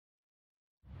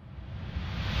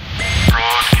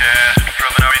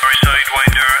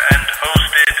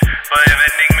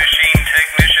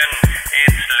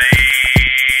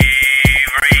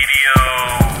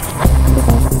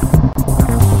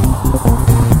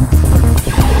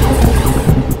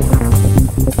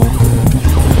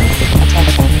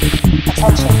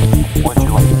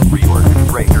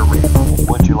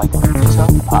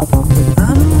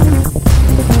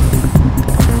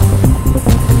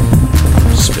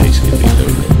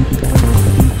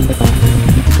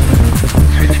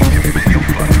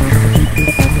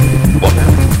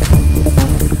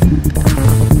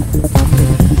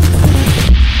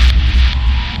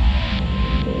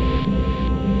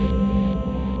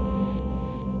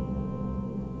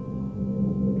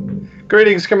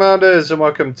Greetings, Commanders, and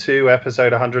welcome to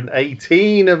episode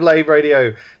 118 of Lave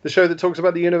Radio, the show that talks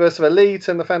about the universe of Elite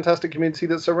and the fantastic community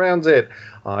that surrounds it.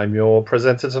 I'm your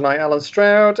presenter tonight, Alan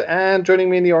Stroud, and joining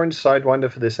me in the Orange Sidewinder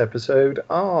for this episode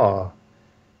are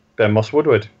Ben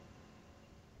Moss-Woodward.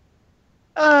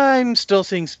 I'm still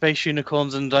seeing space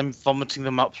unicorns, and I'm vomiting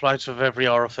them up right of every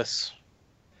orifice.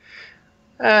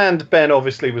 And Ben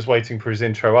obviously was waiting for his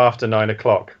intro after 9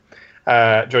 o'clock.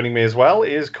 Joining me as well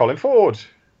is Colin Ford.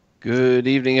 Good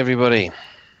evening, everybody.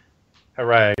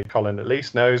 Hooray, Colin at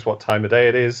least knows what time of day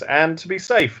it is, and to be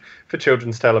safe for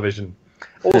children's television.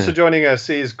 Also joining us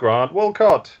is Grant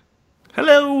Walcott.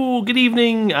 Hello, good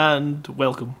evening, and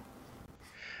welcome.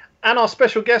 And our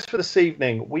special guest for this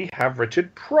evening, we have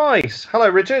Richard Price. Hello,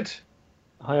 Richard.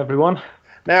 Hi, everyone.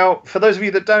 Now, for those of you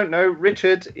that don't know,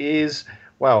 Richard is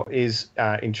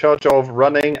in charge of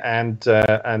running and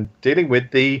dealing with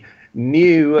the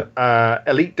new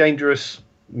Elite Dangerous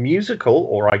musical,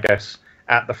 or I guess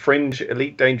at the Fringe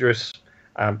Elite Dangerous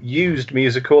used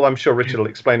musical. I'm sure Richard will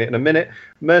explain it in a minute.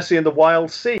 Mercy in the Wild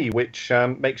Sea, which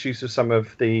makes use of some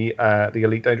of the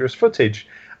Elite Dangerous footage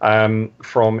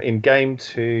from in-game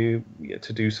to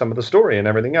do some of the story and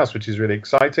everything else, which is really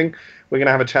exciting. We're going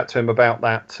to have a chat to him about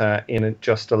that in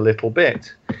just a little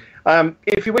bit.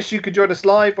 If you wish, you could join us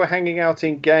live. We're hanging out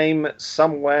in-game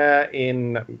somewhere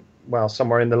in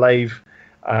the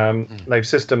Lave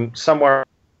system somewhere.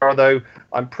 Although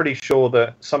I'm pretty sure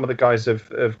that some of the guys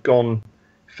have gone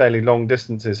fairly long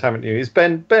distances, haven't you?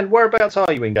 Ben, whereabouts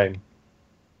are you in game?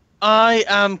 I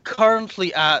am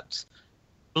currently at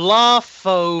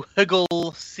Blafo Higgle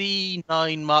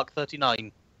C9 Mark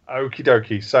 39. Okie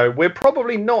dokie. So we're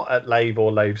probably not at Lave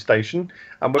or Lave Station,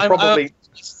 and we're I'm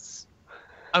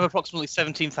approximately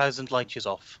 17,000 light years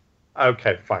off.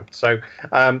 Okay, fine. So,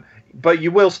 but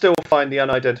you will still find the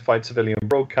Unidentified Civilian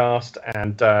Broadcast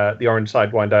and the Orange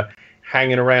Sidewinder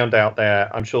hanging around out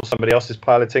there. I'm sure somebody else is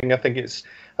piloting. I think it's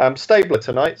Stabler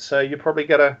tonight, so you probably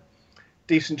get a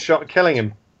decent shot at killing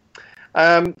him.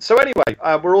 So anyway,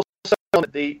 we're also on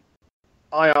the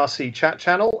IRC chat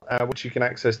channel, which you can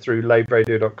access through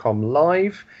laveradio.com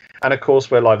live. And of course,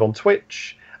 we're live on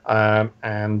Twitch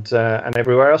and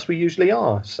everywhere else we usually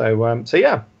are. So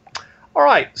yeah. All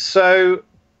right, so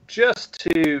just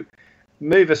to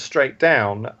move us straight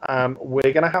down,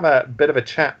 we're going to have a bit of a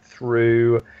chat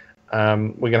through. A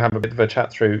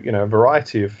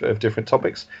variety of different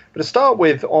topics. But to start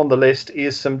with, on the list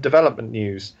is some development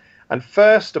news, and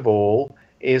first of all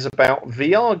is about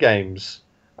VR games.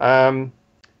 20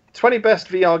 best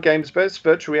VR games, best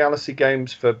virtual reality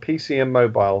games for PC and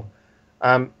mobile.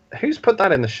 Who's put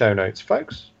that in the show notes,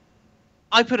 folks?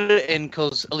 I put it in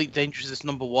because Elite Dangerous is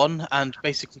number one, and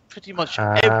basically pretty much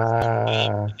everything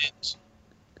in it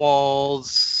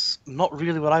was not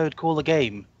really what I would call a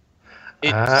game.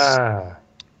 It's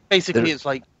basically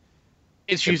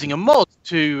it's using a mod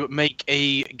to make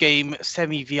a game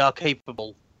semi-VR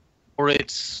capable, or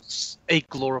it's a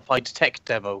glorified tech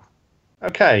demo.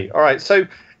 Okay, all right. So,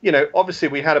 obviously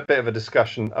we had a bit of a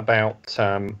discussion about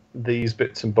these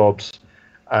bits and bobs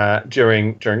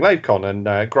during LaveCon, and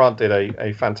Grant did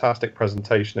a fantastic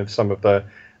presentation of some of the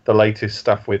latest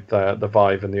stuff with the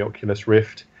Vive and the Oculus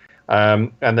Rift,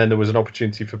 and then there was an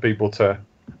opportunity for people to.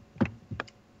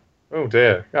 Oh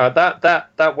dear,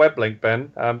 that web link,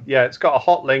 Ben. It's got a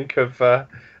hot link of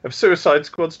Suicide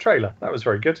Squad's trailer. That was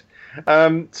very good.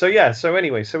 So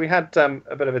anyway, we had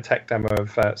a bit of a tech demo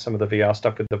of some of the VR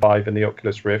stuff with the Vive and the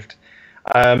Oculus Rift.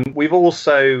 We've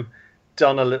also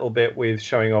done a little bit with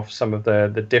showing off some of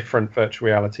the different virtual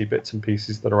reality bits and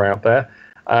pieces that are out there.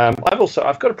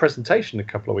 I've got a presentation in a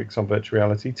couple of weeks on virtual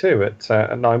reality too at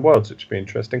Nine Worlds, which will be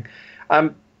interesting.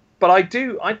 But I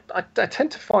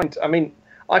tend to find,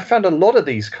 I found a lot of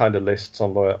these kind of lists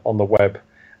on the web,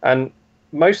 and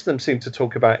most of them seem to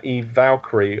talk about Eve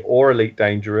Valkyrie or Elite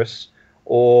Dangerous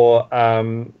or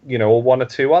or one or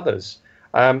two others.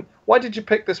 Why did you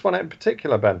pick this one out in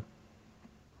particular, Ben?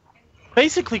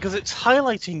 Basically, because it's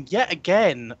highlighting yet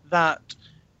again that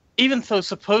even though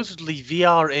supposedly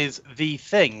VR is the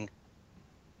thing,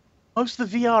 most of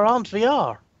the VR aren't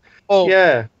VR.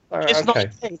 It's not a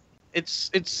thing.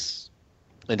 It's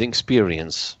an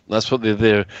experience. That's what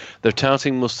they're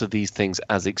touting most of these things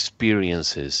as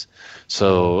experiences.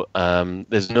 So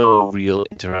there's no real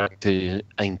interaction.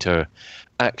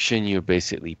 You're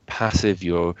basically passive.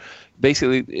 You're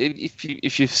basically,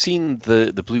 if you've seen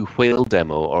the Blue Whale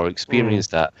demo or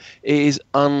experienced that, it is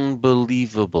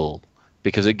unbelievable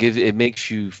because it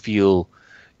makes you feel.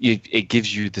 It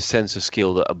gives you the sense of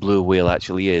scale that a blue whale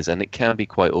actually is, and it can be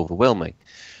quite overwhelming.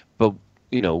 But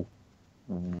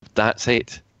that's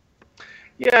it.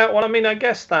 Yeah, well, I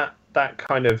guess that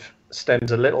kind of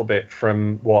stems a little bit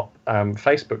from what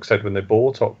Facebook said when they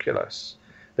bought Oculus.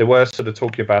 They were sort of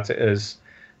talking about it as,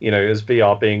 as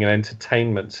VR being an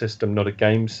entertainment system, not a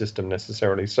game system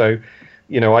necessarily. So,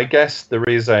 I guess there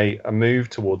is a move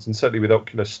towards, and certainly with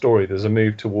Oculus Story, there's a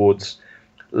move towards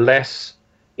less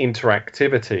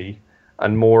interactivity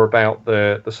and more about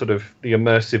the sort of the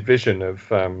immersive vision of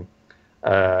the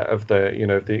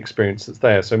the experience that's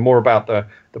there. So more about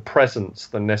the presence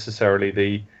than necessarily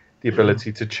the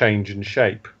ability to change and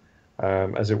shape,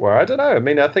 as it were. I don't know. I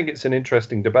mean, I think it's an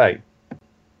interesting debate.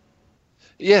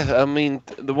 Yeah, I mean,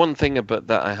 the one thing about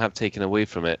that I have taken away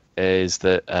from it is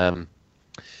that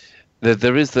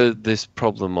there is this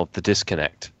problem of the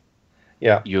disconnect.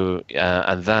 Yeah.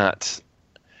 And that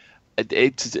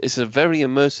it's a very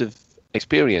immersive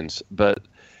experience, but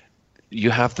you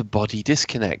have the body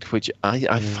disconnect, which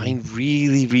I find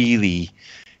really, really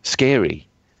scary.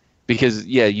 Because,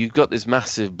 you've got this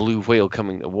massive blue whale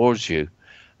coming towards you,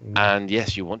 and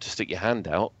yes, you want to stick your hand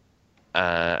out,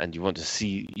 and you want to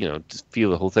see, just feel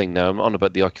the whole thing. Now, I'm on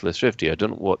about the Oculus Rift here. I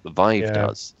don't know what the Vive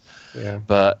does. Yeah.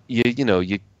 But,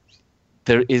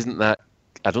 there isn't that.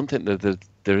 I don't think that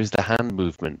there is the hand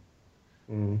movement.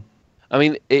 I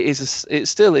mean, it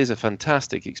still is a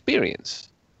fantastic experience.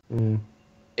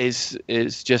 It's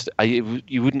just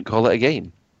you wouldn't call it a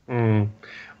game.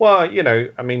 Well,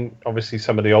 I mean, obviously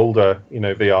some of the older,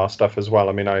 VR stuff as well.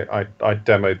 I mean, I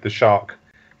demoed the shark,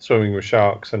 swimming with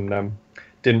sharks, and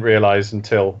didn't realize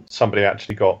until somebody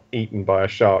actually got eaten by a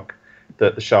shark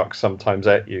that the sharks sometimes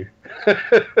ate you.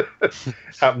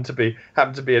 happened to be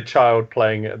a child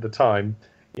playing it at the time.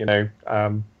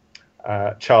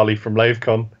 Charlie from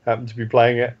LaveCon happened to be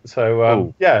playing it.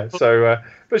 So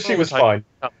but she was fine.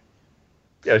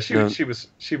 Yeah, she was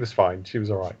fine. She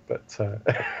was all right, but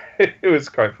it was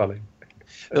quite funny.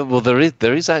 Well, there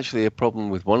is actually a problem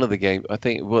with one of the games. I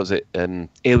think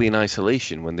Alien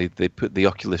Isolation, when they put the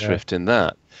Oculus Rift in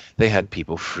that, they had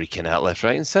people freaking out left,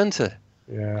 right, and centre.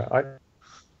 Yeah,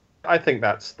 I think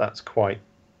that's quite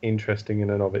interesting in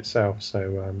and of itself.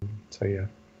 So yeah.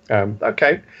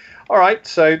 Okay, all right.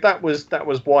 So that was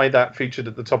why that featured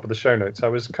at the top of the show notes. I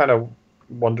was kind of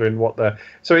wondering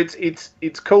so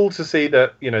it's cool to see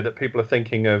that that people are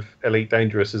thinking of Elite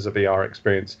Dangerous as a VR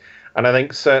experience, and I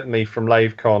think certainly from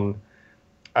LaveCon,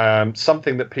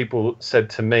 something that people said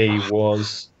to me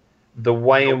was the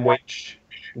way in which,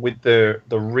 with the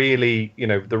really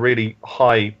the really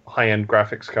high end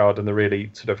graphics card and the really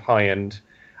sort of high end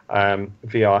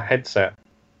VR headset,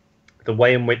 the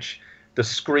way in which the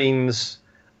screens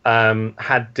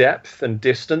had depth and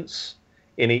distance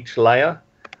in each layer.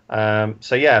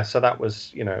 So that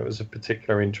was it was a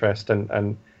particular interest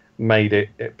and made it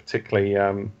particularly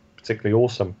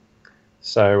awesome.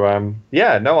 So I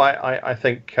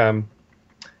think I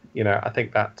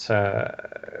think that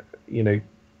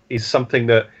is something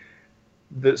that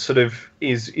sort of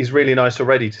is really nice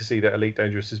already to see that Elite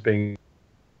Dangerous as being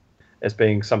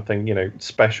something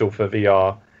special for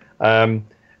VR.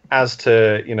 As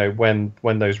to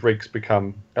when those rigs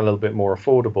become a little bit more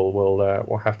affordable,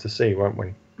 we'll have to see, won't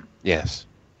we? Yes.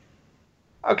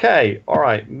 Okay. All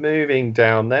right. Moving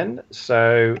down then.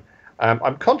 So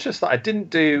I'm conscious that I didn't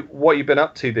do what you've been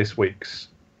up to this week's.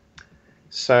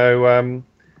 So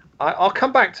I'll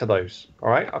come back to those. All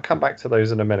right. I'll come back to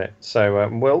those in a minute. So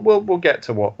we'll get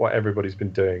to what everybody's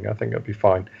been doing. I think it'll be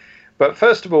fine. But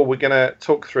first of all, we're going to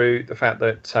talk through the fact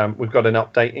that we've got an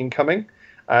update incoming.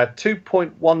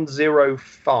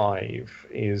 2.105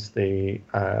 is the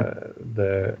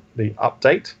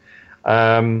update,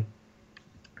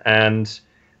 and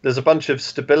there's a bunch of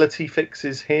stability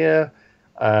fixes here.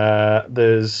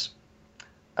 There's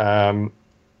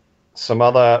some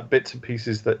other bits and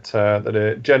pieces that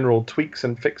are general tweaks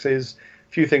and fixes.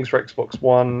 A few things for Xbox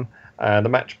One. The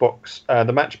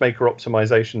matchmaker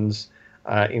optimizations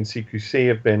in CQC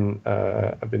have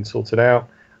been sorted out.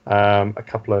 A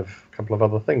couple of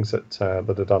other things that are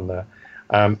done there.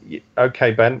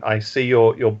 Okay, Ben, I see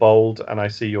your bold and I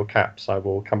see your caps. I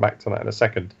will come back to that in a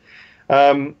second.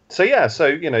 There's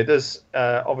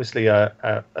obviously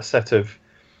a set of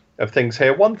things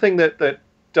here. One thing that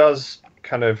does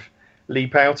kind of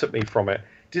leap out at me from it.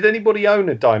 Did anybody own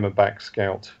a Diamondback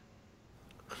Scout?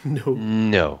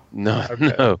 No.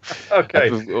 Okay. No.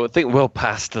 Okay. I think well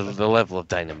past the level of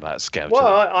Diamondback Scout. Well,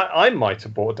 I might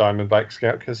have bought a Diamondback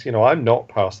Scout because I'm not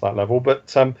past that level. But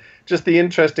just the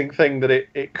interesting thing that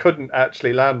it couldn't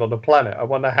actually land on a planet. I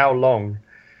wonder how long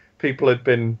people had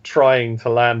been trying to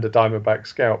land a Diamondback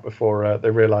Scout before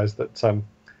they realised that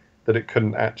it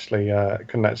couldn't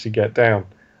actually get down,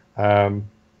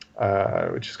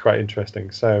 which is quite interesting.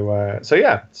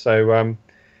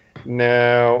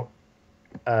 Now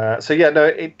So yeah,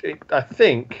 no, I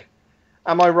think.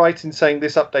 Am I right in saying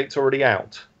this update's already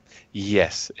out?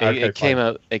 Yes, Okay, it came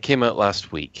out. It came out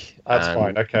last week. That's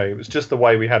fine. Okay, it was just the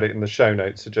way we had it in the show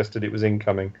notes suggested it was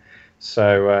incoming.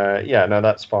 So yeah, no,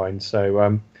 that's fine.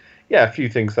 So yeah, a few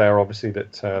things there, obviously,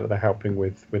 that are helping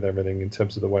with everything in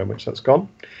terms of the way in which that's gone.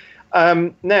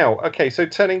 Now, okay, so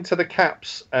turning to the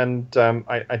caps, and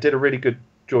I did a really good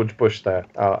George Bush there.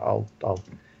 I'll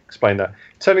explain that.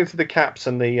 Turning to the caps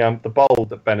and the bold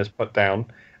that Ben has put down.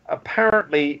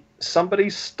 Apparently,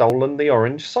 somebody's stolen the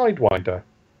orange Sidewinder.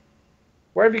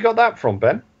 Where have you got that from,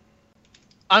 Ben?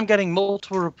 I'm getting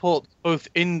multiple reports, both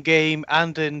in game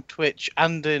and in Twitch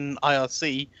and in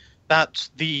IRC, that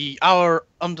our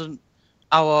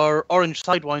orange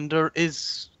Sidewinder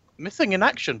is missing in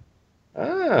action.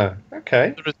 Ah,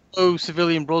 okay. There is no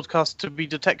civilian broadcast to be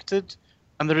detected,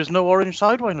 and there is no orange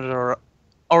Sidewinder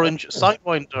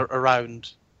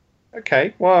around.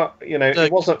 Okay, well,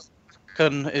 it wasn't.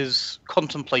 Is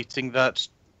contemplating that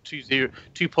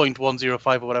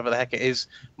 2.105 or whatever the heck it is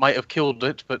might have killed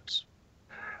it, but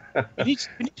we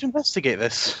need to investigate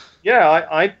this.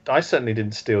 Yeah, I certainly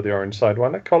didn't steal the orange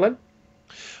Sidewinder, Colin.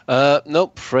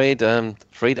 Nope, afraid I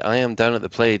am down at the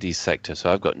Pleiades sector,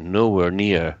 so I've got nowhere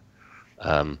near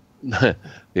the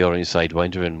orange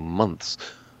Sidewinder in months.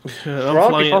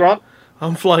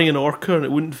 I'm flying an Orca and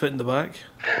it wouldn't fit in the back.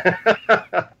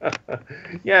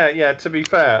 Yeah. To be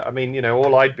fair, I mean,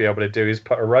 all I'd be able to do is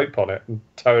put a rope on it and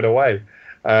tow it away,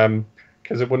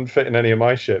 because it wouldn't fit in any of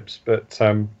my ships. But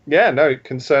yeah, no.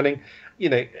 Concerning,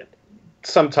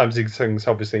 sometimes these things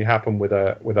obviously happen with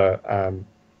an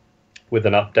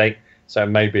update, so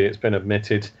maybe it's been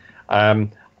omitted.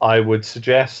 I would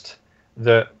suggest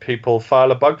that people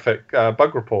file a bug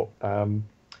report.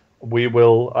 We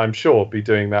will, I'm sure, be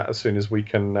doing that as soon as we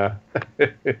can,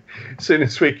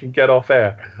 get off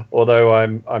air. Although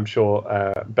I'm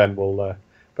sure Ben will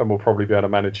probably be able to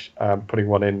manage putting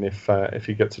one in if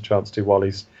he gets a chance to while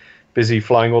he's busy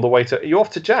flying all the way to. Are you off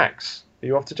to Jax? Are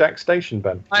you off to Jax Station,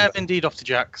 Ben? I am indeed off to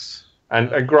Jax.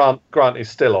 And Grant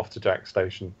is still off to Jax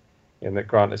Station, in that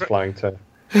Grant is flying to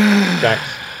Jax.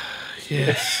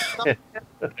 Yes. Grant,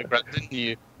 didn't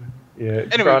you? Yeah.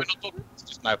 Anyway, we're not talking about this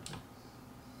just now.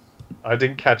 I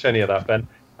didn't catch any of that, Ben.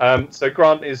 So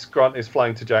Grant is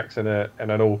flying to Jax in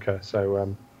an Orca.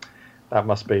 So that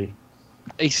must be.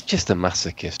 He's just a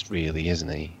masochist, really, isn't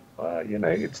he?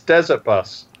 It's Desert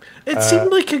Bus. It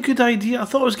seemed like a good idea. I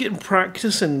thought I was getting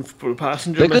practicing for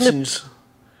passenger missions.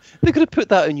 They're going to put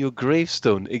that on your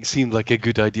gravestone. It seemed like a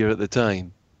good idea at the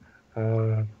time.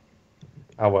 Oh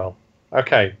well.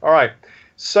 Okay. All right.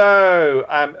 So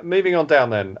moving on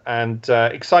down then, and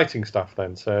exciting stuff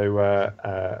then. So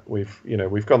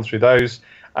we've gone through those.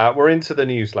 We're into the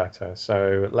newsletter.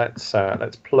 So let's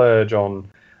plurge on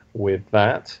with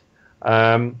that.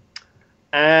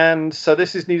 And so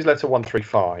this is newsletter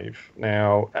 135.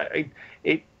 Now, I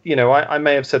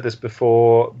may have said this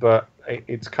before, but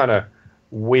it's kind of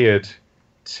weird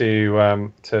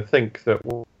to think that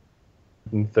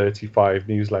 135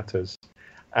 newsletters,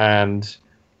 and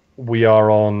we are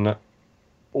on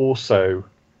also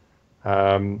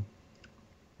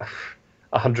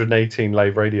 118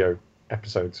 Lave Radio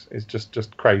episodes. It's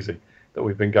just crazy that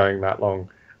we've been going that long,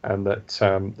 and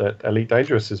that Elite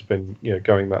Dangerous has been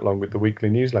going that long with the weekly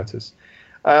newsletters.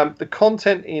 The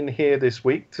content in here this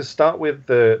week, to start with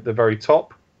the very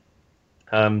top,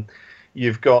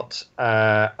 you've got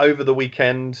over the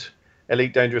weekend,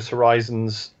 Elite Dangerous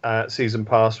Horizons season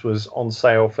pass was on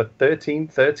sale for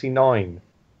 £13.39.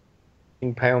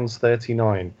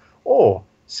 £13.39, or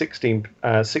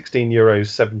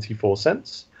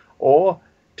 €16.74, or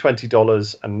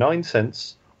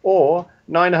 $20.09, or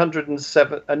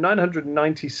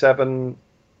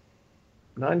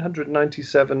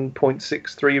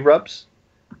 997.63 rubs.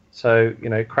 So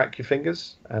crack your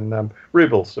fingers, and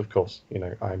rubles, of course.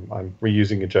 I'm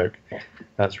reusing a joke.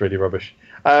 That's really rubbish.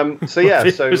 So yeah,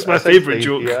 so it's my favourite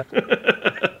joke.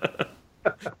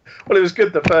 Well, it was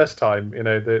good the first time.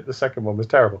 The second one was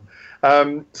terrible.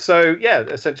 So yeah,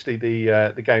 essentially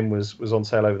the game was on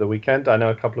sale over the weekend. I know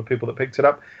a couple of people that picked it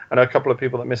up. I know a couple of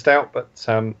people that missed out. But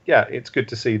yeah, it's good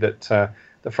to see that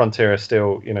the Frontier are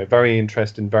still very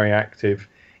interested and very active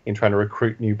in trying to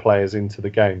recruit new players into the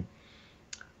game.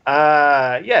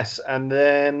 Yes, and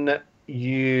then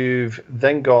you've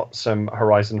then got some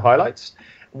Horizon highlights.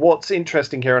 What's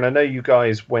interesting here, and I know you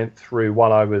guys went through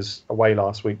while I was away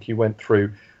last week, you went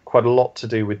through quite a lot to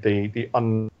do with the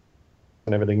and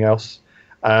everything else.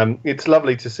 It's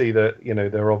lovely to see that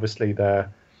they're obviously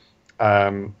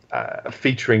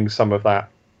featuring some of that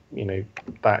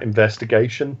that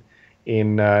investigation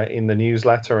in the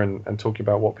newsletter and talking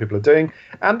about what people are doing,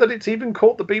 and that it's even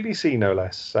caught the BBC no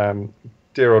less.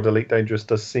 Dear Old Elite Dangerous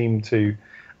does seem to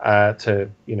sort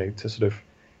of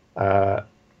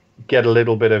get a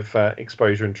little bit of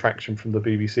exposure and traction from the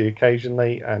BBC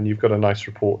occasionally, and you've got a nice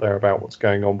report there about what's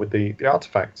going on with the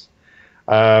artifacts.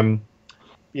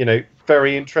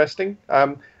 Very interesting.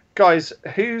 Guys,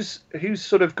 who's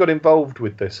sort of got involved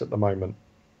with this at the moment?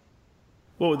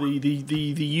 What, the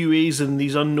UAs and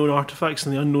these unknown artifacts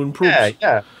and the unknown probes?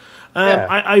 Yeah.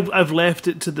 I've left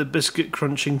it to the biscuit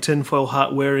crunching, tinfoil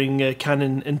hat wearing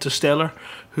Canon Interstellar,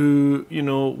 who,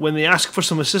 when they ask for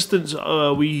some assistance,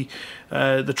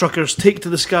 the truckers take to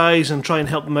the skies and try and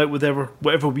help them out with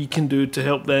whatever we can do to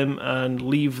help them, and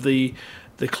leave the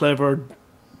clever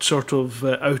sort of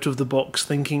out of the box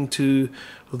thinking to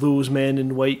those men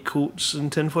in white coats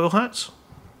and tinfoil hats.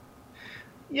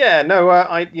 Yeah, no,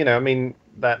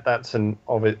 that's an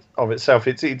of itself.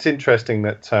 It's interesting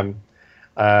that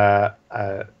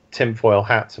tinfoil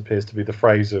hats appears to be the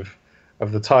phrase of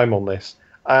the time on this.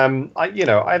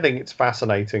 I think it's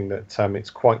fascinating that it's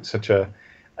quite such a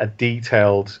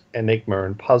detailed enigma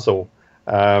and puzzle,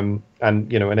 and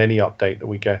any update that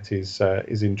we get is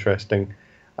interesting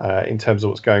in terms of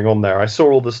what's going on there. I saw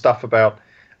all the stuff about.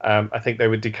 I think they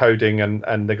were decoding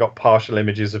and they got partial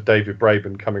images of David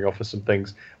Braben coming off of some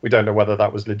things. We don't know whether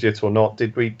that was legit or not.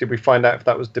 Did we find out if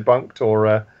that was debunked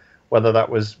or whether that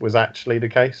was actually the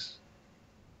case?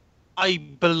 I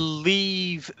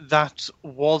believe that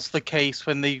was the case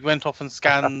when they went off and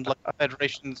scanned like the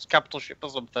Federation's capital ship or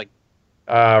something.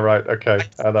 Right, okay.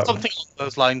 Something along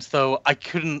those lines, though. I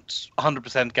couldn't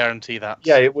 100% guarantee that.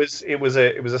 Yeah, it was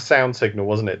a sound signal,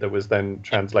 wasn't it, that was then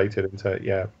translated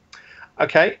into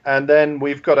Okay, and then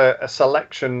we've got a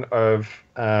selection of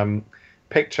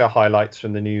picture highlights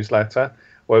from the newsletter,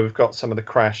 where we've got some of the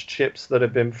crashed ships that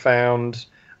have been found.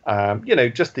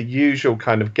 Just the usual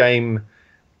kind of game.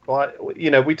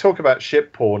 We talk about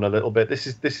ship porn a little bit. This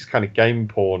is kind of game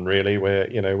porn, really. Where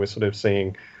we're sort of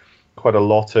seeing quite a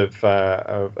lot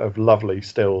of lovely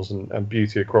stills and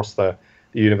beauty across the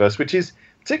universe, which is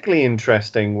particularly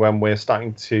interesting when we're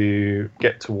starting to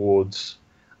get towards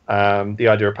the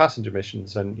idea of passenger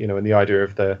missions and the idea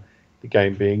of the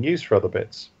game being used for other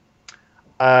bits.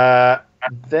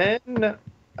 Then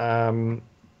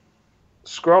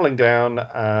scrolling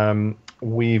down,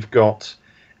 we've got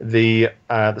the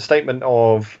statement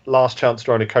of Last Chance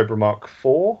Drone Cobra Mark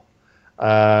IV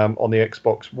on the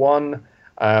Xbox One.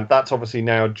 That's obviously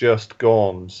now just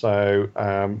gone. So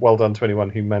well done to anyone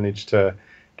who managed to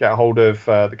get a hold of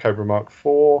the Cobra Mark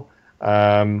IV.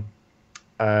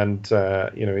 And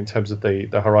in terms of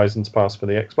the Horizons Pass for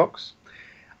the Xbox.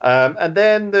 And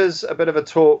then there's a bit of a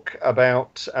talk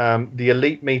about the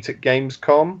Elite Meet at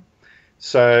Gamescom.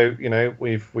 So,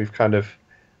 we've kind of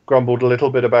grumbled a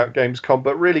little bit about Gamescom,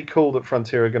 but really cool that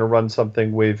Frontier are going to run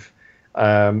something with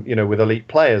Elite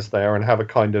players there and have a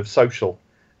kind of social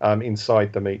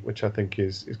inside the meet, which I think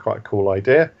is quite a cool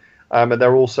idea. And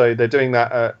they're doing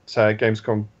that at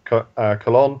Gamescom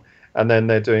Cologne. And then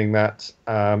they're doing that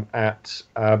at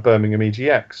Birmingham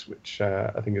EGX, which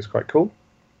I think is quite cool.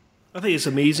 I think it's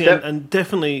amazing and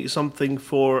definitely something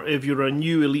for if you're a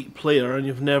new Elite player and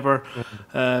you've never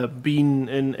been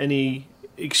in any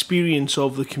experience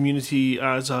of the community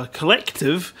as a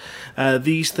collective.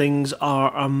 These things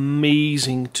are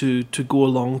amazing to go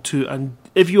along to. And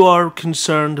if you are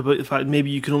concerned about the fact maybe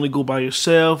you can only go by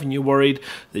yourself and you're worried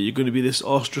that you're going to be this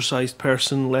ostracized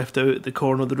person left out at the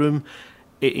corner of the room,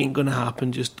 it ain't going to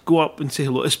happen. Just go up and say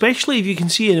hello. Especially if you can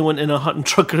see anyone in a Hutton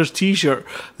Truckers t-shirt.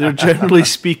 They're generally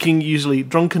speaking usually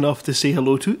drunk enough to say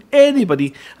hello to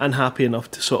anybody and happy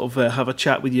enough to sort of have a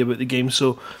chat with you about the game.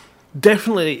 So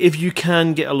definitely, if you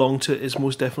can get along to it, it's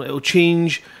most definitely. It'll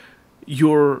change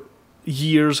your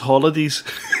year's holidays.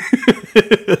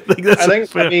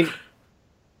 I mean,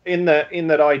 in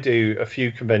that I do a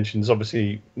few conventions,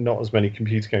 obviously not as many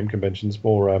computer game conventions,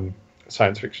 more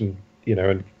science fiction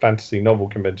and fantasy novel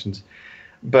conventions.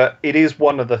 But it is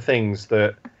one of the things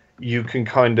that you can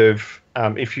kind of,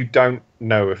 if you don't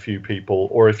know a few people,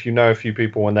 or if you know a few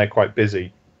people when they're quite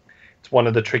busy, it's one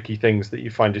of the tricky things that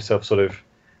you find yourself sort of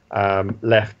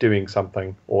left doing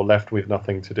something, or left with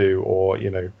nothing to do, or,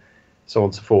 so on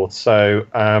and so forth. So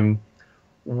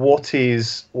what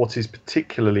is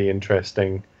particularly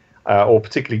interesting, or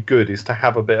particularly good, is to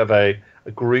have a bit of a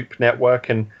group network.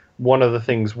 And one of the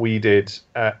things we did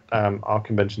at our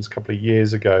conventions a couple of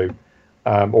years ago,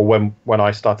 or when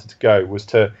I started to go, was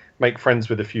to make friends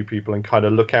with a few people and kind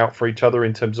of look out for each other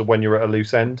in terms of when you're at a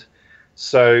loose end.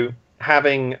 So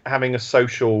having a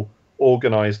social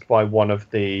organised by one of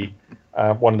the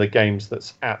games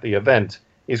that's at the event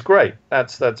is great.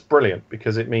 That's brilliant,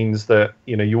 because it means that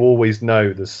you always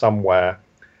know there's somewhere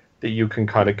that you can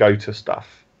kind of go to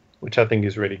stuff, which I think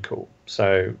is really cool.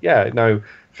 So yeah, no,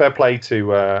 fair play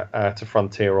to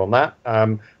Frontier on that.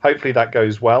 Hopefully that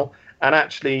goes well. And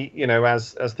actually,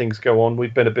 as things go on,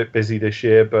 we've been a bit busy this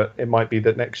year, but it might be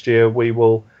that next year we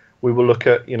will look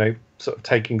at sort of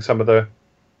taking some of the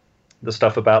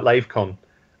stuff about LaveCon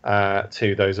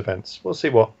to those events. We'll see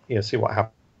what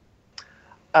happens.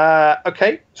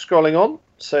 Okay, scrolling on.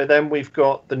 So then we've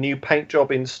got the new paint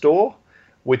job in store,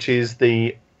 which is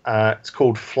it's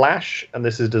called Flash, and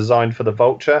this is designed for the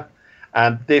Vulture,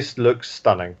 and this looks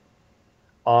stunning.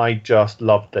 I just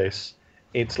love this.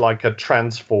 It's like a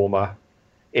transformer.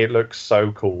 It looks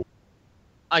so cool.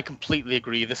 I completely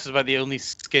agree. This is about the only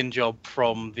skin job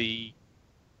from that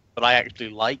I actually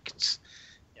liked.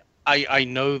 I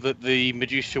know that the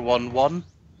Medusa one won,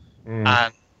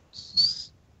 but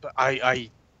I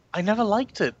never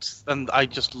liked it, and I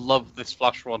just love this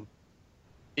Flash one.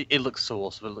 It looks so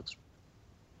awesome.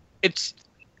 It's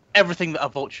everything that a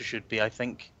Vulture should be, I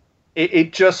think.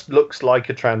 It just looks like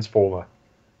a transformer.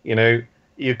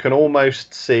 You can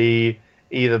almost see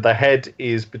either the head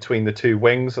is between the two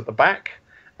wings at the back,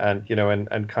 and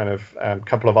and kind of a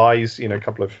couple of eyes. A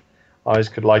couple of eyes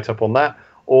could light up on that,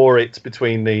 or it's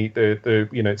between the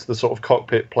it's the sort of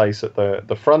cockpit place at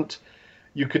the front.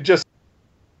 You could just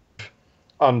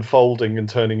unfolding and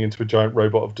turning into a giant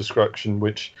robot of destruction,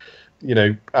 which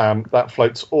that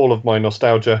floats all of my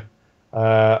nostalgia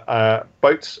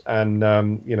boats, and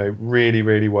really,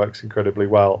 really works incredibly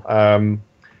well.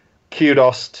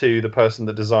 Kudos to the person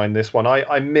that designed this one.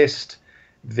 I missed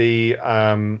the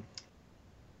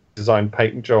design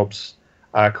paint jobs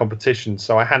competition,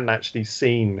 so I hadn't actually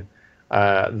seen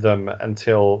them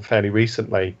until fairly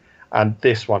recently. And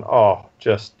this one,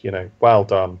 just well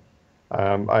done.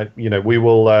 We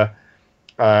will.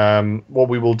 What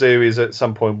we will do is at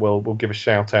some point we'll give a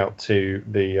shout out to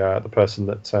the person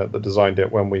that designed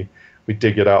it when we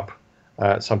dig it up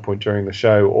at some point during the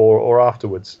show or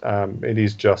afterwards. It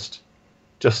is just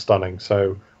stunning.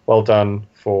 So well done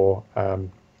for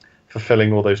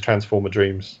fulfilling all those Transformer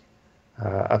dreams.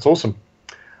 That's awesome.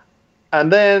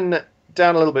 And then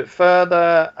down a little bit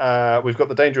further, we've got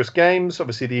the Dangerous Games.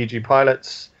 Obviously, the EG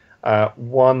Pilots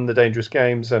won the Dangerous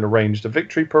Games and arranged a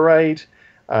victory parade.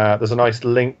 There's a nice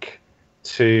link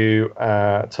to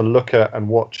look at and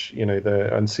watch,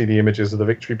 and see the images of the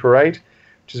victory parade,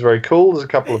 which is very cool. There's a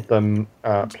couple of them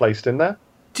placed in there.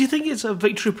 Do you think it's a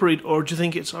victory parade, or do you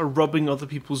think it's a rubbing other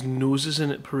people's noses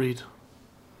in it parade?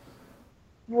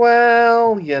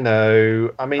 Well, I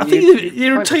mean, I think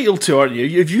you're entitled to, aren't you?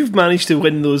 If you've managed to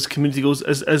win those community goals,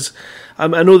 I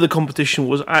know the competition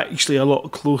was actually a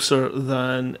lot closer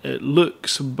than it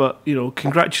looks, but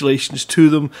congratulations to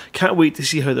them. Can't wait to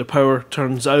see how their power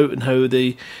turns out and how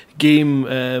the game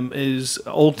is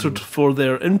altered for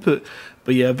their input.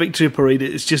 But yeah, victory parade,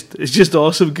 it's just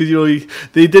awesome, because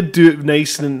they did do it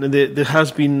nice, and there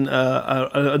has been an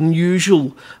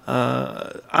unusual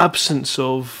absence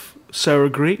of sour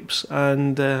grapes,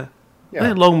 and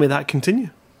long may that continue.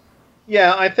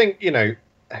 Yeah, I think there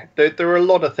are a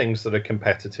lot of things that are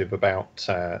competitive about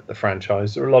the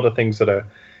franchise. There are a lot of things that are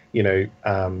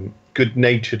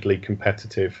good-naturedly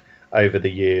competitive over the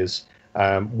years.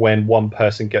 When one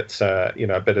person gets a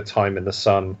bit of time in the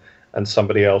sun, and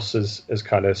somebody else is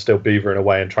kind of still beavering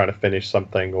away and trying to finish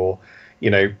something, or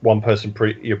one person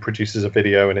produces a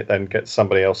video and it then gets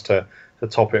somebody else to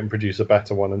top it and produce a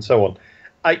better one, and so on.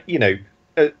 I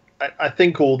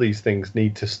think all these things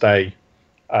need to stay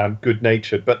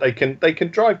good-natured, but they can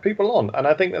drive people on, and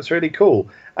I think that's really cool.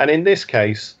 And in this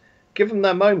case, give them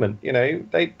their moment.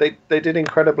 They did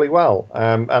incredibly well,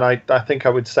 and I think I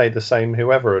would say the same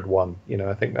whoever had won.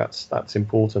 I think that's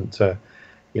important to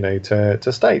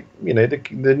state.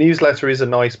 The newsletter is a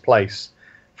nice place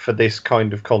for this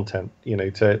kind of content.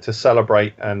 To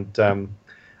celebrate and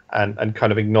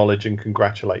kind of acknowledge and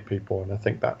congratulate people, and I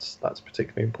think that's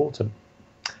particularly important.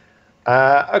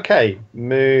 Okay,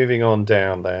 moving on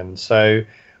down then. So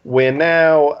we're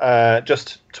now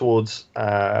just towards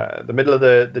the middle of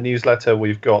the newsletter.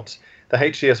 We've got the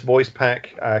HCS voice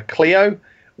pack Cleo,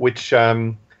 which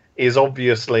is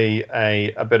obviously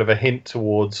a bit of a hint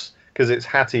towards, because it's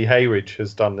Hattie Hayridge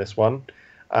has done this one.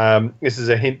 This is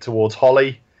a hint towards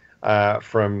Holly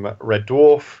from Red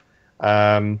Dwarf,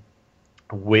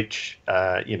 which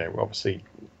obviously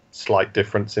slight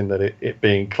difference in that it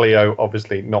being Cleo,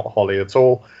 obviously not Holly at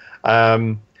all,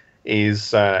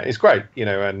 is great,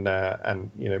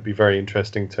 and be very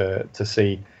interesting to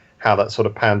see how that sort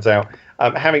of pans out.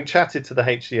 Having chatted to the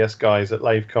HDS guys at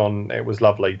LaveCon, it was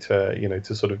lovely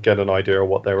to sort of get an idea of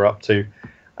what they were up to,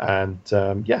 and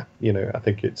I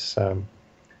think it's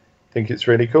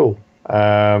really cool.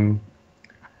 Right.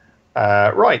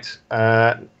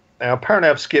 Now apparently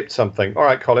I've skipped something. All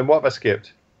right, Colin, what have I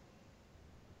skipped?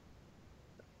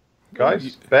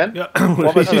 Guys, Ben? Yeah.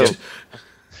 What have I skipped?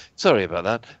 Sorry about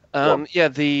that.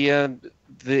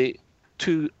 The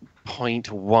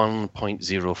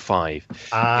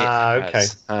 2.1.05. Okay.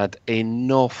 Has had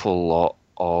an awful lot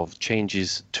of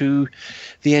changes to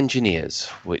the engineers,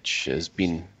 which has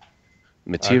been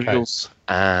materials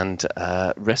and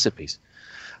recipes.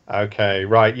 Okay,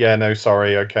 right. Yeah, no,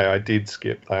 sorry. Okay, I did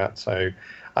skip that. So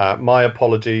my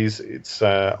apologies. It's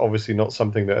obviously not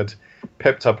something that had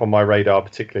pepped up on my radar,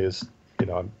 particularly as,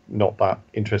 I'm not that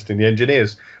interested in the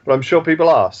engineers, but I'm sure people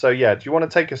are. So, yeah, do you want to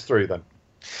take us through them?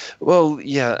 Well,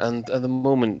 yeah, and at the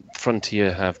moment,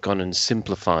 Frontier have gone and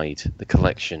simplified the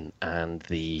collection and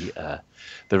the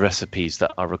recipes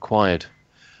that are required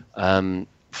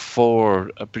for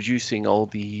producing all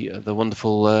the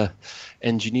wonderful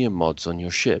engineer mods on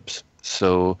your ships.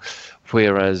 So,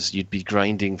 whereas you'd be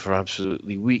grinding for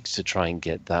absolutely weeks to try and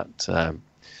get that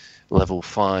level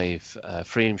 5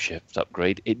 frame shift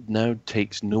upgrade, it now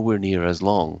takes nowhere near as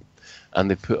long. And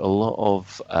they put a lot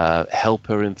of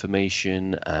helper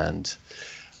information and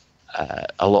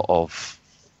a lot of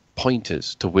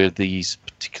pointers to where these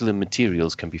particular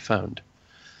materials can be found.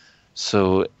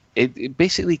 So it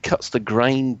basically cuts the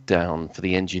grind down for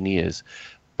the engineers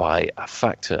by a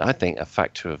factor, I think, a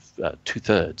factor of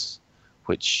 2/3,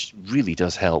 which really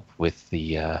does help with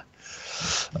the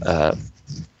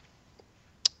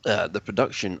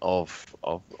production of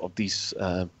these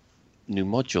new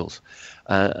modules.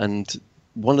 And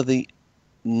one of the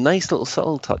nice little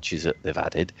subtle touches that they've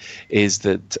added is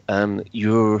that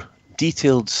your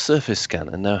detailed surface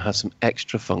scanner now has some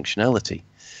extra functionality.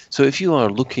 So if you are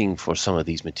looking for some of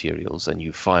these materials and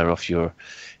you fire off your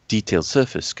detailed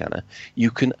surface scanner,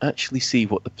 you can actually see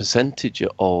what the percentage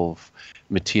of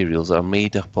materials are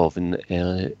made up of in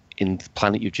the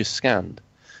planet you've just scanned.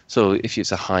 So if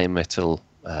it's a high metal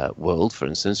world, for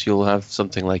instance, you'll have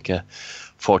something like a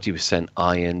 40%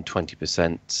 iron,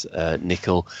 20%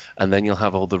 nickel, and then you'll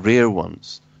have all the rare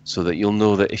ones, so that you'll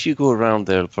know that if you go around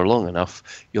there for long enough,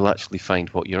 you'll actually find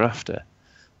what you're after.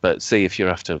 But say if you're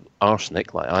after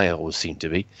arsenic, like I always seem to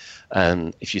be,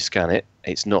 and if you scan it,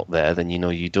 it's not there, then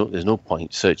there's no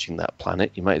point searching that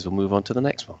planet. You might as well move on to the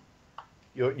next one.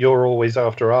 You're always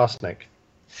after arsenic?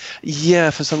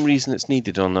 Yeah, for some reason it's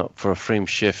needed for a frame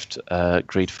shift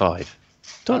grade 5.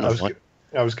 Don't know why.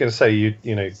 I was going to say you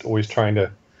always trying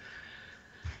to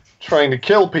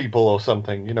kill people or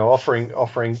something.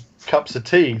 Offering cups of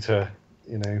tea to.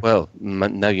 Well,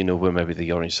 now you know where maybe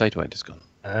the orange sidewide has gone.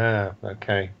 Ah,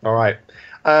 okay, all right.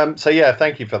 So yeah,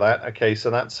 thank you for that. Okay,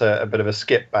 so that's a bit of a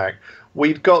skip back.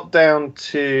 We've got down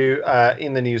to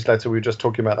in the newsletter. We were just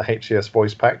talking about the HCS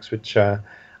voice packs, which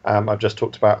I've just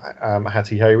talked about.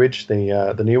 Hattie Hayridge,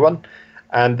 the new one,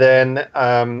 and then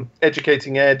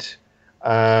Educating Ed.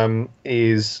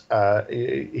 He's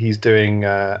doing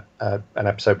an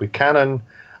episode with Canon,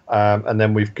 and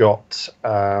then we've got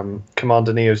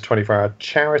Commander Neo's 24-hour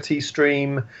charity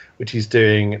stream, which he's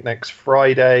doing next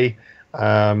Friday,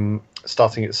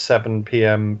 starting at 7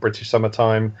 p.m. British Summer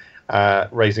Time,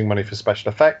 raising money for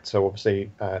special effects. So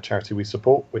obviously, charity we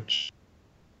support, which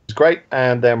is great.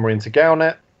 And then we're into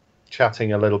Galnet,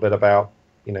 chatting a little bit about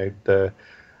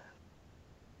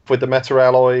with the meta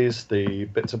alloys, the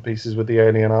bits and pieces with the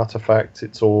alien artifact.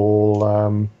 It's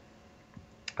all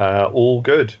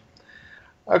good.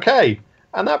 Okay,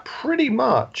 and that pretty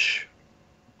much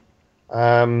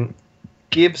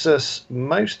gives us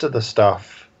most of the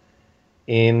stuff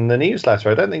in the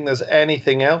newsletter. I don't think there's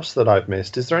anything else that I've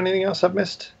missed. Is there anything else I've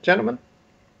missed, gentlemen?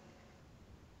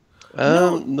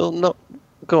 No.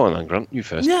 Go on, then, Grant. You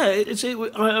first. Yeah,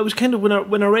 I was kind of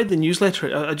when I read the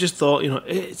newsletter, I just thought,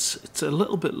 it's a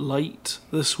little bit light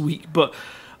this week, but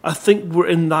I think we're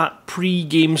in that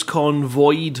pre-Gamescom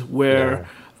void where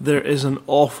there is an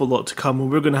awful lot to come,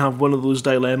 and we're going to have one of those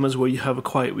dilemmas where you have a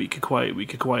quiet week,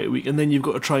 and then you've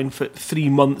got to try and fit 3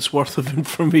 months worth of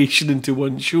information into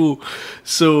one show.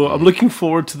 So I'm looking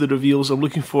forward to the reveals. I'm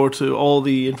looking forward to all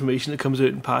the information that comes out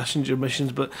in passenger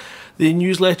missions, but the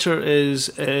newsletter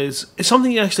is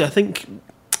something actually I think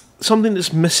something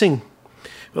that's missing.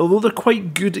 Although they're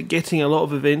quite good at getting a lot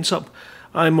of events up,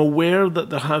 I'm aware that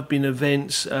there have been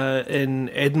events in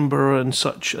Edinburgh and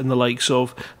such and the likes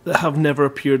of that have never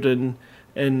appeared in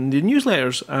the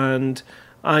newsletters, and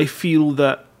I feel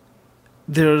that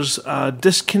there's a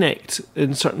disconnect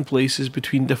in certain places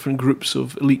between different groups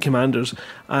of elite commanders,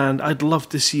 and I'd love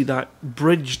to see that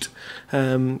bridged.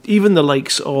 Even the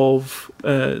likes of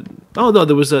sorry,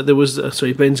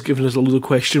 Ben's giving us a load of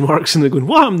question marks and they're going,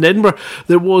 what happened in Edinburgh?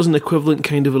 There was an equivalent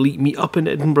kind of elite meet up in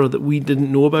Edinburgh that we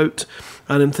didn't know about,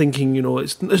 and I'm thinking,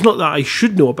 it's not that I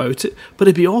should know about it, but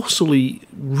it'd be also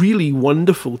really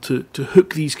wonderful to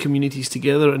hook these communities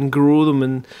together and grow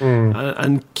them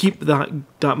and keep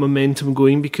that momentum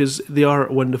going, because they are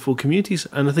wonderful communities.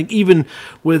 And I think even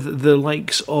with the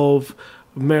likes of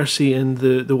Mercy and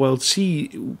the Wild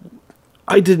Sea,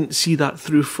 I didn't see that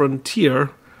through Frontier.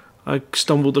 I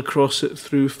stumbled across it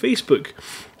through Facebook,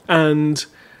 and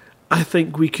I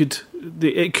think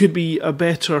it could be a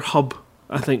better hub,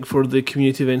 I think, for the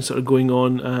community events that are going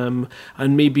on,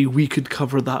 and maybe we could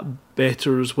cover that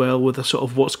better as well with a sort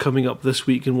of what's coming up this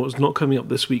week and what's not coming up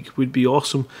this week. Would be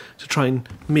awesome to try and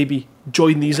maybe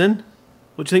join these in.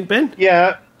 What do you think, Ben?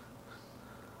 Yeah.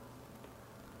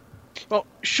 Well,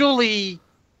 surely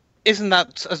isn't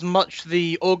that as much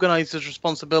the organiser's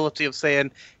responsibility of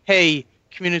saying, hey,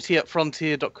 community at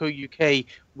frontier.co.uk,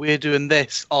 we're doing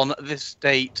this on this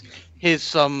date, here's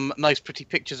some nice pretty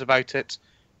pictures about it.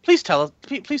 Please tell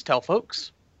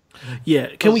folks.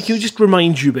 Yeah, can we just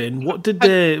remind you, Ben, what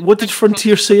did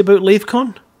Frontier say about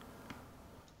LaveCon?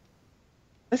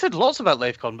 They said lots about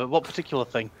LaveCon, but what particular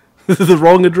thing? The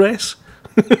wrong address?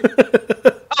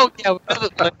 Oh, yeah,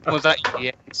 was that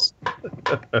yes.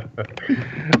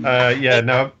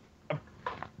 No.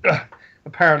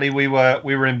 Apparently we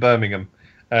were in Birmingham,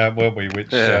 weren't we?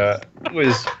 Which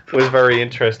was very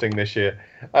interesting this year.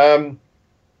 I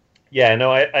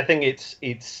think it's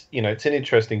an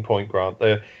interesting point, Grant.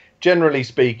 Generally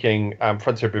speaking,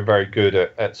 Frontier have been very good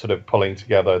at sort of pulling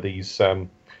together these sort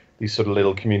of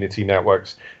little community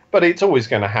networks. But it's always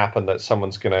going to happen that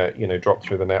someone's going to drop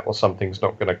through the net, or something's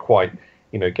not going to quite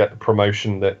get the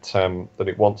promotion that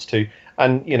it wants to.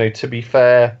 And to be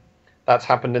fair, that's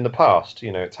happened in the past.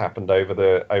 It's happened over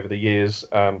the years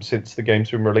since the game's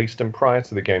been released and prior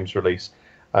to the game's release,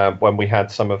 when we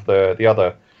had some of the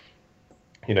other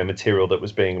material that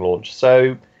was being launched.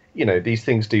 So these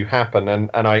things do happen,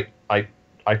 and I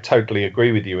totally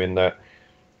agree with you in that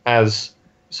as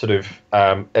sort of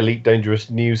Elite Dangerous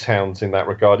news hounds in that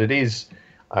regard, it is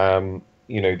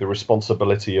the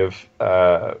responsibility of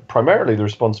primarily the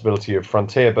responsibility of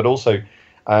Frontier, but also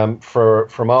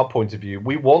from our point of view,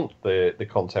 we want the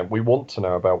content. We want to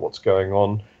know about what's going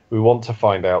on. We want to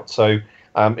find out. So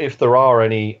if there are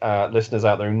any listeners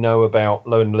out there who know a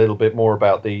little bit more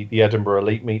about the Edinburgh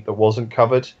Elite Meet that wasn't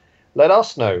covered, let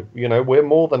us know. We're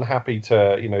more than happy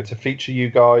to to feature you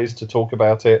guys, to talk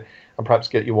about it, and perhaps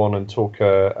get you on and talk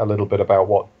a little bit about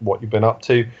what you've been up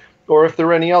to. Or if there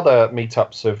are any other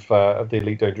meetups of the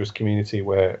Elite Dangerous community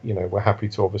where we're happy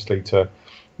to obviously to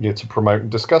promote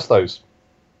and discuss those.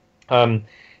 And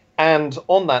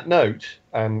on that note,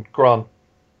 and Grant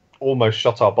almost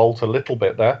shot our bolt a little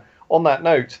bit there. On that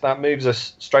note, that moves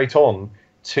us straight on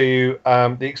to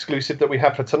the exclusive that we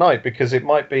have for tonight, because it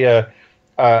might be a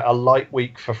light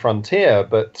week for Frontier,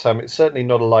 but it's certainly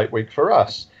not a light week for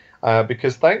us,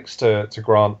 because thanks to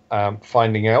Grant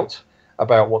finding out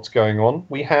about what's going on,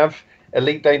 we have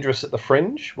Elite Dangerous at the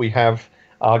Fringe. We have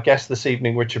our guest this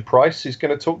evening, Richard Price, who's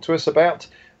going to talk to us about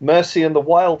Mercy and the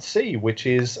Wild Sea, which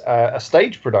is a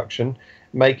stage production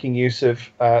making use of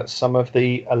some of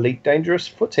the Elite Dangerous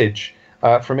footage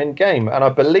from in-game. And I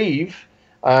believe,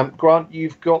 Grant,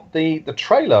 you've got the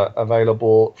trailer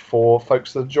available for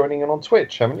folks that are joining in on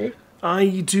Twitch, haven't you?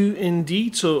 I do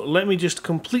indeed. So let me just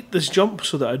complete this jump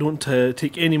so that I don't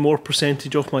take any more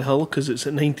percentage off my hull, because it's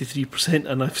at 93%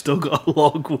 and I've still got a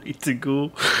long way to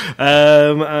go.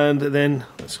 And then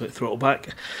let's throttle back.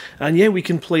 And yeah, we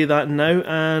can play that now.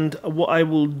 And what I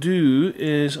will do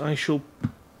is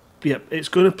it's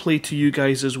going to play to you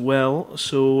guys as well.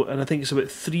 So, and I think it's about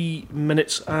 3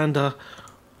 minutes and oh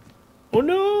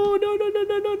no.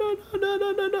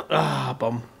 Ah,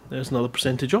 bum. There's another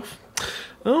percentage off.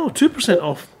 Oh, 2%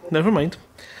 off. Never mind.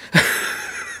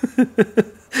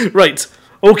 Right.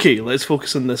 Okay, let's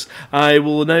focus on this. I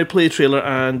will now play a trailer,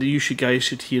 and guys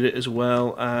should hear it as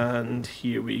well. And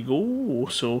here we go.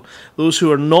 So, those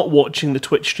who are not watching the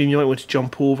Twitch stream, you might want to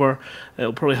jump over.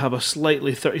 It'll probably have a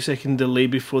slightly 30-second delay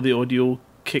before the audio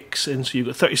kicks in, so you've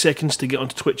got 30 seconds to get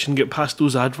onto Twitch and get past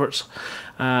those adverts.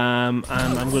 And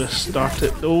I'm going to start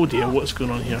it. Oh dear, what's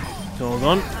going on here? Hold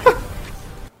on.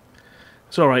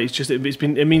 It's all right. It's just it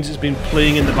means it's been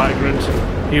playing in the background.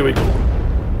 Here we go.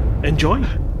 Enjoy.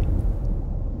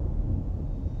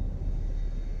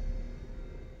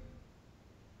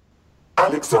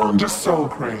 Alexander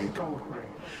Soulcraig.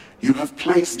 You have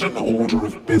placed an order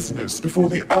of business before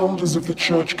the elders of the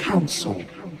Church Council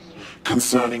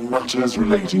concerning matters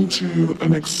relating to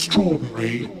an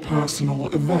extraordinary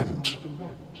personal event.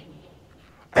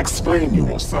 Explain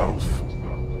yourself.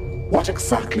 What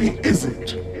exactly is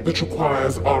it that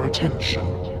requires our attention?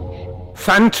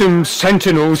 Phantom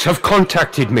Sentinels have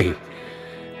contacted me.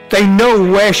 They know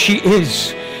where she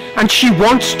is, and she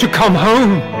wants to come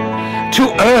home, to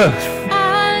Earth.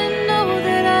 I know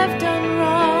that I've done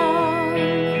wrong.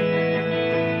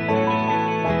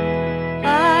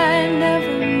 I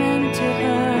never meant to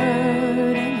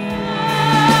hurt anyone.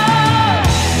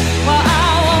 Well,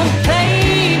 I won't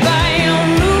play by your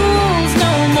rules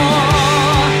no more.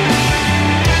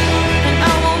 And I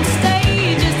won't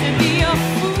stay just to be a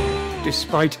fool.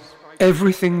 Despite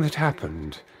everything that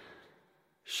happened,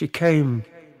 she came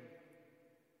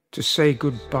to say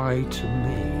goodbye to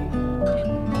me.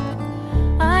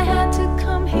 I had to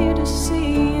come here to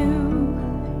see you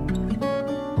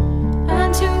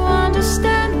and to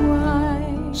understand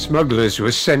why. Smugglers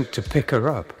were sent to pick her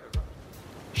up.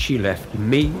 She left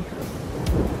me,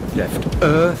 left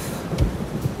Earth,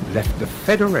 left the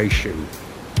Federation,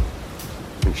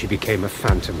 and she became a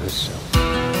phantom herself.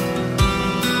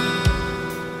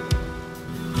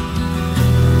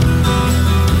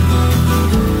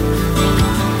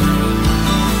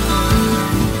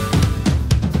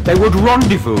 They would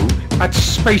rendezvous at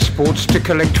spaceports to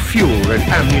collect fuel and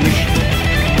ammunition.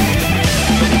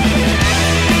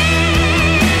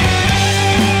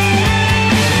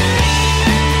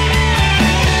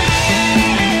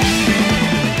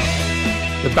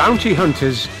 The bounty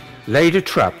hunters laid a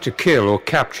trap to kill or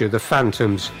capture the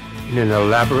phantoms in an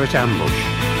elaborate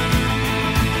ambush.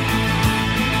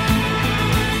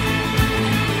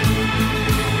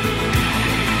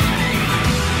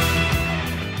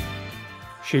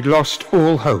 She'd lost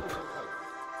all hope,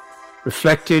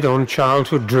 reflected on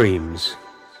childhood dreams.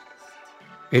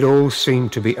 It all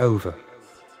seemed to be over.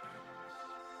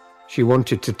 She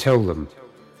wanted to tell them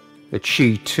that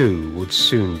she too would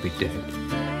soon be dead.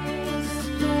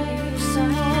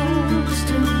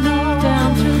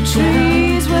 Down through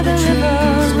trees where the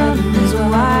river runs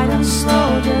wide and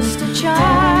slow, just a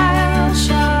child,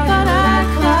 but I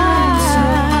cried.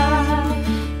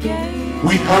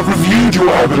 We have reviewed your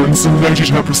evidence and noted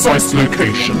her precise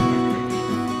location.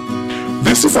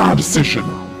 This is our decision.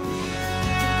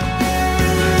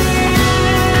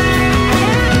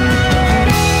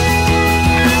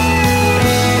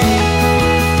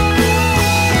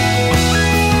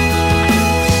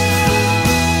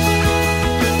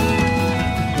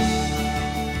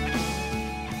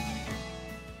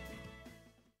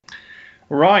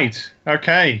 Right.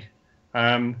 Okay.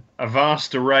 A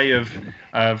vast array of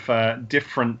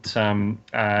different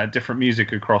different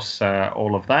music across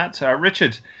all of that.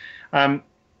 Richard,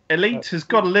 Elite has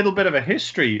got a little bit of a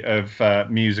history of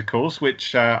musicals,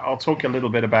 which I'll talk a little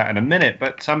bit about in a minute.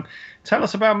 But tell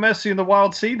us about Mercy in the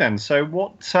Wild Sea then. So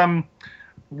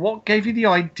what gave you the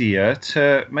idea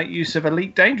to make use of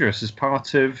Elite Dangerous as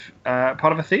part of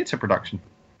a theatre production?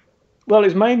 Well,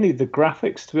 it's mainly the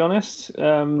graphics, to be honest.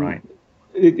 Right.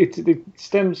 It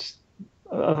stems.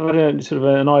 I've had sort of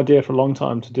an idea for a long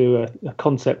time to do a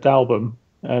concept album,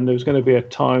 and there was going to be a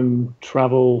time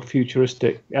travel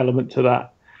futuristic element to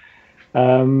that.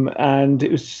 And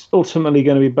it was ultimately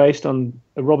going to be based on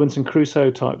a Robinson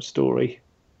Crusoe type story.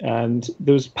 And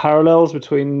there was parallels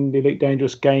between the Elite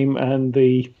Dangerous game and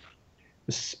the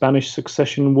Spanish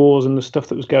Succession Wars and the stuff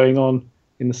that was going on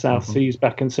in the South Seas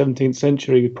back in the 17th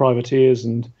century with privateers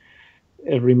and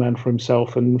every man for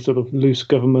himself and sort of loose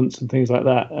governments and things like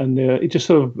that. And it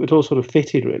all sort of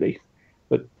fitted really.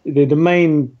 But the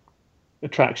main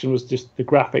attraction was just the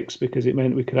graphics, because it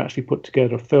meant we could actually put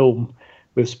together a film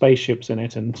with spaceships in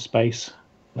it and space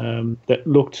that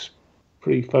looked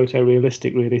pretty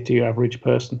photorealistic really to your average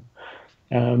person.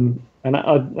 And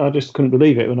I just couldn't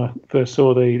believe it when I first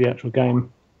saw the actual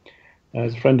game.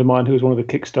 There's a friend of mine who was one of the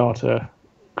Kickstarter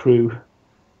crew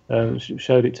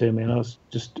showed it to me, and I was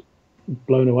just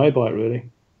blown away by it really.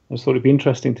 I just thought it'd be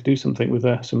interesting to do something with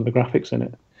some of the graphics in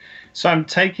it. So I'm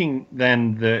taking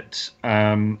then that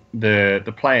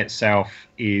the play itself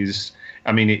is,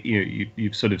 I mean,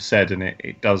 you've sort of said, and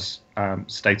it does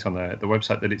state on the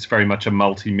website that it's very much a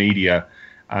multimedia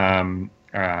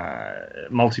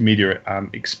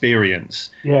experience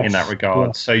in that regard.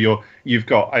 Yeah. So you've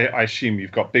got, I assume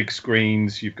you've got big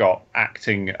screens, you've got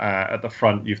acting at the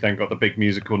front, you've then got the big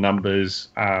musical numbers,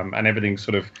 and everything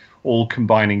sort of all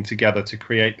combining together to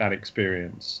create that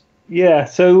experience. Yeah.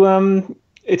 So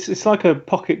it's like a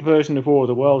pocket version of War of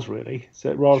the Worlds, really.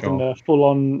 So rather than a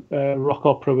full-on rock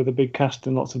opera with a big cast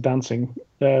and lots of dancing,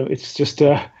 it's just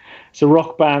it's a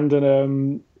rock band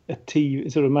and a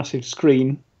sort of massive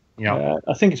screen. Yeah.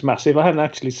 I think it's massive. I haven't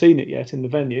actually seen it yet in the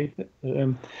venue.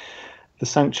 The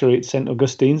Sanctuary at St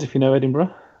Augustine's, if you know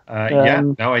Edinburgh.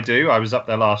 No, I do. I was up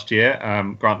there last year.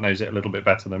 Grant knows it a little bit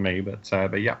better than me, but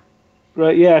yeah.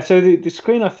 Right, yeah. So the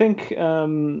screen, I think,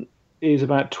 is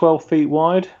about 12 feet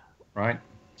wide. Right.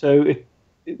 So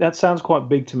that sounds quite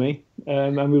big to me.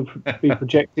 And we'll be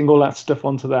projecting all that stuff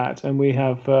onto that. And we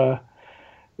have an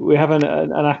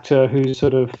actor who's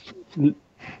sort of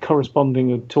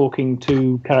corresponding and talking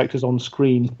to characters on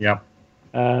screen. Yeah.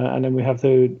 And then we have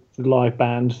the live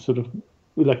band, sort of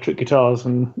electric guitars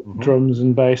and drums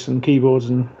and bass and keyboards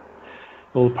and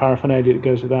all the paraphernalia that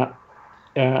goes with that.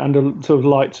 And the sort of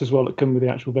lights as well that come with the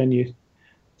actual venue.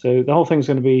 So the whole thing's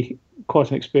going to be quite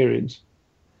an experience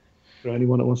for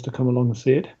anyone that wants to come along and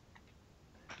see it.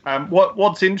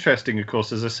 What's interesting, of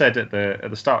course, as I said at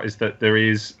the start, is that there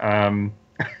is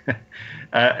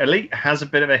Elite has a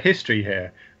bit of a history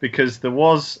here, because there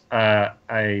was an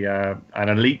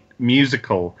Elite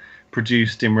musical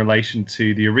produced in relation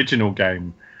to the original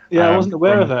game. Yeah, I wasn't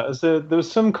aware of that. There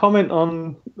was some comment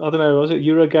on, I don't know, was it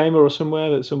Eurogamer or somewhere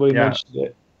that somebody mentioned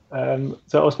it.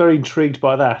 So I was very intrigued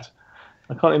by that.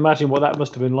 I can't imagine what that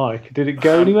must have been like. Did it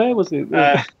go anywhere? Was it?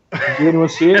 Did anyone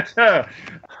see it? I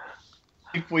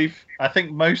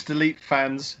think most Elite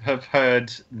fans have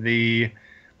heard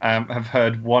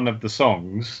one of the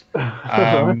songs,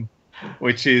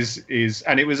 which is,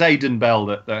 and it was Aidan Bell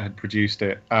that had produced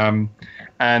it, and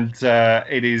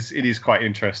it is quite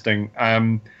interesting.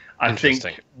 I think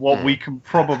what we can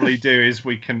probably do is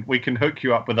we can hook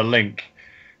you up with a link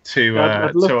to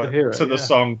the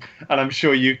song, and I'm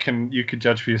sure you can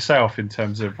judge for yourself in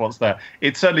terms of what's there.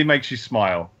 It certainly makes you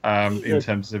smile in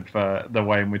terms of the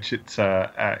way in which it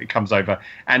comes over,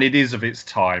 and it is of its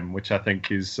time, which I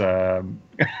think is.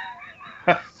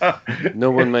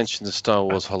 No one mentioned the Star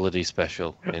Wars Holiday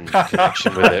Special in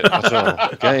connection with it at all.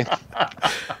 Okay.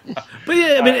 But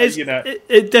yeah, I mean,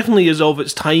 it definitely is of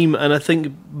its time, and I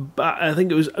think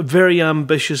it was very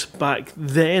ambitious back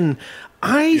then.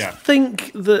 I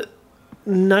think that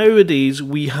nowadays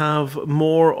we have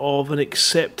more of an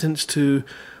acceptance to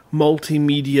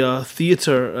multimedia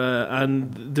theatre,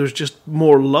 and there's just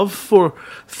more love for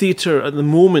theatre at the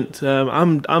moment.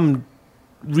 I'm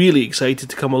really excited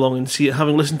to come along and see it.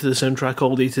 Having listened to the soundtrack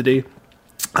all day today,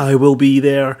 I will be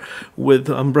there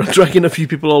I'm dragging a few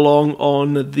people along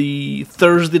on the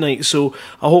Thursday night, so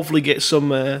I'll hopefully get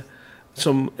some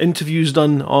interviews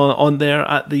done on there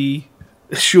at the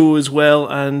show as well,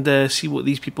 and see what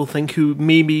these people think who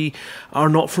maybe are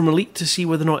not from Elite, to see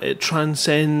whether or not it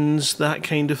transcends that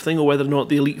kind of thing, or whether or not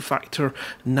the Elite factor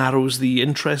narrows the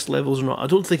interest levels or not. I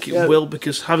don't think it will,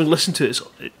 because having listened to it,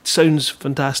 it sounds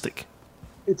fantastic.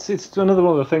 It's another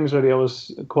one of the things really I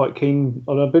was quite keen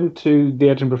on. I've been to the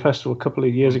Edinburgh Festival a couple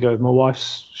of years ago with my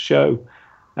wife's show,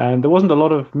 and there wasn't a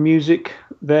lot of music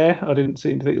there. I didn't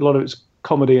seem to think a lot of it's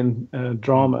comedy and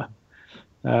drama.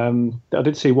 I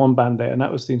did see one band there, and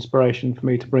that was the inspiration for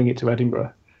me to bring it to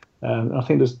Edinburgh. I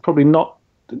think there's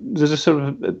a sort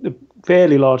of a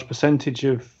fairly large percentage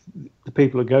of the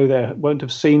people that go there won't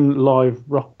have seen live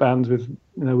rock bands with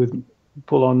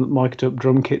full on mic'd up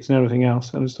drum kits and everything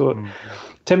else. And I just thought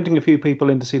tempting a few people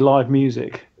in to see live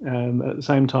music, at the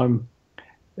same time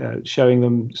showing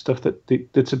them stuff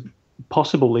that's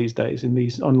possible these days in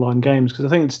these online games, because I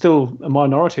think it's still a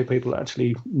minority of people that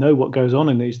actually know what goes on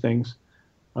in these things.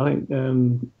 I think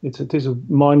it is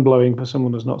mind-blowing for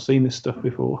someone who's not seen this stuff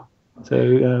before. So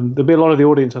there'll be a lot of the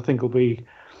audience, I think, will be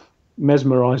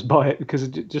mesmerised by it, because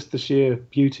of just the sheer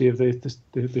beauty of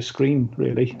the screen,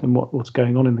 really, and what's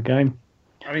going on in the game.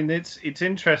 I mean, it's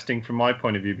interesting from my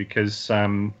point of view, because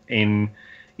my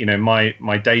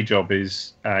day job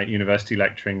is university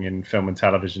lecturing in film and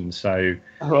television. So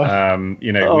we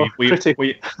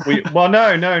well,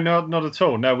 no, not at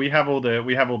all. No, we have all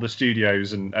the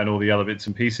studios and all the other bits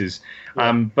and pieces.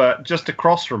 Yeah. But just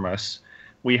across from us,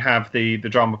 we have the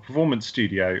drama performance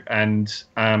studio, and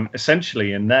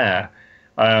essentially in there,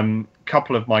 a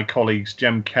couple of my colleagues,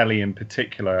 Jem Kelly in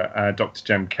particular, Dr.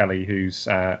 Jem Kelly, who's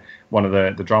one of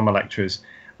the drama lecturers,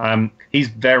 he's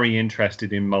very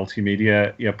interested in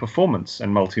multimedia performance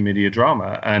and multimedia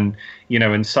drama, and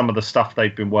and some of the stuff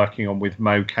they've been working on with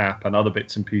mocap and other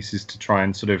bits and pieces to try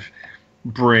and sort of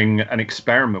bring an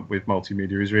experiment with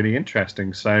multimedia is really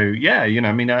interesting. So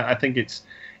I think it's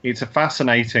a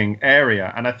fascinating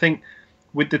area, and I think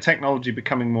with the technology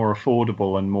becoming more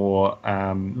affordable and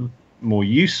more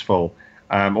useful,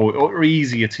 or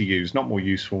easier to use, not more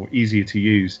useful, easier to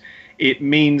use, it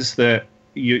means that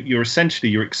you're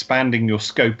expanding your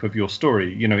scope of your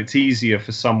story. It's easier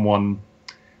for someone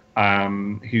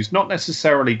who's not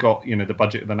necessarily got the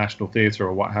budget of the National Theatre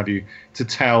or what have you to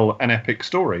tell an epic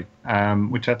story,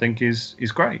 which I think is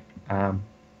great.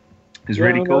 Is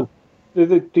really cool.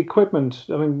 The equipment,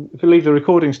 I mean, if you leave the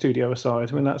recording studio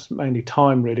aside, I mean, that's mainly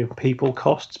time, really, people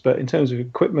costs. But in terms of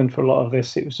equipment for a lot of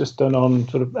this, it was just done on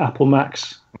sort of Apple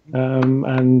Macs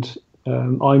and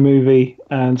iMovie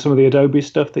and some of the Adobe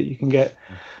stuff that you can get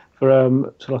for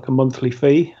sort of like a monthly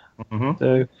fee.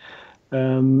 So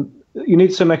you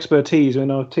need some expertise. I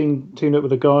mean, I've teamed up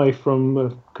with a guy from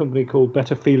a company called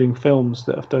Better Feeling Films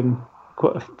that have done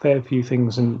quite a fair few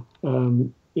things in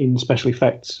special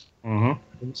effects.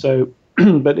 So,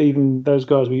 but even those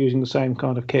guys were using the same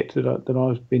kind of kit that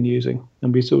I've been using,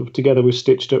 and we sort of together we've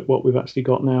stitched up what we've actually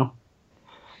got now.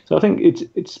 So I think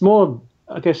it's more,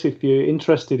 I guess, if you're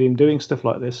interested in doing stuff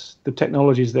like this, the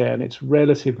technology's there and it's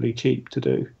relatively cheap to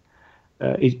do.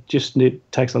 It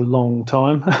takes a long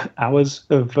time, hours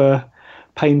of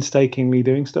painstakingly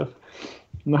doing stuff.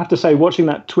 And I have to say, watching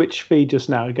that Twitch feed just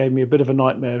now, it gave me a bit of a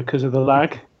nightmare because of the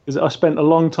lag. Because I spent a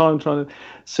long time trying to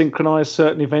synchronize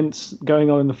certain events going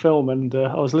on in the film, and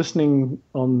I was listening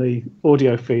on the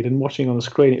audio feed and watching on the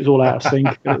screen. It was all out of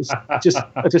sync. I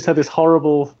just had this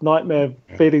horrible nightmare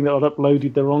feeling that I'd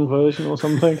uploaded the wrong version or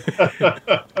something.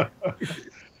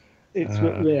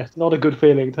 It's not a good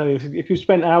feeling. I tell you, if you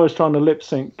spent hours trying to lip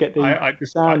sync, get the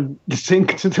sound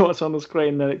sync to what's on the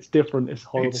screen, then it's different. It's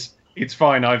horrible. It's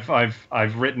fine.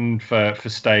 I've written for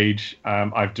stage.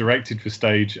 I've directed for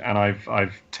stage, and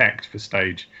I've teched for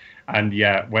stage. And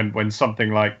yeah, when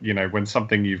something like when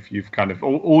something you've kind of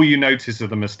all you notice are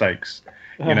the mistakes,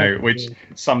 which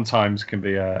sometimes can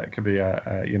be a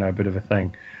a bit of a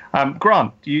thing.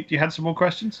 Grant, you had some more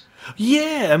questions?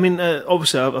 Yeah, I mean,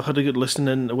 obviously I've had a good listen,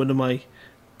 and one of my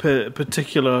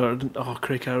particular,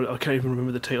 Craig, I can't even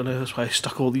remember the title now. That's why I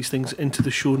stuck all these things into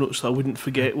the show notes so I wouldn't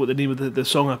forget what the name of the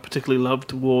song I particularly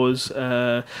loved was.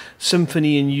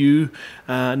 Symphony in You.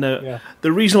 The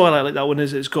reason why I like that one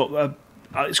is it's got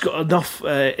enough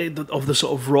of the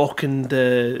sort of rock and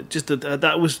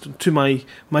that was to my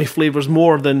flavours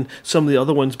more than some of the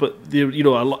other ones. But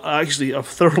I've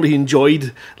thoroughly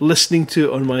enjoyed listening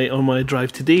to it on my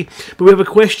drive today. But we have a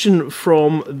question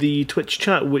from the Twitch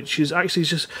chat, which is actually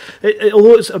just,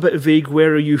 although it's a bit vague,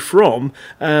 where are you from?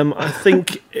 I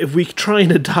think if we try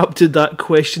and adapt that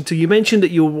question to, you mentioned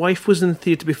that your wife was in the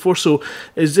theatre before. So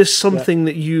is this something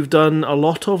that you've done a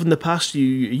lot of in the past?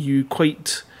 You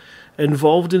quite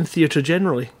involved in theatre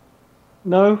generally?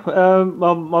 No,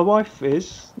 my wife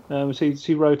is.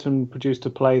 She wrote and produced a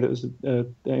play that was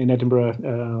in Edinburgh.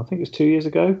 I think it was 2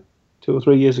 or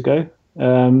 3 years ago.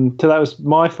 So that was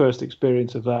my first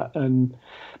experience of that.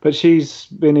 But she's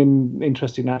been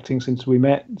interested in acting since we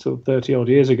met, sort of 30 odd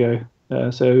years ago.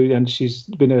 And she's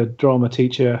been a drama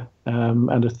teacher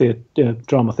and a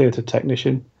drama theatre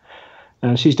technician.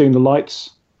 And she's doing the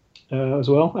lights as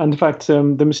well. And in fact, the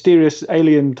mysterious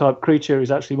alien type creature is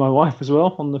actually my wife as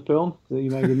well on the film, so you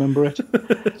may remember it.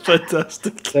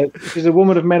 Fantastic. She's a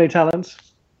woman of many talents.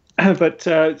 But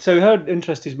so her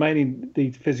interest is mainly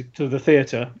the physics of the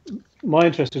theatre. My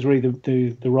interest is really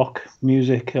the rock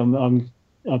music.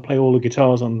 I play all the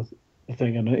guitars on the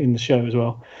thing and in the show as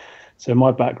well. So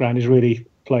my background is really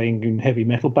playing in heavy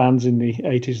metal bands in the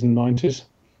 80s and 90s.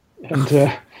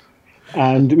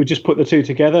 And we just put the two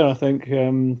together, I think.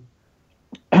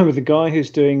 With the guy who's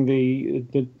doing the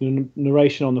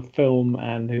narration on the film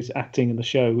and who's acting in the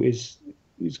show he's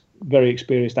a very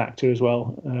experienced actor as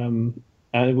well,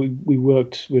 and we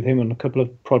worked with him on a couple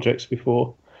of projects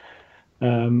before,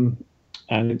 and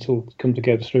it's all come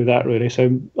together through that really.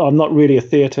 So I'm not really a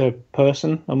theatre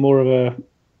person, I'm more of a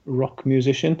rock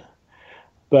musician,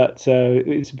 but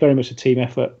it's very much a team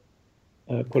effort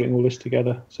putting all this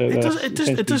together. So it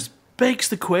does begs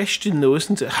the question, though,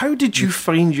 isn't it? How did you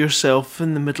find yourself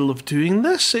in the middle of doing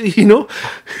this? It's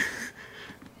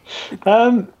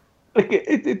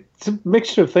a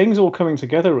mixture of things all coming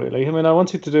together, really. I mean, I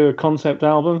wanted to do a concept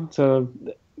album, so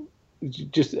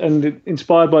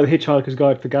inspired by The Hitchhiker's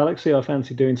Guide to the Galaxy, I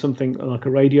fancied doing something like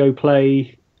a radio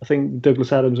play. I think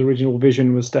Douglas Adams' original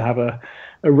vision was to have a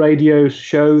radio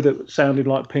show that sounded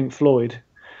like Pink Floyd.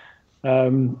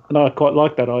 And I quite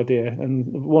liked that idea and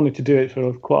wanted to do it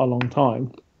for quite a long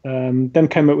time. Then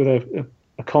came up with a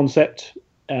concept,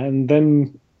 and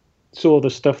then saw the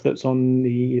stuff that's on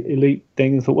the Elite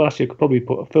thing and thought, well, actually I could probably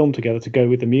put a film together to go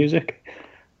with the music.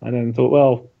 And then thought,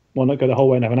 well, why not go the whole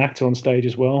way and have an actor on stage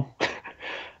as well?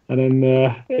 And then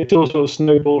it all sort of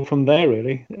snowballed from there,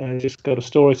 really. Just got a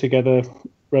story together,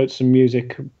 wrote some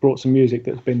music, brought some music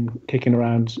that's been kicking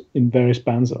around in various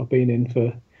bands that I've been in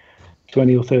for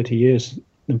 20 or 30 years,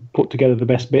 and put together the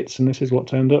best bits, and this is what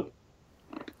turned up.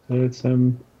 So it's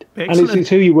and Excellent. it's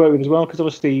who you work with as well, because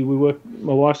obviously we work.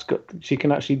 My wife's got she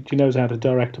knows how to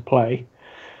direct a play,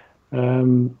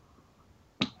 and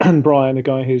Brian, the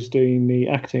guy who's doing the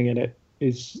acting in it,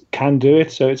 can do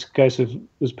it. So it's a case of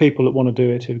there's people that want to do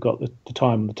it who've got the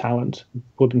time and the talent,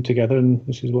 put them together, and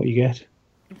this is what you get.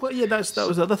 Well, yeah, that was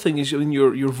the other thing. Is, I mean,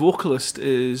 your vocalist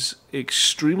is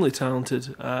extremely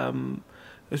talented.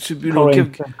 It should be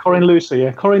Corinne Lucy,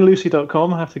 yeah,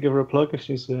 CorinneLucy.com. I have to give her a plug if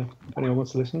she's if anyone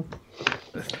wants to listen.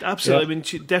 Absolutely. Yeah. I mean,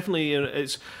 she definitely.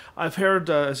 It's. I've heard.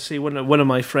 Say one of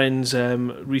my friends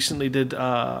recently did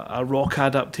a rock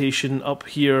adaptation up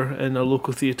here in a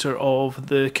local theatre of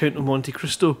the Count of Monte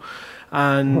Cristo,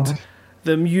 and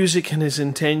the music and his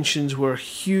intentions were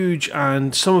huge,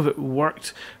 and some of it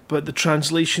worked. But the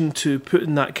translation to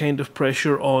putting that kind of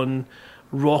pressure on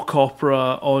rock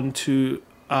opera onto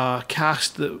a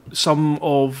cast that some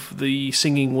of the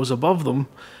singing was above them,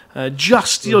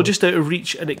 just out of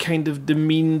reach, and it kind of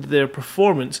demeaned their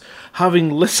performance.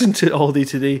 Having listened to it all day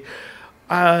today,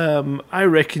 I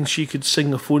reckon she could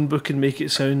sing a phone book and make it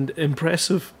sound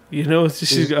impressive. You know,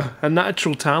 she's got a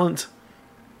natural talent.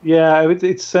 Yeah,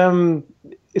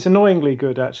 it's annoyingly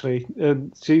good actually.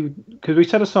 Because we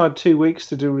set aside 2 weeks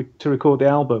to record the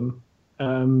album,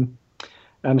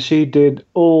 and she did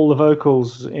all the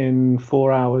vocals in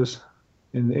 4 hours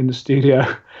in the studio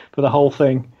for the whole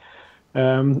thing.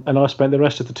 And I spent the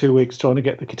rest of the 2 weeks trying to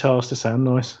get the guitars to sound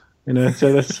nice. You know,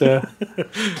 so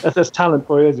that's talent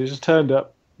for you. It just turned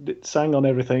up, it sang on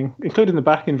everything, including the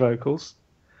backing vocals,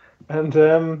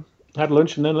 and had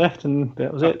lunch and then left, and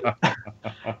that was it.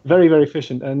 Very, very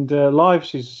efficient, and live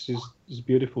she's a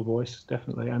beautiful voice,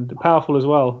 definitely, and powerful as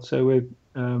well. So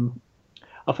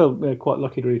I felt quite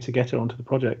lucky really to get her onto the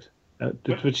project.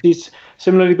 But she's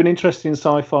similarly been interested in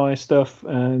sci-fi stuff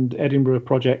and Edinburgh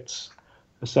projects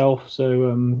herself.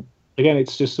 So again,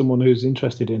 it's just someone who's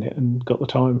interested in it and got the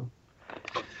time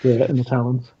and the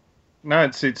talent. No,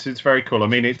 it's very cool. I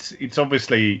mean, it's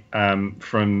obviously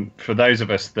for those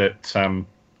of us that have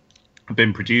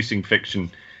been producing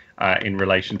fiction in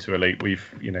relation to Elite,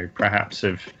 we've perhaps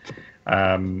have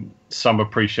some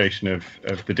appreciation of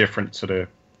the different sort of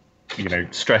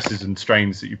stresses and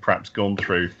strains that you've perhaps gone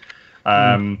through.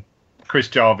 Chris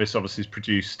Jarvis obviously has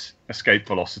produced Escape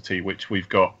Velocity, which we've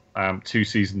got 2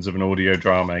 seasons of an audio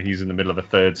drama. He's in the middle of a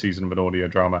 3rd season of an audio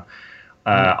drama.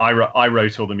 I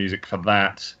wrote all the music for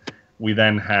that. We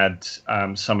then had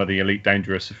some of the Elite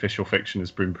Dangerous official fiction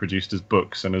has been produced as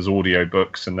books and as audio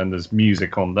books, and then there's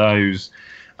music on those.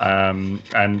 And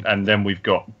then we've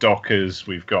got Dockers.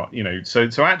 We've got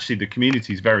so actually the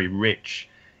community is very rich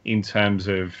in terms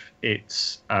of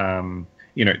its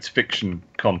its fiction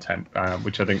content,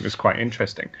 which I think was quite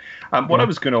interesting. What I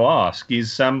was going to ask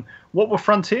is, what were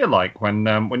Frontier like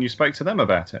when you spoke to them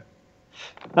about it?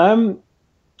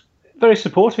 Very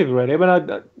supportive, really. I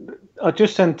mean, I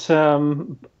just sent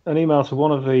an email to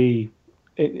one of the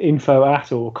info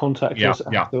at or contact us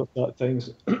at type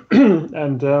things,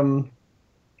 and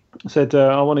said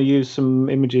I want to use some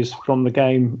images from the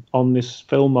game on this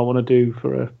film I want to do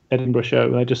for a Edinburgh show.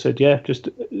 And I just said, yeah, just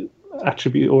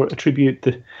attribute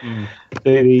the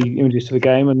images to the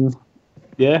game, and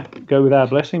go with our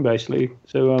blessing basically.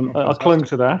 So I clung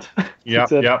to that. Yeah,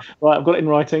 Right, I've got it in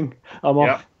writing. I'm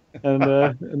off,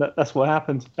 and that's what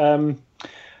happened.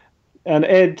 And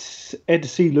Ed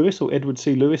C. Lewis, or Edward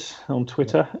C. Lewis on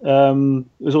Twitter,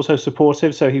 was also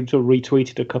supportive. So he sort of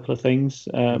retweeted a couple of things,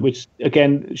 which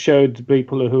again showed the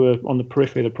people who are on the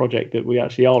periphery of the project that we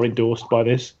actually are endorsed by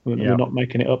this. We're not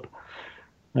making it up.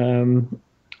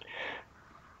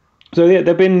 So yeah,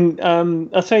 they've been,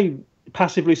 I'd say,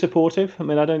 passively supportive. I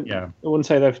mean, I wouldn't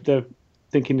say they're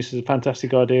thinking this is a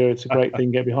fantastic idea, it's a great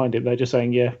thing, get behind it. They're just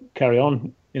saying, yeah, carry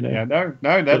on. Yeah,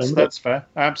 no, that's fair.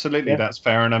 Absolutely, that's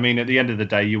fair. And I mean, at the end of the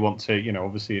day, you want to,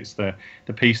 obviously, it's the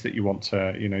piece that you want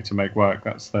to, to make work.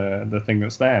 That's the thing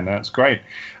that's there, and that's great.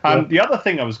 The other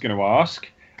thing I was going to ask,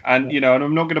 and and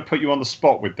I'm not going to put you on the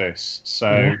spot with this,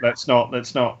 so let's not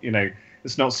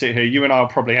sit here. You and I'll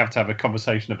probably have to have a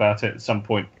conversation about it at some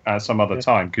point, some other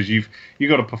time, because you've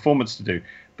got a performance to do.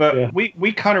 But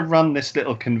we kind of run this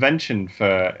little convention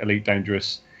for Elite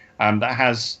Dangerous that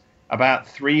has about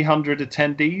 300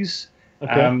 attendees.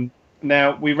 Okay.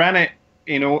 Now we ran it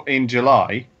in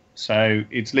July, so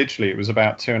it was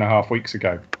about 2.5 weeks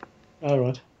ago. All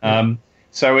right.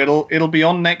 So it'll be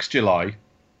on next July.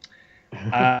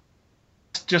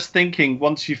 Just thinking,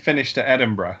 once you've finished at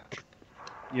Edinburgh,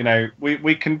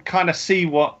 we can kind of see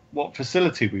what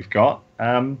facility we've got.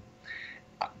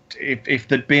 If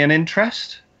there'd be an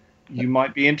interest, you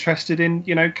might be interested in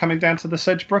coming down to the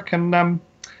Sedgebrook and.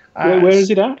 Where is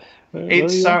it at?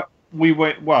 we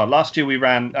were last year we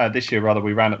ran this year rather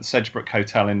we ran at the Sedgebrook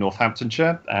Hotel in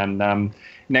Northamptonshire, and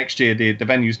next year the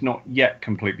venue's not yet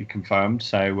completely confirmed.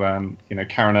 So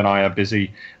Karen and I are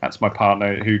busy. That's my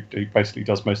partner who basically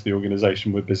does most of the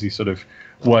organisation. We're busy sort of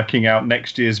working out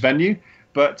next year's venue.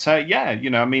 But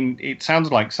it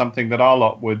sounds like something that our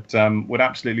lot would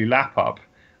absolutely lap up.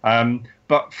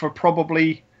 But for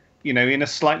probably in a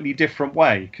slightly different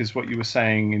way, because what you were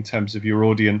saying in terms of your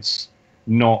audience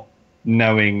not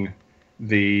knowing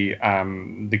the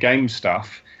game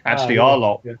stuff, actually our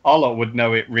lot would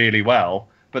know it really well,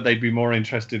 but they'd be more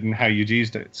interested in how you'd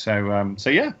used it. So I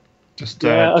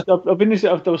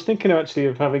was thinking actually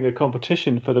of having a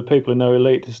competition for the people who know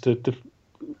Elite, just to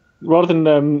rather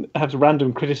than have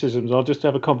random criticisms, I'll just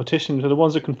have a competition for the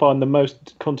ones that can find the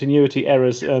most continuity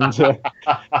errors and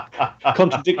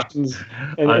contradictions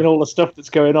in all the stuff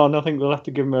that's going on. I think we'll have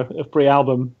to give them a free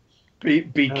album.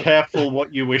 Be careful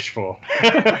what you wish for.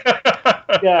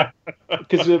 Yeah,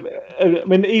 because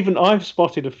even I've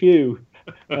spotted a few.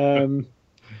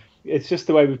 It's just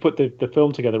the way we put the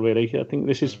film together. Really, I think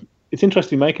it's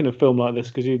interesting making a film like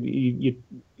this because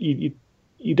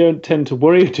you don't tend to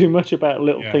worry too much about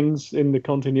little things in the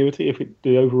continuity if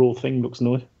the overall thing looks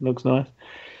nice.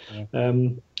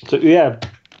 Yeah.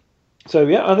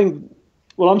 I think.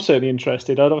 Well, I'm certainly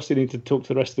interested. I'd obviously need to talk to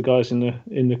the rest of the guys in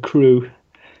the crew.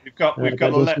 We've got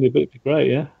 11. It'd be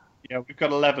great, yeah. Yeah, we've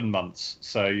got 11 months,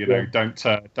 so don't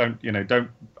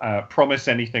promise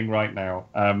anything right now.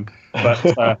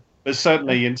 But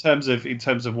certainly in terms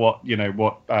of what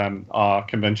our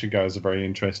convention goers are very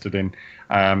interested in,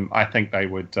 I think they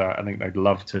would. I think they'd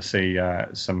love to see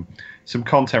some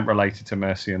content related to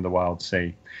Mercy and the Wild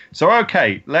Sea. So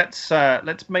okay, let's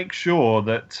make sure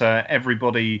that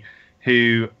everybody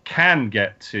who can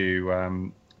get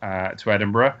to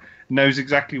Edinburgh knows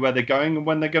exactly where they're going and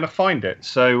when they're going to find it.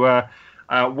 So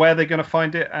where they're going to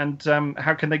find it and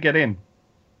how can they get in?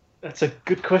 That's a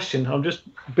good question. I'm just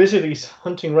busily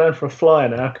hunting around for a flyer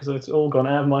now because it's all gone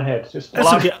out of my head.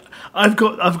 Okay. I've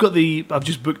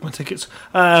just booked my tickets.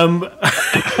 Right,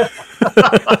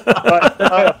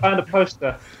 I found a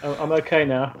poster. I'm okay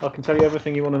now. I can tell you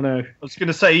everything you want to know. I was going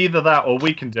to say either that or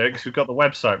we can do it because we've got the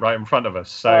website right in front of us.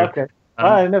 So okay.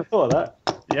 I never thought of that.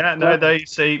 Yeah, no, they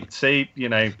see, you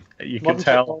can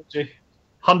tell. Technology.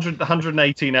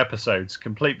 118 episodes,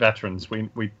 complete veterans. We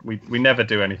never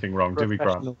do anything wrong, do we,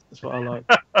 Grant? That's what I like.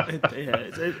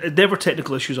 Never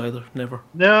technical issues either. Never.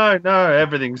 No,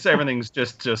 everything's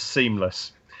just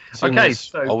seamless. Okay,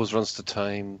 so always runs to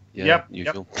time. Yeah, yep,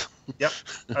 usual. Yep.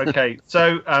 Okay,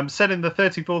 so set in the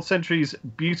 34th century's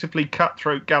beautifully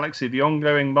cutthroat galaxy of the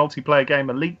ongoing multiplayer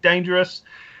game Elite Dangerous.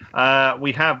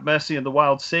 We have Mercy and the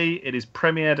Wild Sea. It is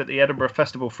premiered at the Edinburgh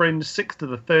Festival Fringe, 6th to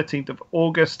the 13th of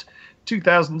August,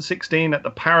 2016, at the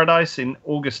Paradise in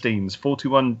Augustines,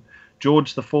 41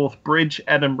 George IV Bridge,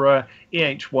 Edinburgh,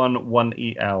 EH1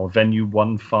 1EL, venue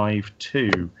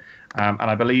 152. And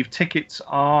I believe tickets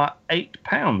are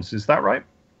 £8. Is that right?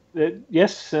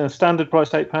 Yes, standard price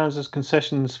 £8. There's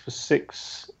concessions for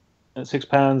 £6,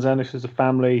 and if there's a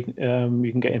family,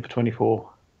 you can get in for 24.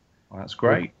 Well, that's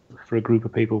great for a group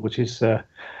of people, which is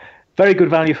very good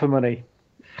value for money.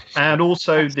 And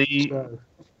also the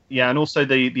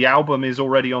album is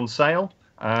already on sale.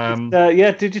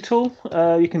 Digital.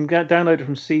 You can download it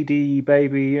from CD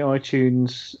Baby,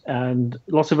 iTunes, and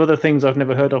lots of other things I've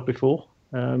never heard of before.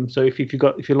 So if you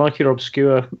like your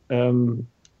obscure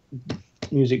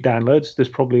music downloads, there's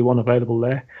probably one available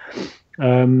there.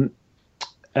 And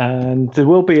there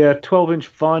will be a 12-inch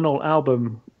vinyl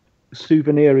album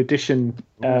souvenir edition,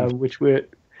 which we're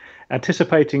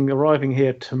anticipating arriving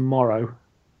here tomorrow.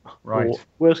 Right. Or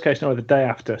worst case, the day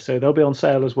after. So they'll be on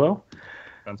sale as well.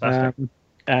 Fantastic.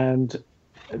 And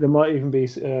there might even be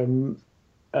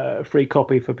a free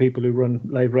copy for people who run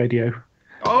live radio.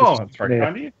 Oh, that's very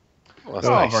kind of you. Well, that's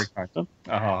nice. Very kind.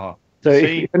 So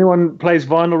if anyone plays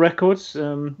vinyl records,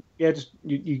 just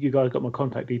you guys got my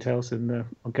contact details, and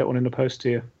I'll get one in the post to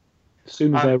you as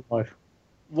soon as they arrive.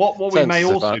 What we may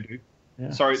also do.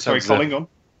 Yeah. Sorry, calling on.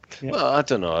 Yeah. Well, I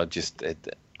don't know.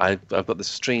 I've got this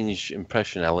strange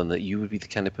impression, Alan, that you would be the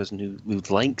kind of person who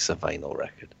likes a vinyl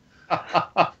record.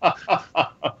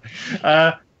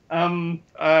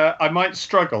 I might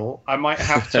struggle. I might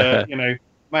have to,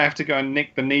 might have to go and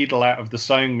nick the needle out of the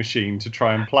sewing machine to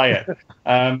try and play it.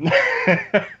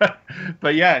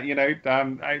 But yeah,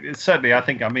 certainly, I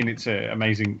think, it's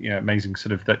amazing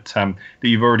sort of that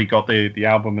you've already got the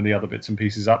album and the other bits and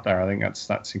pieces up there. I think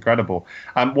that's incredible.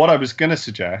 What I was going to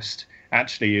suggest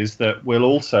actually is that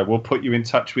we'll put you in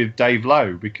touch with Dave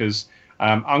Lowe, because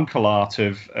Uncle Art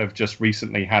have just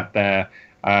recently had their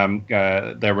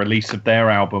their release of their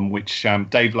album, which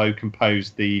Dave Lowe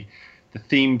composed the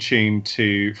theme tune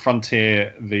to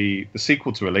Frontier, the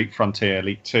sequel to Elite, Frontier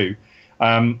Elite 2,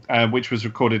 which was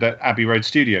recorded at Abbey Road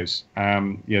Studios.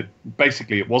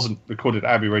 Basically, it wasn't recorded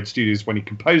at Abbey Road Studios when he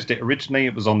composed it originally.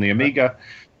 It was on the Amiga,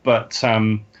 but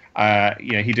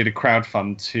he did a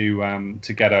crowdfund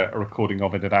to get a recording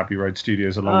of it at Abbey Road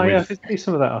Studios along with. I did see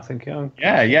some of that. I think.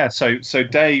 Yeah. So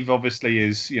Dave obviously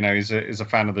is a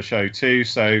fan of the show too.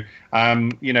 So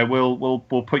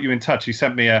we'll put you in touch. He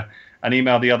sent me an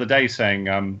email the other day saying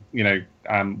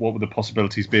what would the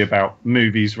possibilities be about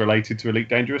movies related to Elite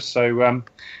Dangerous. So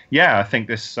I think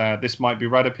this might be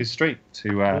right up his street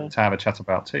to have a chat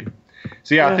about too.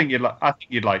 So I think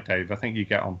you'd like Dave. I think you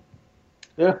get on.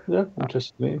 Yeah,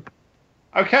 interesting.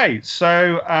 Okay,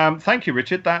 so thank you,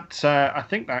 Richard. That I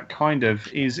think that kind of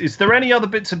is. Is there any other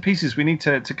bits and pieces we need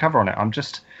to cover on it? I'm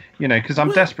just, because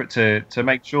I'm desperate to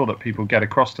make sure that people get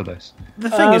across to this. The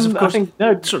thing is, of course,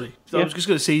 sorry. I was just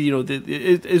going to say,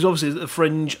 it is obviously the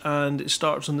Fringe, and it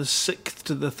starts on the 6th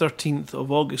to the 13th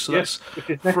of August. So that's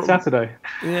next Saturday.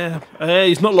 Yeah,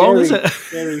 it's not long, is it?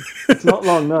 It's not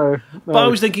long, no. But I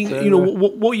was thinking,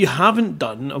 what you haven't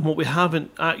done and what we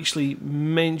haven't actually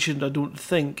mentioned, I don't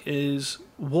think, is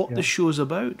what the show's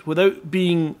about. Without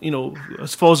being,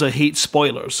 as Fozza hates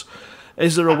spoilers,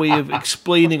 is there a way of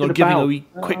explaining or giving a wee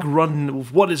quick run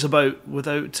of what it's about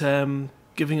without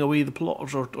giving away the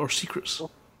plot or secrets?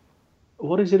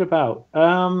 What is it about?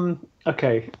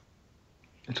 Okay.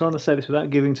 I'm trying to say this without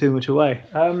giving too much away.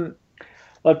 I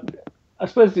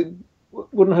suppose it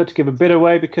wouldn't hurt to give a bit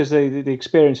away because the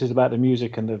experience is about the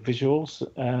music and the visuals.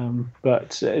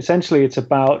 But essentially, it's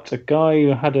about a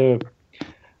guy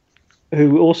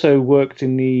who also worked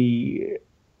in the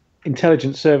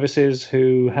intelligence services,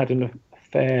 who had an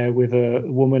affair with a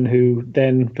woman who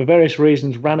then, for various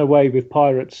reasons, ran away with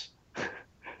pirates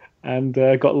and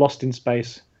got lost in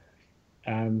space.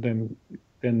 And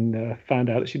then found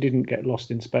out that she didn't get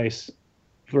lost in space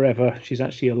forever. She's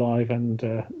actually alive and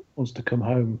wants to come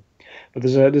home. But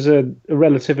there's a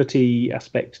relativity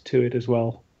aspect to it as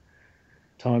well.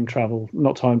 Time travel,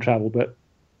 not time travel, but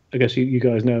I guess you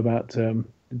guys know about the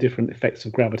different effects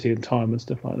of gravity and time and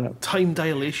stuff like that. Time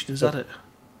dilation, is that it?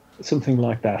 Something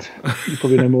like that. You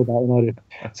probably know more about it than I do.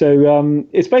 So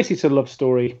it's basically a love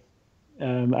story,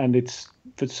 and it's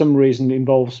for some reason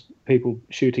involves people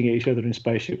shooting at each other in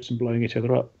spaceships and blowing each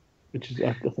other up, which is,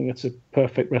 I think that's a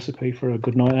perfect recipe for a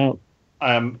good night out.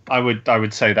 I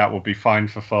would say that will be fine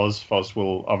for Foz. Foz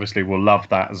will love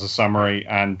that as a summary,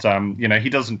 and he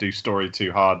doesn't do story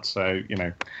too hard, so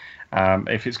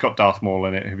if it's got Darth Maul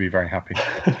in it, he'll be very happy.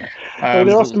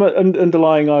 There are some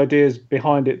underlying ideas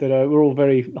behind it that were all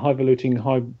very highfalutin,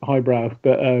 highbrow,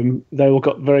 but they all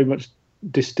got very much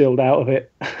distilled out of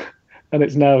it, and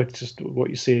it's just what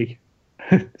you see.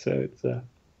 So it's an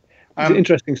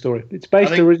interesting story. It's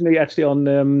based originally actually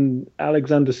on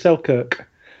Alexander Selkirk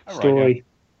story, right, yeah.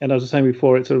 And as I was saying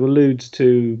before, it sort of alludes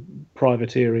to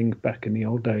privateering back in the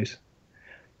old days.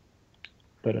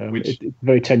 But it's a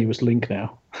very tenuous link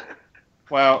now.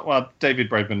 Well, David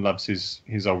Braben loves his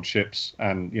old ships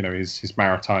and his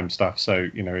maritime stuff, so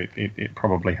it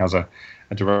probably has a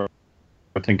direct,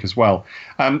 I think, as well.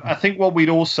 I think what we'd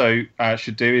also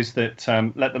should do is that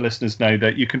let the listeners know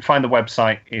that you can find the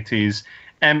website. It is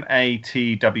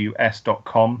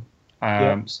matws.com.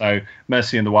 So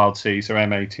Mercy in the Wild Sea, so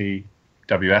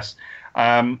MATWS.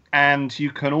 And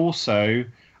you can also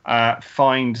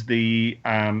find the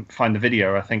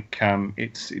video. I think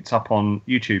it's up on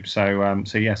YouTube. So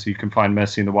so you can find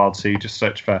Mercy in the Wild Sea. Just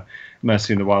search for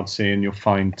Mercy in the Wild Sea, and you'll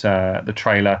find the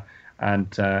trailer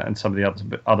and some of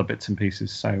the other bits and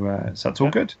pieces. So that's all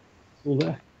good. All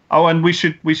there. Oh, and we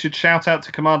should shout out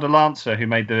to Commander Lancer, who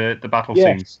made the battle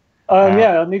scenes.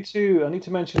 I need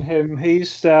to mention him.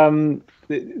 He's one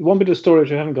bit of the story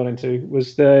which I haven't gone into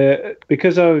was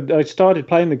because I started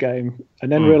playing the game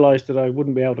and then realised that I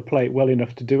wouldn't be able to play it well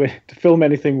enough to film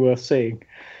anything worth seeing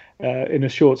in a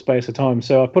short space of time.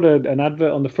 So I put an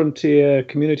advert on the Frontier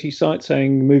community site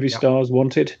saying movie stars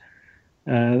wanted.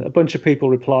 A bunch of people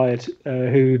replied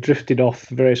who drifted off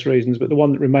for various reasons, but the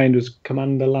one that remained was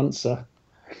Commander Lancer,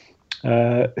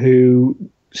 who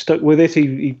stuck with it.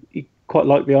 He quite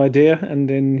liked the idea, and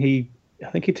then I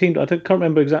think he teamed. I can't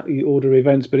remember exactly the order of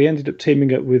events, but he ended up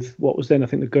teaming up with what was then, I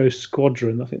think, the Ghost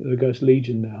Squadron. I think they're the Ghost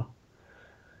Legion now,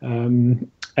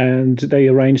 and they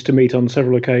arranged to meet on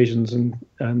several occasions and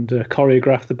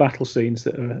choreograph the battle scenes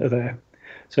that are there.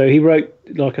 So he wrote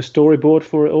like a storyboard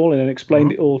for it all, and then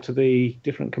explained it all to the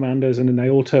different commanders, and then they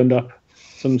all turned up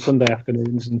some Sunday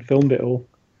afternoons and filmed it all.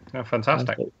 Oh,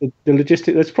 fantastic! The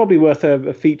logistics. That's probably worth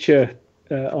a feature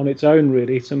on its own,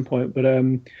 really, at some point. But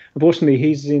unfortunately,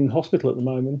 he's in hospital at the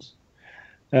moment,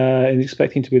 and he's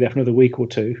expecting to be there for another week or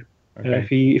two. Okay.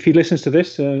 If he listens to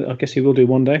this, I guess he will do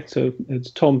one day. So it's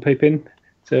Tom Pepin.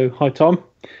 So hi, Tom.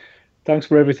 Thanks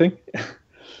for everything.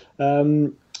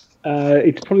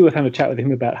 It's probably worth having a chat with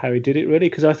him about how he did it, really,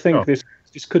 because I think this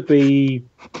could be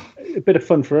a bit of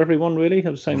fun for everyone, really. I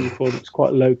was saying before, it's quite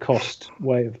a low-cost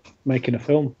way of making a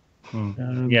film.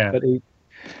 But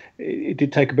it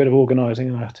did take a bit of organising,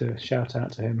 and I have to shout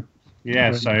out to him.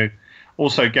 Yeah, so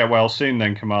also get well soon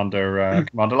then, Commander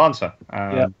Lancer,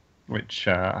 which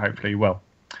hopefully you will.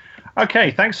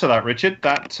 Okay, thanks for that, Richard.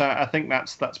 That I think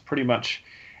that's pretty much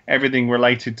everything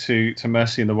related to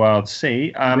Mercy in the Wild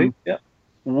Sea.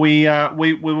 We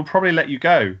will probably let you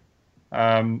go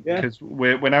because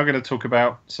we're now going to talk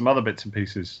about some other bits and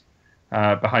pieces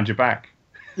behind your back.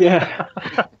 Yeah,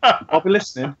 I'll be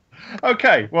listening.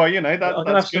 Okay, well, you know I'm that's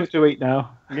gonna have something to eat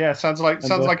now. Yeah, sounds like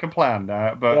a plan.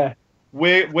 But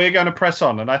we're going to press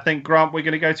on, and I think, Grant, we're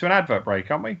going to go to an advert break,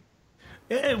 aren't we?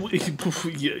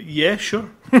 Yeah, sure.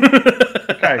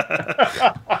 Okay.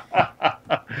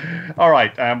 All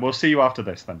right, we'll see you after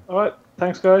this then. All right,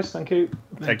 thanks, guys. Thank you.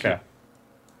 Take care.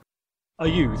 Are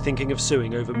you thinking of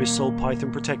suing over missold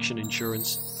Python protection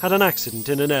insurance? Had an accident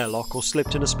in an airlock or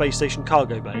slipped in a space station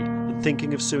cargo bay and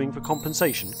thinking of suing for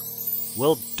compensation?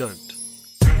 Well, don't.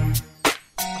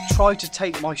 I tried to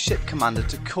take my ship commander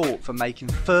to court for making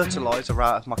fertiliser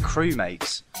out of my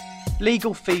crewmates.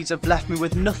 Legal fees have left me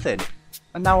with nothing,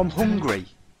 and now I'm hungry.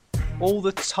 All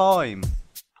the time.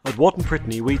 At Watton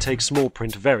Brittany, we take small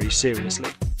print very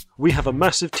seriously. We have a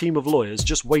massive team of lawyers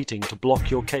just waiting to block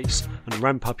your case and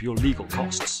ramp up your legal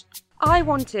costs. I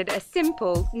wanted a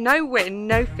simple, no-win,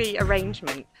 no-fee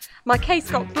arrangement. My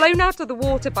case got blown out of the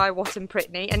water by Watton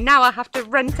Brittany, and now I have to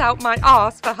rent out my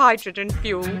arse for hydrogen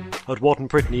fuel. At Watton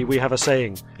Brittany, we have a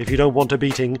saying, if you don't want a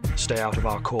beating, stay out of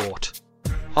our court.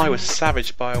 I was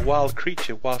savaged by a wild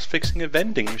creature whilst fixing a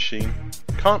vending machine.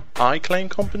 Can't I claim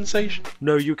compensation?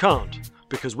 No, you can't,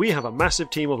 because we have a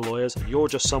massive team of lawyers and you're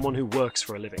just someone who works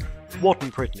for a living. Watton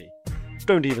Brittany.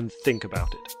 Don't even think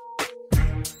about it.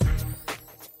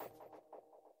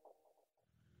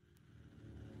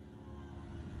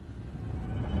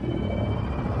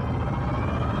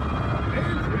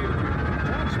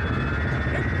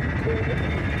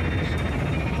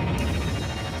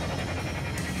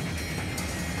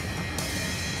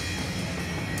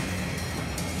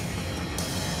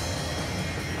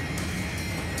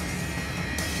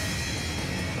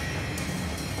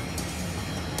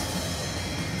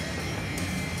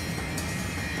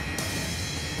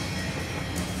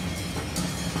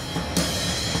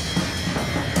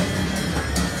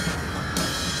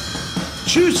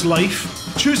 Choose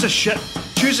life, choose a ship,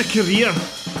 choose a career,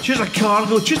 choose a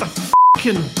cargo, choose a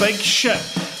fucking big ship,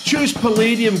 choose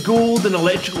palladium, gold and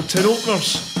electrical tin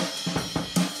openers.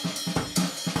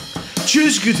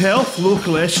 Choose good health, low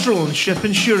cholesterol and ship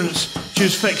insurance,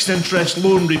 choose fixed interest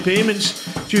loan repayments,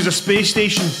 choose a space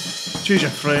station, choose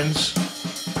your friends.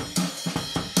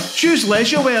 Choose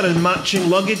leisure wear and matching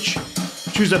luggage,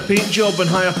 choose a paint job and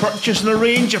hire purchase in a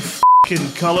range of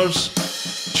fucking colours.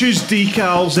 Choose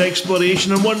decals,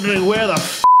 exploration, and wondering where the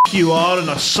f*** you are on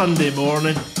a Sunday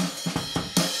morning.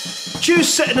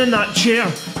 Choose sitting in that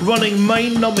chair, running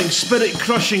mind-numbing,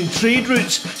 spirit-crushing trade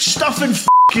routes, stuffing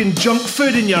f***ing junk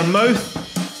food in your mouth.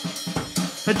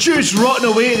 And choose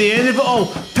rotting away at the end of it all,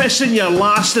 pissing your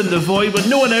last in the void with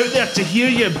no one out there to hear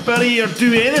you, bury or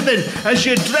do anything as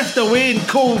you drift away in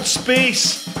cold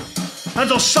space.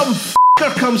 Until some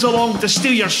comes along to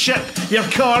steal your ship, your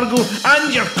cargo,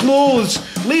 and your clothes,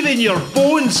 leaving your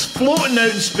bones floating out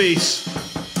in space.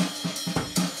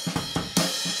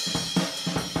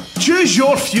 Choose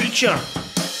your future.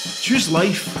 Choose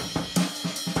life.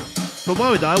 But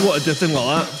why would I want to do a thing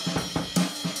like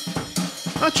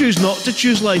that? I choose not to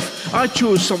choose life. I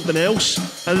chose something else.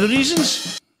 And the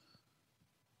reasons?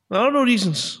 There are no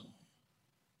reasons.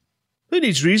 Who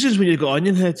needs reasons when you've got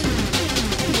onion heads?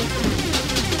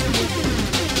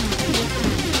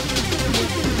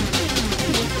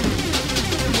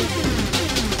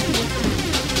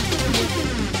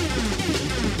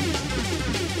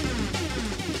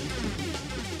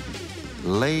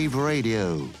 Lave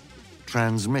Radio,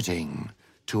 transmitting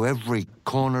to every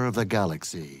corner of the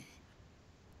galaxy.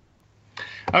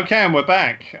 Okay, and we're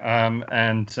back,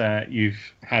 and you've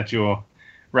had your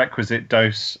requisite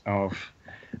dose of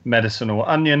medicinal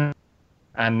onion,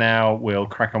 and now we'll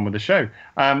crack on with the show.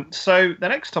 So the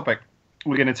next topic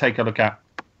we're going to take a look at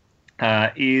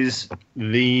is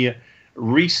the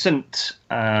recent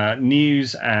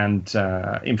news and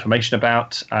information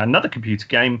about another computer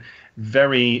game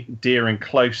very dear and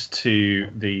close to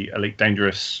the Elite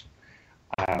Dangerous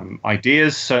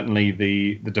ideas. Certainly,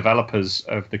 the developers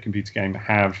of the computer game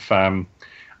have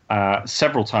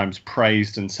several times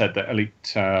praised and said that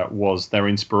Elite was their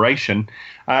inspiration.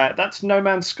 That's No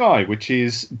Man's Sky, which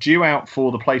is due out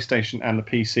for the PlayStation and the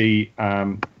PC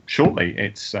shortly.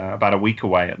 It's about a week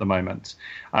away at the moment.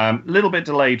 A little bit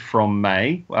delayed from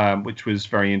May, which was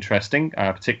very interesting,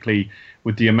 particularly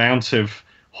with the amount of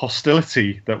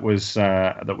hostility that was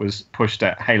pushed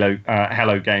at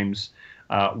Hello Games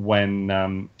when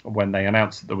they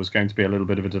announced that there was going to be a little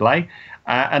bit of a delay.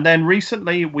 And then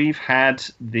recently we've had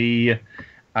the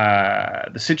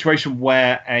situation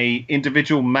where a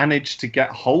individual managed to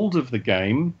get hold of the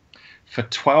game for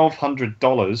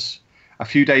 $1,200 a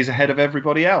few days ahead of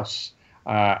everybody else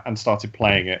and started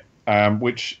playing it,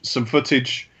 which some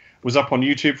footage was up on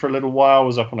YouTube for a little while,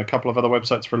 was up on a couple of other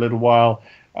websites for a little while,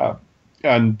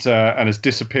 and has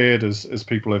disappeared as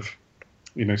people have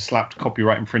slapped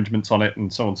copyright infringements on it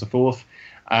and so on and so forth.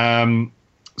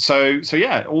 So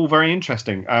yeah, all very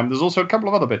interesting. There's also a couple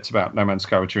of other bits about No Man's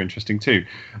Sky which are interesting too.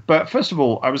 But first of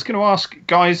all, I was going to ask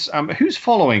guys, who's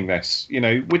following this?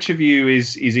 Which of you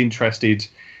is interested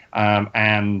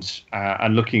and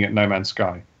looking at No Man's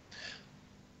Sky?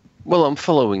 Well, I'm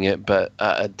following it, but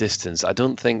at a distance. I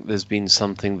don't think there's been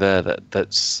something there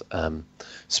that's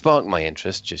sparked my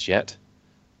interest just yet.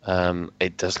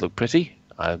 It does look pretty.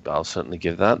 I'll certainly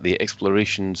give that. The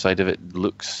exploration side of it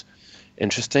looks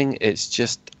interesting. It's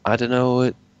just, I don't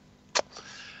know.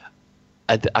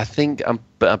 I think I'm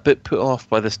a bit put off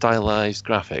by the stylized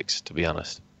graphics, to be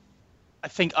honest. I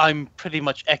think I'm pretty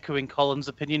much echoing Colin's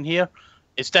opinion here.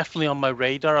 It's definitely on my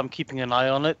radar. I'm keeping an eye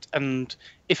on it, and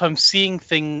if I'm seeing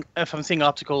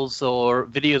articles or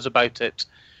videos about it,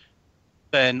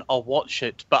 then I'll watch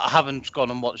it. But I haven't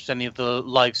gone and watched any of the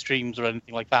live streams or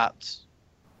anything like that.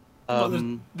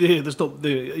 There's not.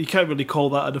 You can't really call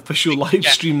that an official live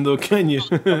stream, though, can you?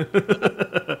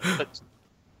 But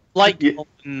like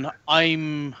Colin,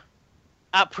 I'm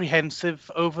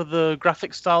apprehensive over the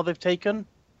graphic style they've taken.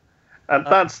 And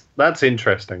that's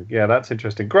interesting. Yeah, that's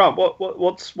interesting. Grant,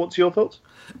 what's your thoughts?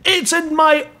 It's in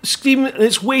my Steam, and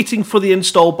it's waiting for the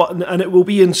install button, and it will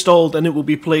be installed and it will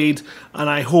be played, and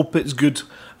I hope it's good.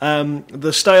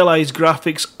 The stylized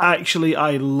graphics, actually,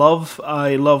 I love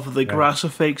the grass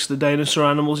effects, the dinosaur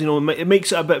animals. It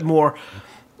makes it a bit more.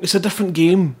 It's a different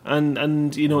game,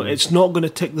 and it's not going to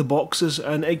tick the boxes,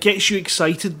 and it gets you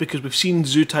excited because we've seen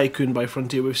Zoo Tycoon by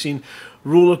Frontier, we've seen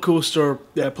Roller Coaster,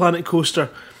 Planet Coaster.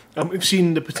 We've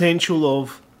seen the potential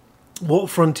of what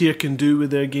Frontier can do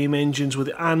with their game engines, with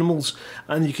the animals,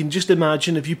 and you can just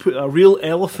imagine if you put a real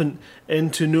elephant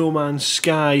into No Man's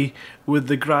Sky with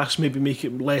the grass, maybe make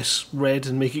it less red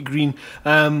and make it green,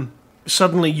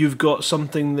 suddenly you've got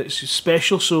something that's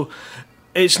special. So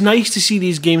it's nice to see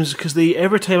these games because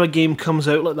every time a game comes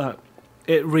out like that,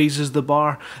 it raises the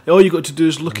bar. All you got to do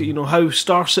is look at how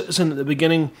Star Citizen at the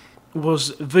beginning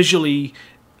was visually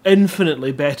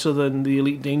infinitely better than the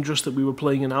Elite Dangerous that we were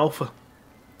playing in Alpha.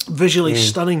 Visually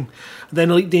stunning. Then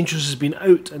Elite Dangerous has been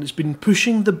out and it's been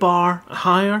pushing the bar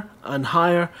higher and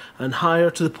higher and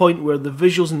higher to the point where the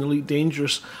visuals in Elite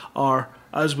Dangerous are,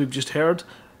 as we've just heard,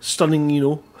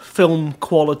 stunning, film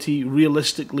quality,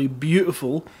 realistically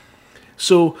beautiful.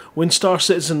 So when Star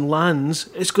Citizen lands,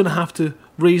 it's going to have to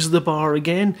raise the bar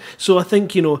again. So I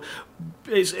think,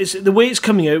 it's the way it's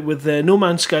coming out with No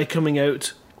Man's Sky coming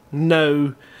out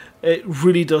now, it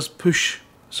really does push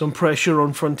some pressure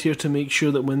on Frontier to make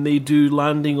sure that when they do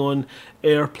landing on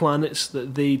air planets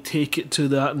that they take it to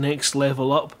that next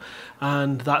level up,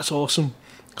 and that's awesome.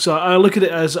 So I look at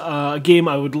it as a game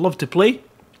I would love to play.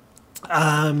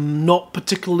 Not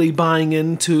particularly buying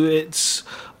into its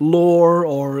lore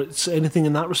or its anything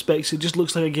in that respect. It just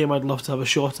looks like a game I'd love to have a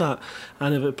shot at,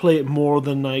 and if I play it more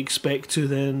than I expect to,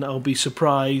 then I'll be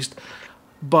surprised.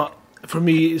 But for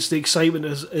me, it's the excitement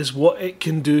is what it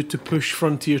can do to push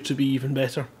Frontier to be even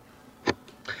better.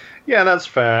 Yeah, that's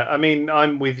fair. I mean,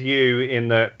 I'm with you in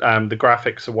that the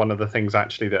graphics are one of the things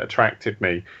actually that attracted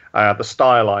me. The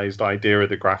stylized idea of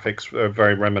the graphics were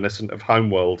very reminiscent of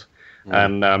Homeworld,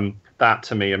 and that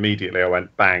to me immediately I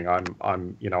went bang.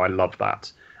 I love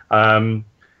that.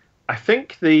 I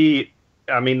think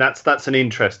that's an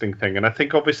interesting thing, and I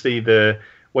think obviously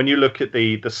when you look at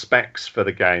the specs for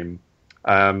the game.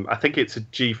 I think it's a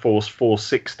GeForce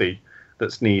 460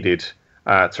 that's needed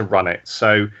to run it.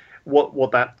 So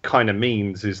what that kind of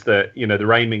means is that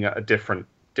they're aiming at a different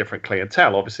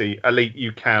clientele. Obviously, Elite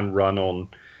you can run on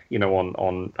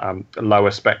lower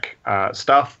spec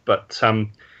stuff, but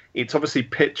it's obviously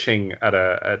pitching at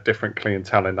a different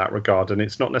clientele in that regard, and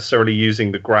it's not necessarily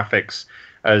using the graphics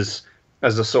as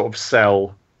a sort of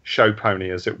cell show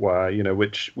pony, as it were,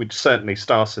 which certainly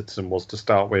Star Citizen was to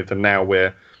start with, and now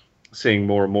we're seeing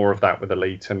more and more of that with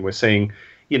Elite, and we're seeing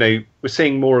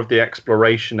more of the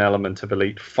exploration element of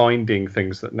Elite, finding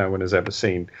things that no one has ever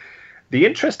seen. The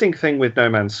interesting thing with No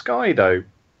Man's Sky, though,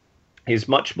 is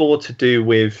much more to do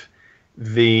with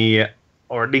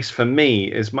or at least for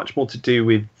me, is much more to do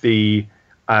with the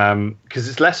because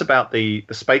it's less about the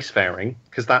spacefaring,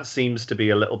 because that seems to be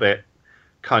a little bit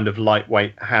kind of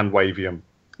lightweight hand wavium.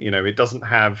 It doesn't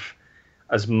have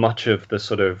as much of the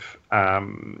sort of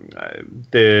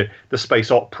the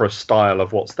space opera style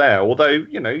of what's there. Although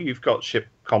you've got ship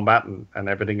combat and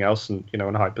everything else, and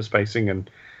and hyperspacing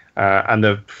and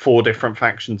the 4 different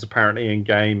factions apparently in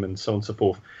game and so on and so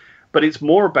forth. But it's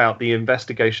more about the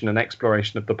investigation and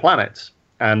exploration of the planets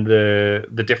and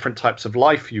the different types of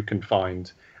life you can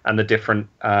find, and the different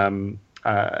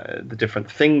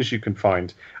things you can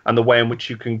find, and the way in which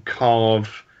you can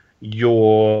carve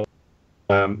your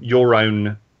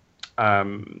own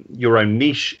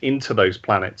niche into those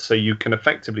planets. So you can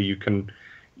effectively,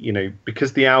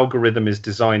 because the algorithm is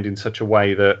designed in such a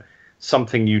way that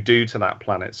something you do to that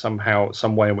planet, somehow,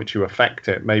 some way in which you affect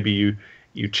it, maybe you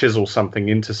chisel something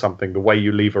into something, the way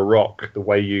you leave a rock, the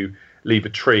way you leave a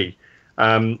tree,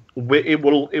 it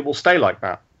will stay like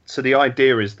that. So the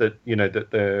idea is that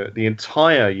that the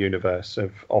entire universe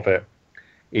of it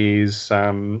is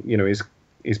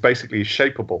basically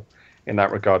shapeable in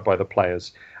that regard by the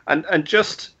players, and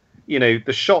just the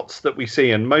shots that we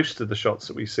see, and most of the shots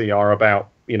that we see are about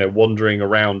wandering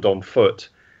around on foot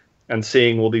and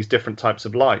seeing all these different types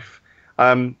of life.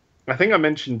 I think I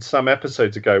mentioned some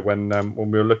episodes ago when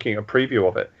we were looking at a preview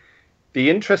of it. The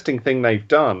interesting thing they've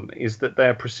done is that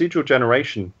their procedural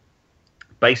generation,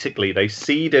 basically, they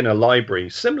seed in a library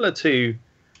similar to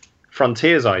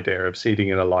Frontier's idea of seeding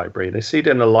in a library. They seed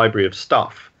in a library of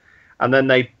stuff, and then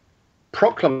they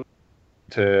proclaim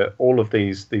to all of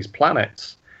these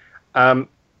planets,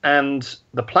 and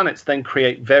the planets then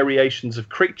create variations of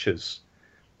creatures.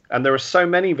 And there are so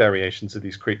many variations of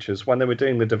these creatures. When they were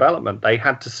doing the development, they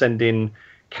had to send in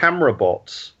camera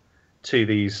bots to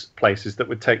these places that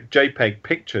would take JPEG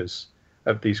pictures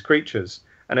of these creatures.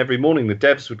 And every morning, the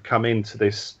devs would come into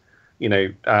this,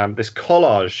 this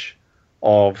collage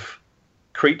of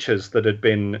creatures that had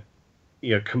been,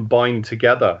 combined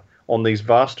together on these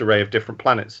vast array of different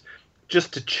planets,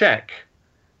 just to check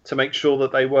to make sure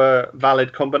that they were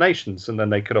valid combinations. And then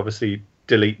they could obviously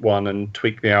delete one and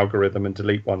tweak the algorithm, and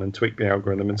delete one and tweak the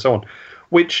algorithm, and so on,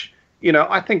 which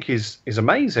I think is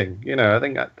amazing. I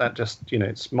think that just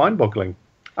it's mind-boggling.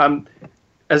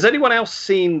 Has anyone else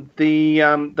seen the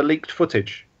leaked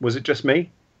footage? Was it just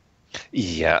me?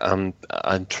 Yeah, I'm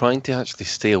trying to actually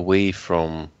stay away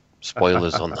from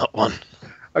spoilers on that one.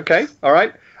 Okay, all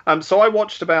right. So I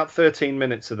watched about 13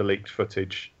 minutes of the leaked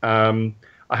footage.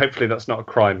 Hopefully that's not a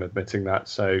crime admitting that.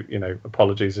 So,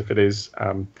 apologies if it is.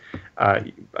 I'm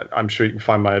sure you can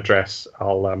find my address.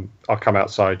 I'll come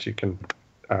outside. You can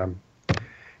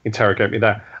interrogate me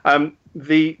there.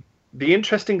 The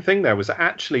interesting thing there was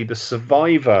actually the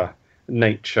survivor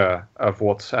nature of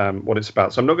what it's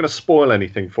about. So I'm not going to spoil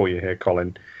anything for you here,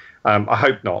 Colin. I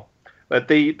hope not. But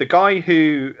the guy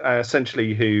who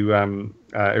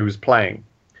was playing,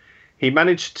 he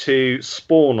managed to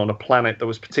spawn on a planet that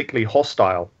was particularly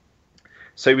hostile.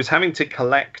 So he was having to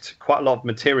collect quite a lot of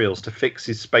materials to fix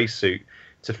his spacesuit,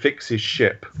 to fix his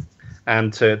ship,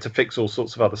 and to fix all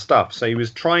sorts of other stuff. So he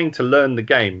was trying to learn the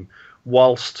game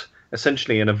whilst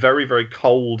essentially in a very, very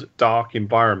cold, dark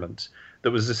environment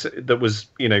that was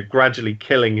gradually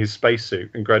killing his spacesuit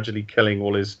and gradually killing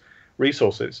all his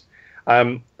resources.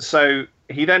 So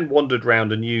he then wandered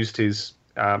around and used his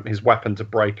weapon to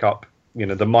break up,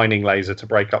 the mining laser, to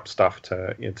break up stuff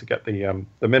to get the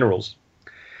minerals,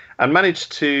 and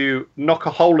managed to knock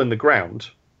a hole in the ground,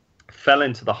 fell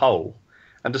into the hole,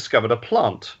 and discovered a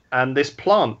plant. And this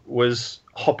plant was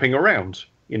hopping around.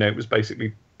 It was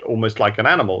basically almost like an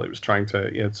animal. It was trying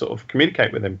to sort of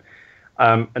communicate with him,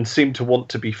 and seemed to want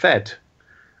to be fed.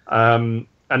 And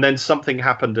then something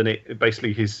happened, and it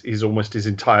basically his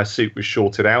entire suit was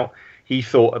shorted out. He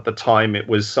thought at the time it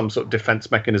was some sort of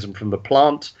defense mechanism from the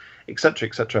plant, etc.,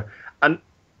 etc. And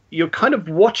you're kind of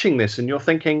watching this, and you're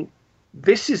thinking,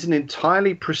 this is an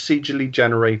entirely procedurally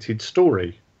generated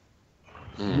story.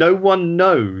 No one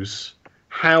knows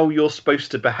how you're supposed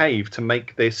to behave to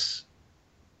make this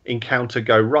encounter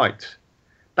go right.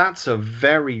 That's a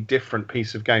very different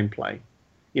piece of gameplay.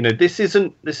 This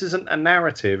isn't a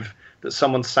narrative that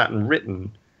someone sat and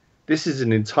written. This is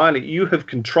an entirely, you have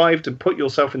contrived and put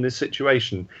yourself in this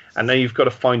situation, and now you've got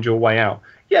to find your way out.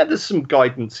 Yeah, there's some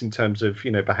guidance in terms of,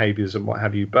 behaviors and what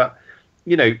have you, but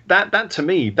that to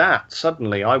me, that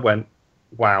suddenly I went,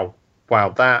 wow,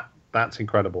 that's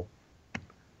incredible.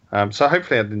 So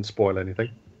hopefully I didn't spoil anything.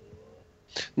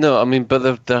 No, I mean,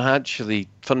 but they're actually,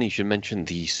 funny you should mention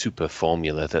the super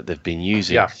formula that they've been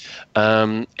using. Yeah.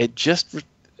 It just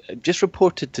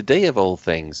reported today, of all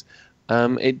things,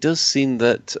 it does seem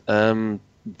that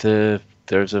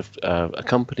there's a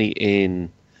company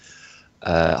in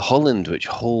Holland which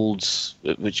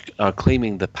are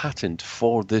claiming the patent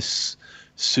for this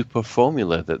super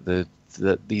formula that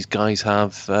these guys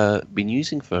have been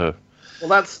using for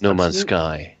No Man's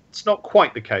Sky. It's not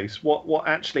quite the case. What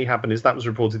actually happened is that was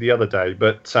reported the other day,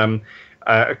 but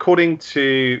according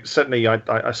to, certainly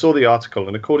I saw the article,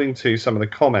 and according to some of the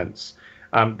comments,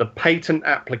 the patent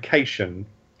application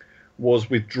was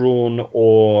withdrawn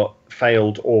or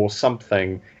failed or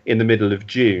something in the middle of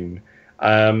June.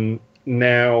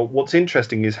 Now, what's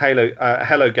interesting is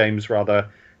Hello Games there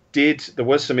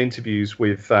were some interviews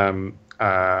with Sean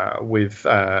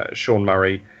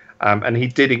Murray, and he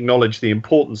did acknowledge the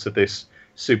importance of this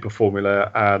super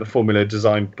formula, the formula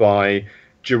designed by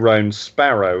Jerome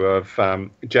Sparrow of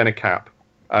Genicap.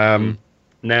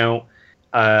 Now,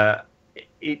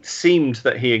 it seemed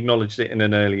that he acknowledged it in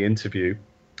an early interview,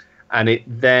 and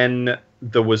then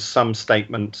there was some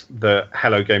statement that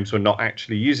Hello Games were not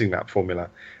actually using that formula.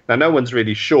 Now, no one's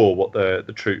really sure what the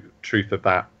truth of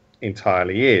that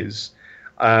entirely is,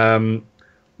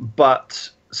 but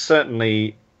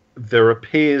certainly there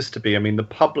appears to be, the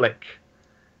public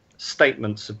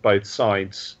statements of both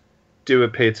sides do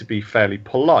appear to be fairly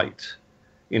polite.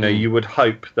 You would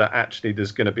hope that actually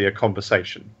there's going to be a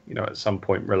conversation, at some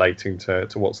point relating to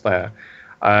what's there,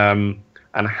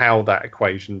 and how that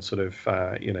equation sort of,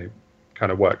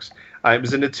 kind of works. It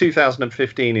was in a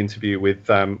 2015 interview with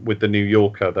the New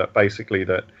Yorker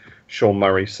that Sean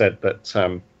Murray said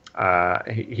that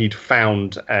he'd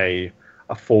found a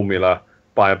formula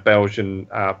by a Belgian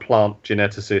plant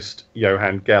geneticist,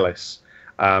 Johan Gellis.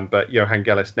 But Johan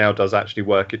Gellis now does actually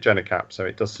work at Genicap, so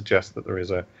it does suggest that there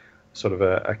is a sort of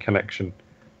a connection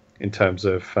in terms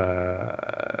of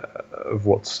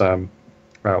what's going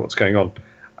on.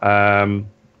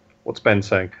 What's Ben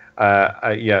saying?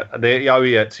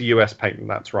 It's a US patent,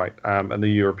 that's right, and the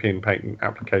European patent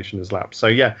application has lapsed. So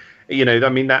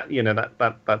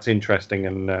that's interesting,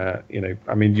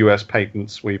 and US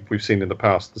patents we've seen in the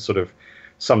past. The sort of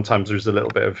sometimes there's a little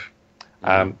bit of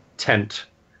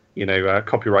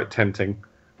copyright tenting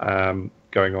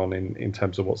going on in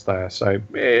terms of what's there. So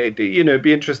it'd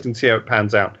be interesting to see how it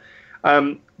pans out.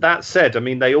 That said,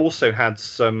 they also had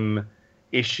some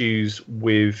issues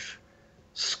with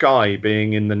Sky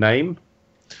being in the name,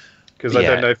 because I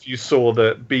don't know if you saw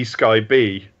that B Sky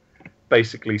B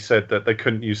basically said that they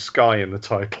couldn't use Sky in the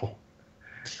title.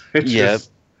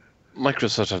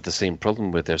 Microsoft have the same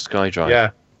problem with their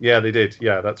SkyDrive. Yeah, they did.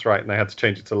 Yeah, that's right, and they had to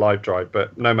change it to Live Drive.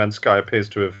 But No Man's Sky appears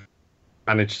to have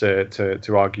managed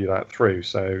to argue that through.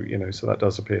 So so that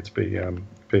does appear to be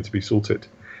sorted.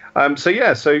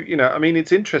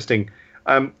 It's interesting.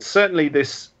 Certainly,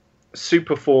 this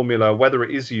super formula, whether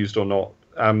it is used or not,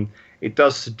 it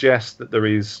does suggest that there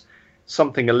is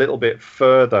something a little bit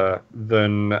further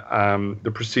than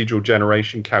the procedural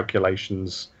generation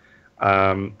calculations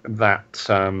that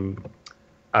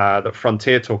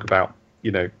Frontier talk about.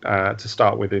 To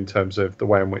start with, in terms of the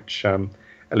way in which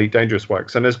Elite Dangerous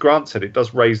works, and as Grant said, it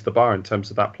does raise the bar in terms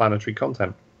of that planetary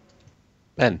content.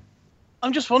 Ben,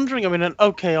 I'm just wondering.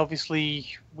 Okay, obviously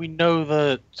we know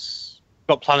that we've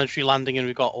got planetary landing and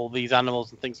we've got all these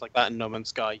animals and things like that in No Man's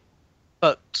Sky.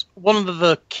 But one of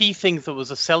the key things that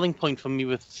was a selling point for me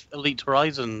with Elite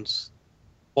Horizons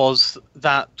was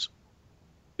that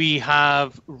we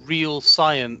have real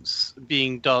science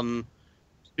being done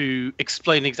to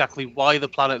explain exactly why the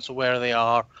planets are where they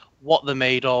are, what they're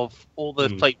made of, all the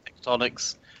plate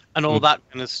tectonics, and all that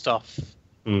kind of stuff.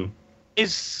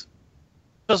 Does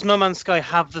No Man's Sky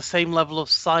have the same level of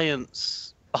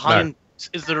science behind? No.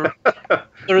 Is there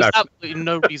absolutely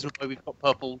no reason why we've got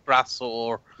purple grass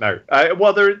or no?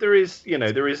 Well, there is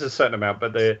a certain amount,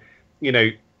 but the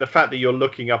fact that you're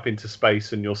looking up into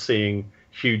space and you're seeing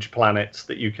huge planets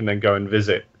that you can then go and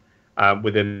visit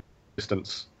within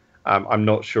distance, I'm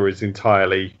not sure is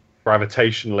entirely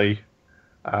gravitationally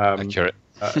accurate.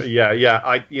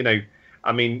 You're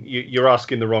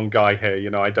asking the wrong guy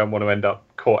here. I don't want to end up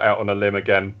caught out on a limb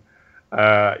again.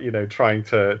 Trying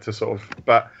to sort of,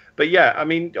 but yeah,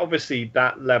 obviously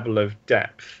that level of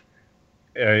depth,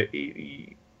 there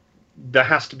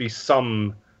has to be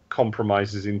some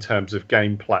compromises in terms of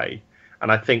gameplay,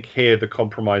 and I think here the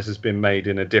compromise has been made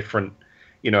in a different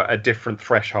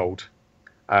threshold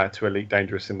to Elite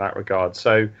Dangerous in that regard.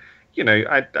 So,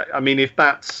 I mean, if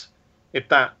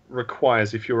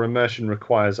your immersion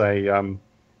requires a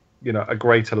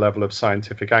greater level of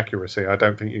scientific accuracy, I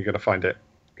don't think you're going to find it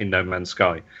in No Man's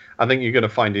Sky. I think you're going to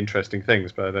find interesting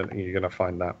things, but I don't think you're going to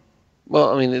find that.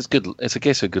 Well, I mean, it's good. It's a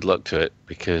case of good luck to it,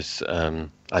 because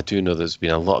I do know there's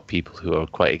been a lot of people who are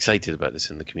quite excited about this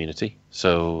in the community.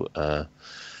 So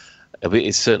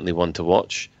it's certainly one to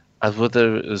watch. As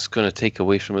whether it's going to take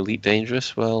away from Elite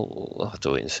Dangerous, well, we'll have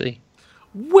to wait and see.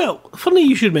 Well, funny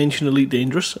you should mention Elite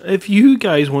Dangerous. If you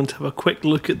guys want to have a quick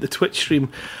look at the Twitch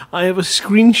stream, I have a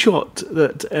screenshot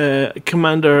that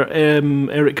Commander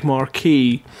Eric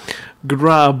Marquet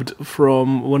grabbed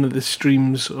from one of the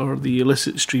streams, or the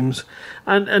illicit streams,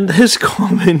 and his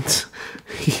comment,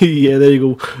 yeah, there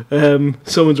you go,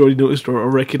 someone's already noticed or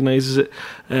recognises it,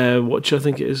 which I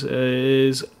think it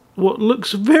is what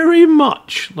looks very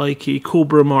much like a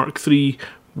Cobra Mark III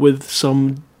with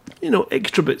some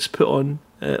extra bits put on.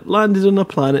 Landed on a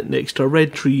planet next to a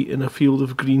red tree in a field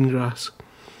of green grass.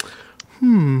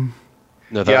 No,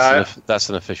 that's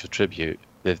an official tribute.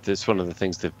 It's one of the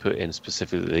things they've put in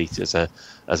specifically as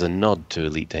a nod to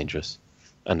Elite Dangerous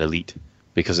and Elite,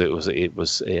 because it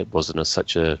wasn't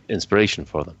such a inspiration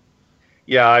for them.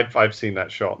 Yeah, I've seen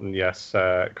that shot, and yes,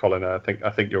 Colin, I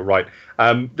think you're right.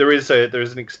 There is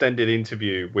an extended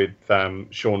interview with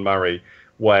Sean Murray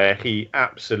where he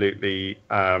absolutely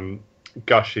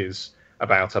gushes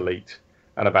about Elite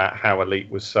and about how Elite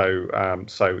was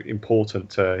so important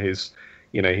to his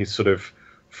sort of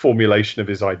formulation of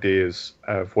his ideas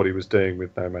of what he was doing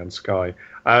with No Man's Sky.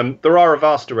 There are a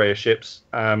vast array of ships.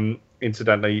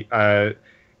 Incidentally,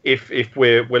 if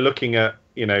we're looking at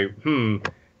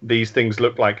these things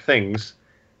look like things,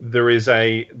 there is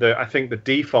I think the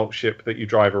default ship that you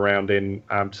drive around in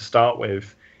to start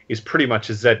with is pretty much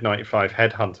a Z-95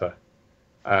 Headhunter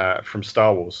from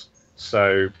Star Wars.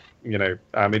 So,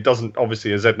 it doesn't,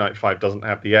 obviously a Z-95 doesn't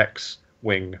have the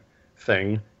X-wing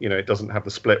thing, it doesn't have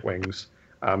the split wings,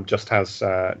 just has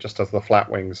the flat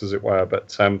wings, as it were. But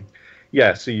so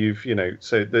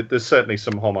there's certainly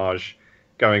some homage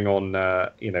going on,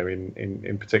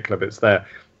 in particular bits there.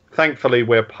 Thankfully,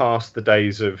 we're past the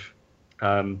days of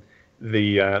the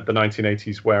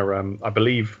 1980s where I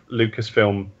believe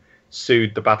Lucasfilm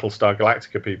sued the Battlestar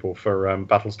Galactica people for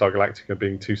Battlestar Galactica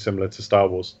being too similar to Star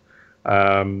Wars.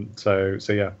 So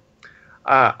yeah.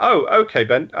 Okay,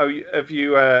 Ben. Have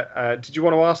you? Did you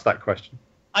want to ask that question?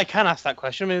 I can ask that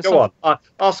question. Go on.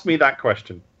 Ask me that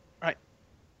question. Right.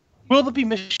 Will there be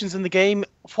missions in the game?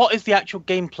 What is the actual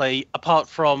gameplay apart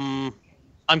from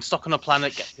I'm stuck on a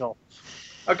planet, get me off?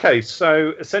 Okay,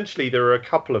 so essentially there are a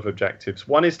couple of objectives.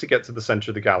 One is to get to the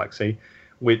center of the galaxy,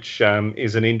 which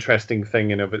is an interesting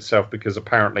thing in of itself, because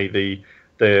apparently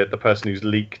the person who's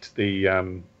leaked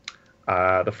the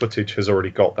footage has already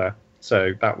got there.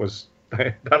 So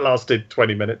that lasted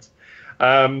 20 minutes.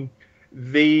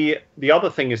 The other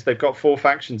thing is they've got 4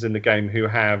 factions in the game who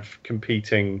have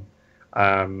competing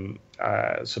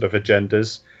sort of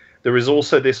agendas. There is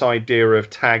also this idea of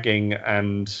tagging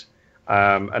and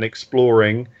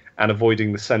exploring and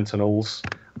avoiding the Sentinels,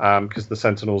 because the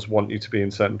Sentinels want you to be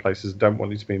in certain places, don't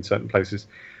want you to be in certain places.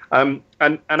 And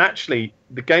actually,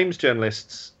 the games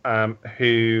journalists and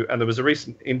there was a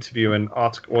recent interview and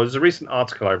article, there's a recent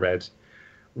article I read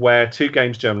where 2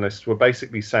 games journalists were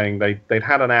basically saying they'd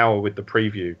had an hour with the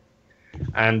preview,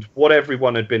 and what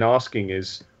everyone had been asking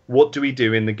is, what do we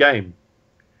do in the game?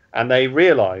 And they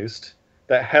realized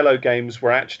that Hello Games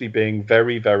were actually being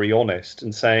very, very honest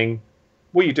and saying,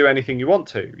 well, you do anything you want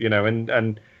to,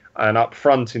 and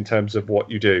upfront in terms of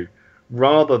what you do,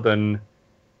 rather than,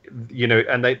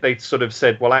 and they sort of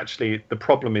said, well, actually, the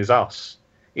problem is us,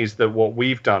 is that what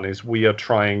we've done is we are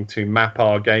trying to map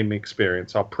our game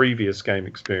experience, our previous game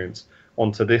experience,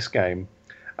 onto this game,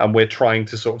 and we're trying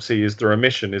to sort of see, is there a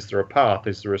mission, is there a path,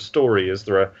 is there a story, is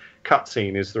there a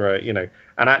cutscene, is there a,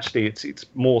 and actually it's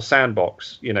more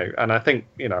sandbox, and I think,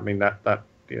 that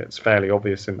it's fairly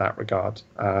obvious in that regard.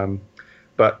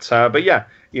 But yeah,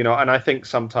 and I think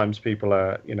sometimes people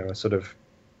are, are sort of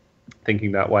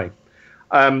thinking that way.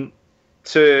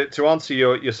 To answer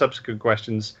your subsequent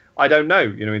questions, I don't know,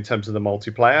 in terms of the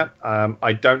multiplayer.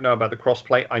 I don't know about the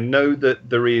crossplay. I know that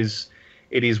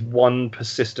it is one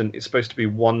persistent, it's supposed to be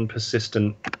one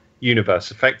persistent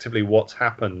universe. Effectively, what's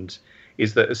happened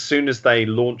is that as soon as they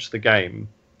launch the game,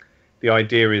 the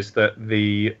idea is that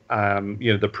the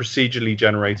procedurally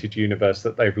generated universe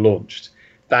that they've launched,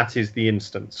 that is the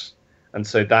instance. And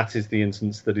so that is the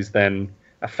instance that is then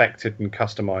affected and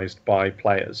customized by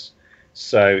players.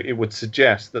 So it would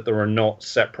suggest that there are not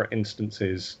separate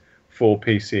instances for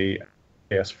PC and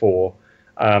PS4.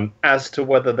 As to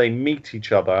whether they meet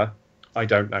each other, I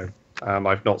don't know.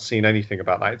 I've not seen anything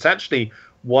about that. It's actually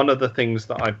one of the things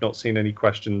that I've not seen any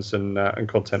questions and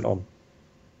content on.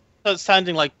 So it's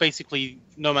sounding like basically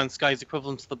No Man's Sky's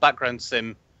equivalent to the background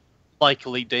sim, like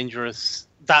Elite Dangerous.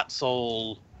 That's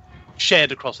all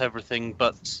shared across everything,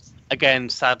 but again,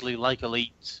 sadly, like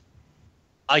Elite,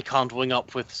 I can't wing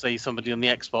up with, say, somebody on the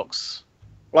Xbox.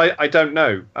 Well, I don't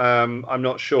know. I'm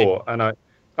not sure, and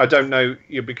I don't know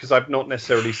because I've not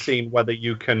necessarily seen whether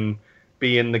you can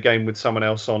be in the game with someone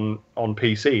else on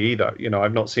PC either.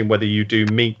 I've not seen whether you do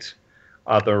meet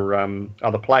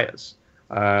other players,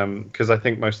 because I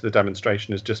think most of the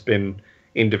demonstration has just been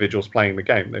individuals playing the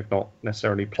game. They've not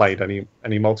necessarily played any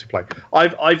multiplayer.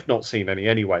 I've not seen any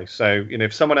anyway. So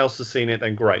if someone else has seen it,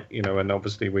 then great. And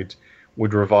obviously we'd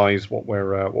revise what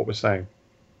we're saying.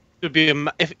 It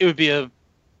would be a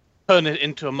turn it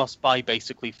into a must buy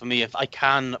basically for me if I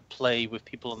can play with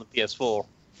people on the PS4.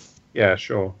 Yeah,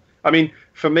 sure. I mean,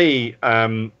 for me,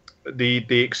 the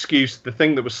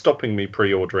thing that was stopping me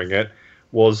pre-ordering it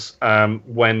was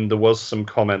when there was some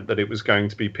comment that it was going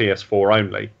to be PS4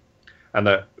 only, and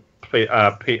that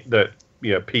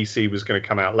PC was going to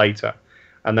come out later,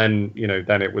 and then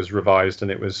then it was revised and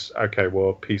it was okay.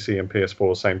 Well, PC and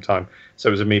PS4 same time, so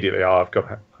it was immediately I've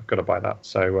got to buy that.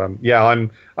 So yeah,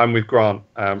 I'm with Grant,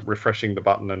 refreshing the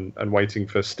button and waiting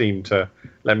for Steam to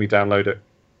let me download it.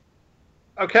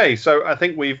 Okay, so I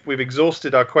think we've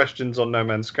exhausted our questions on No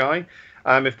Man's Sky.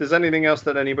 If there's anything else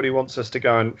that anybody wants us to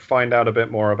go and find out a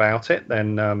bit more about it,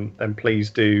 then please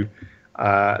do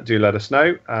let us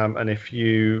know. And if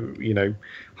you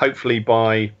hopefully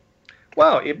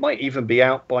it might even be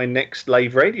out by Next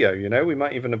Lave Radio. We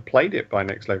might even have played it by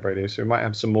Next Lave Radio, so we might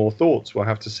have some more thoughts. We'll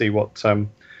have to see what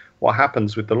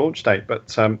happens with the launch date.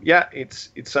 But yeah, it's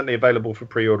certainly available for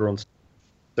pre-order on. So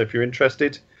if you're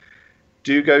interested,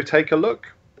 do go take a look.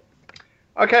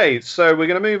 Okay, so we're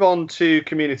going to move on to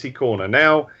Community Corner.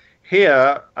 Now,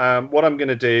 here, what I'm going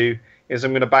to do is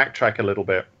I'm going to backtrack a little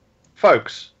bit.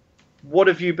 Folks, what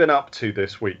have you been up to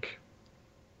this week?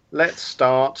 Let's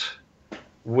start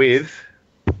with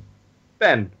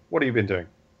Ben. What have you been doing?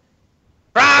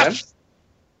 Ben?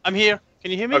 I'm here.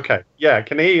 Can you hear me? Okay, yeah, I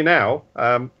can hear you now.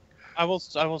 I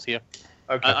was here.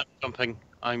 Okay. I'm jumping.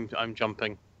 I'm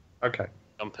jumping. Okay.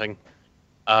 Jumping.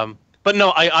 But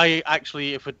no, I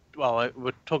actually,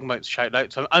 we're talking about shout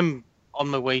outs. I'm on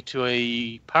my way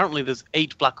to apparently there's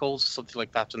 8 black holes, something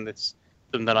like that in this,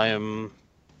 and that how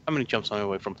many jumps am I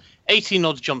away from? 18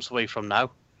 odd jumps away from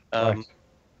now. Nice.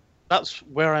 That's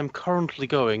where I'm currently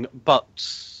going, but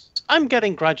I'm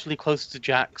getting gradually closer to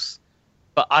Jax.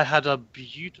 But I had a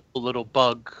beautiful little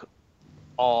bug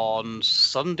on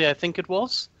Sunday, I think it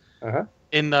was. Uh-huh.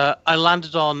 I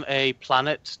landed on a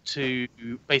planet to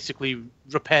basically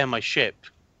repair my ship.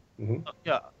 Mm-hmm.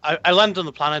 Yeah, I landed on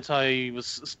the planet. I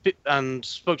and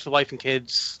spoke to the wife and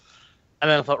kids, and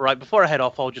then I thought, right, before I head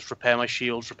off, I'll just repair my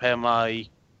shields, repair my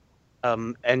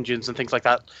engines and things like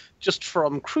that, just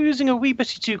from cruising a wee bit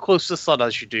too close to the sun,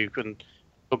 as you do. And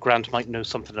Grant might know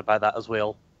something about that as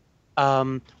well.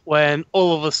 When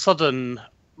all of a sudden,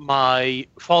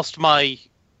 whilst my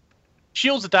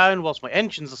shields are down, whilst my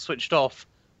engines are switched off,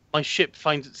 my ship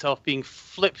finds itself being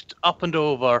flipped up and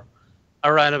over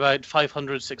around about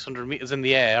 500, 600 meters in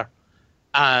the air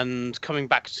and coming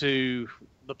back to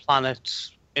the planet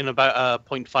in about a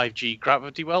 0.5 G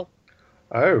gravity well.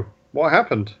 Oh, what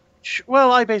happened?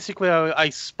 Well, I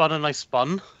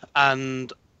spun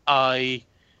and I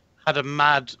had a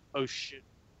mad, oh shit,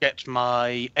 get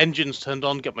my engines turned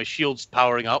on, get my shields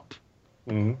powering up.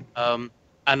 Mm-hmm.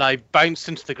 And I bounced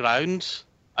into the ground.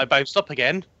 I bounced up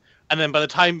again. And then by the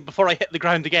time, before I hit the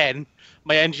ground again,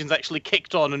 my engines actually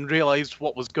kicked on and realized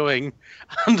what was going.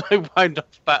 And I wound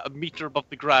up about a meter above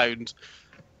the ground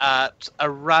at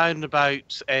around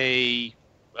about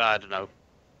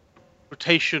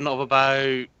rotation of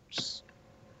about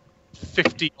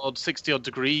 50 odd, 60 odd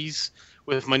degrees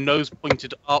with my nose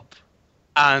pointed up.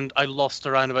 And I lost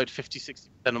around about 50, 60%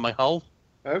 of my hull.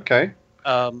 Okay.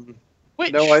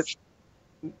 Which...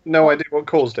 No idea what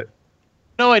caused it.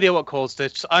 No idea what caused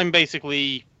it. I'm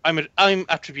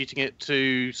attributing it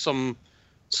to some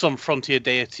frontier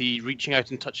deity reaching out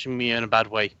and touching me in a bad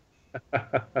way.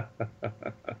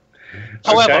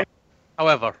 However,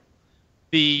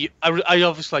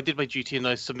 I did my duty and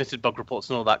I submitted bug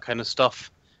reports and all that kind of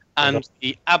stuff. And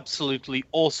the absolutely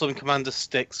awesome Commander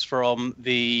Styx from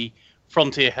the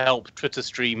Frontier Help Twitter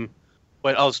stream,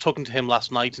 when I was talking to him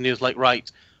last night, and he was like,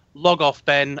 right, log off,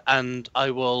 Ben, and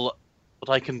I will what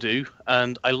I can do,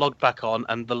 and I logged back on,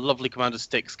 and the lovely Commander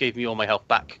Styx gave me all my health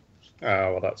back.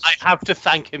 Oh, well, that's... I have to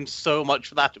thank him so much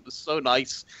for that. It was so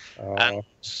nice. Oh. And,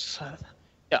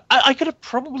 yeah, I could have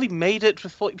probably made it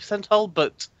with 40% hull,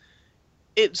 but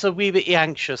it's a wee bit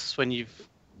anxious when you've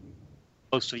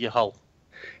most of your hull.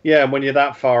 Yeah, and when you're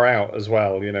that far out as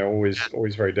well,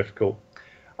 always very difficult.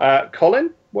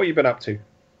 Colin, what have you been up to?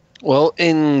 Well,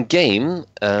 in game,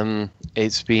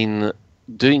 it's been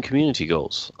doing community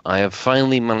goals. I have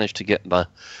finally managed to get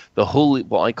the holy,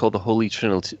 what I call the Holy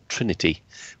Trinity,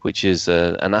 which is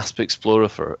an Asp Explorer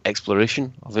for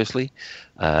exploration, obviously,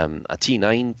 a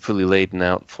T9 fully laden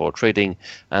out for trading,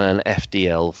 and an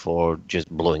FDL for just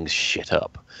blowing shit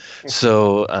up.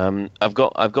 So I've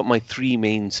got my 3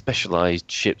 main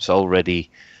specialized ships all ready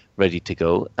to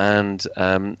go, and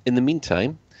in the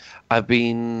meantime, I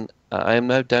am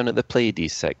now down at the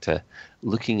Pleiades sector,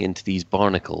 looking into these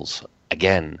barnacles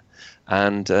again,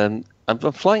 and I'm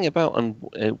flying about on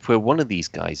where one of these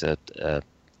guys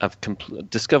I've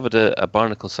discovered a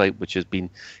barnacle site which has been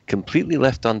completely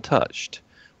left untouched,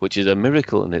 which is a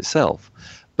miracle in itself.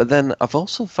 But then I've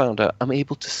also found out I'm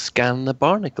able to scan the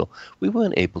barnacle. We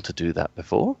weren't able to do that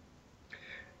before.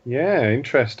 Yeah,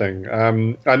 interesting.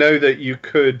 I know that you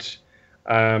could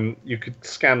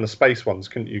scan the space ones,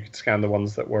 couldn't you? You could scan the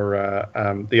ones that were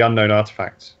the unknown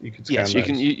artifacts. You could scan yes,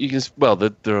 those. you can. Well,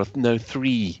 there are now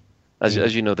 3.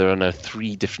 As you know, there are now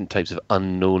 3 different types of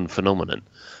unknown phenomenon,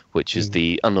 which is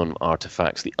the unknown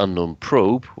artifacts, the unknown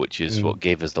probe, which is what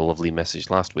gave us the lovely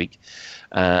message last week,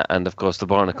 and of course the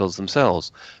barnacles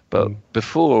themselves. But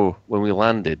before, when we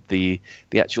landed, the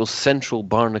actual central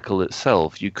barnacle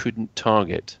itself, you couldn't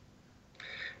target,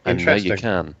 and now you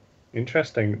can.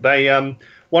 Interesting. They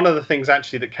one of the things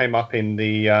actually that came up in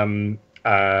the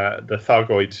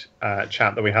Thargoid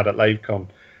chat that we had at LaveCon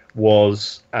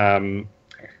was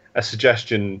a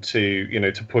suggestion to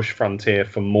push Frontier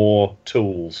for more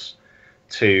tools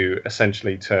to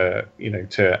essentially to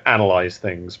analyze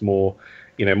things more,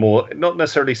 not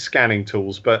necessarily scanning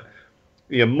tools, but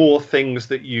more things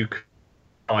that you could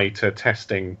apply to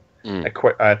testing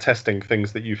testing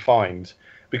things that you find,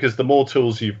 because the more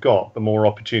tools you've got, the more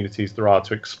opportunities there are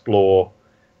to explore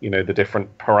the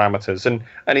different parameters, and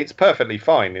it's perfectly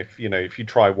fine if you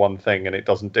try one thing and it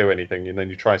doesn't do anything, and then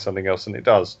you try something else and it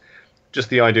does. Just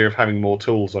the idea of having more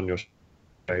tools on your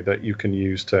that you can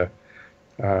use to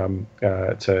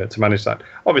manage that.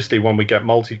 Obviously, when we get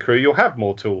multi-crew, you'll have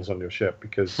more tools on your ship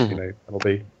because it'll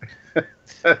be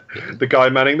the guy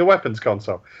manning the weapons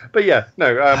console. But yeah,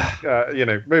 no,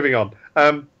 moving on.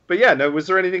 But yeah, no. Was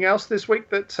there anything else this week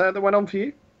that went on for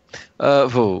you?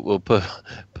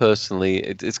 Personally,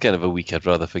 it's kind of a week I'd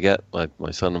rather forget.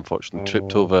 My son unfortunately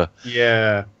tripped over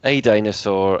a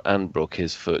dinosaur and broke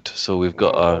his foot. So we've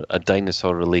got a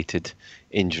dinosaur-related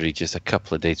injury just a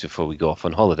couple of days before we go off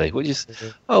on holiday, which is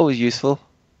always useful.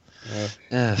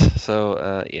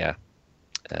 So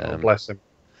bless him.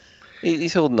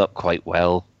 He's holding up quite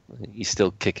well. He's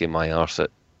still kicking my arse at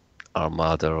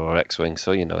Armada or X-Wing,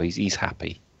 so he's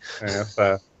happy. Yeah,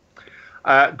 fair.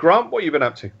 Grant, what have you been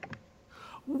up to?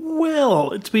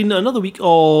 Well, it's been another week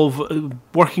of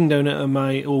working down at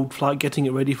my old flat, getting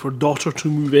it ready for daughter to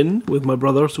move in with my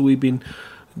brother. So we've been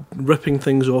ripping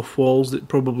things off walls that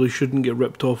probably shouldn't get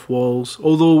ripped off walls.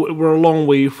 Although we're a long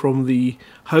way from the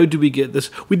how do we get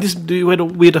this? We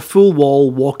had a full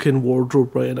wall walk-in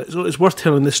wardrobe, right? And so it's worth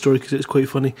telling this story because it's quite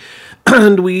funny.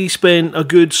 And we spent a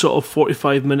good sort of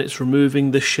 45 minutes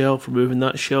removing this shelf, removing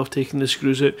that shelf, taking the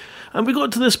screws out, and we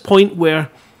got to this point where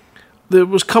there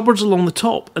was cupboards along the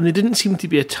top, and they didn't seem to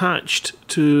be attached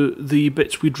to the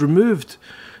bits we'd removed.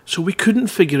 So we couldn't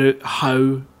figure out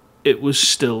how it was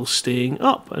still staying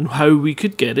up and how we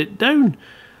could get it down.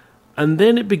 And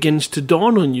then it begins to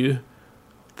dawn on you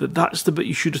that that's the bit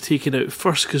you should have taken out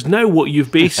first, because now what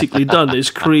you've basically done is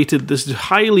created this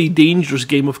highly dangerous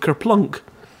game of Kerplunk.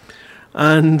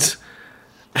 And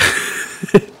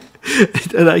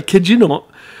and I kid you not,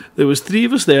 there was 3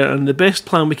 of us there, and the best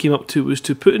plan we came up to was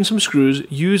to put in some screws,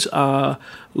 use a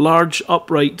large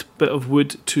upright bit of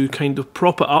wood to kind of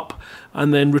prop it up,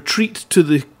 and then retreat to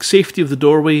the safety of the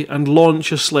doorway and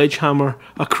launch a sledgehammer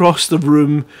across the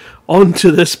room onto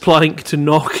this plank to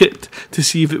knock it to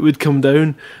see if it would come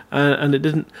down, and it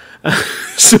didn't.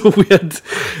 So we had,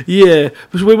 so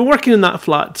we've been working in that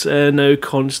flat now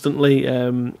constantly,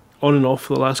 on and off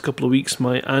for the last couple of weeks.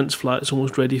 My aunt's flat is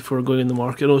almost ready for going in the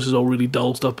market. I know this is all really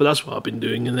dull stuff, but that's what I've been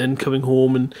doing, and then coming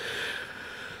home and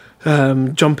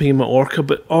jumping in my Orca.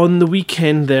 But on the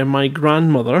weekend there, my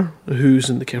grandmother, who's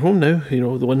in the care home now,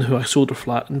 the one who I sold her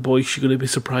flat, and boy, she's going to be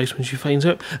surprised when she finds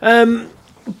out.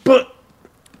 But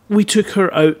we took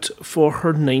her out for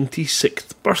her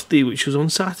 96th birthday, which was on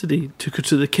Saturday. Took her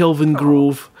to the Kelvin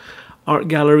Grove Art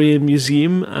Gallery and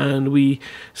Museum, and we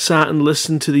sat and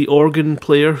listened to the organ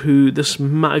player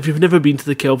if you've never been to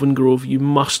the Kelvin Grove, you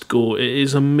must go. It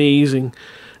is amazing.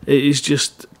 It is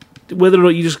just, whether or not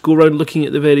you just go around looking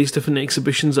at the various different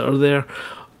exhibitions that are there,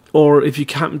 or if you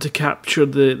happen to capture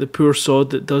the poor sod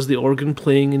that does the organ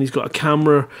playing, and he's got a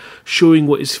camera showing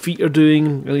what his feet are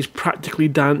doing, and he's practically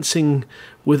dancing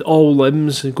with all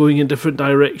limbs and going in different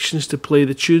directions to play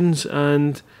the tunes,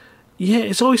 and yeah,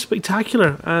 it's always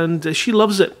spectacular, and she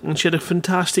loves it, and she had a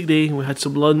fantastic day, and we had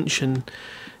some lunch and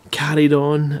carried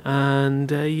on,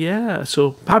 and yeah,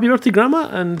 so happy birthday, Grandma,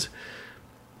 and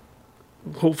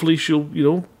hopefully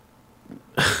she'll,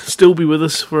 still be with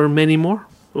us for many more.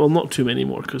 Well, not too many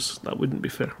more, because that wouldn't be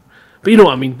fair. But you know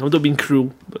what I mean, I'm not being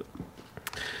cruel. But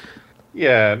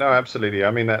yeah, no, absolutely.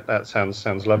 I mean, that sounds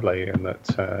lovely, and that,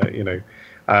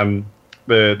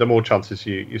 the more chances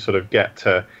you sort of get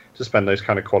to spend those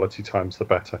kind of quality times, the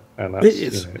better, and that's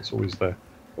it's always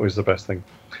the best thing.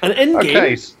 And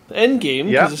Endgame.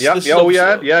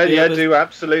 Do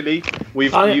absolutely.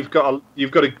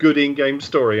 You've got a good in-game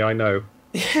story, I know.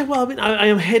 Yeah, well, I mean, I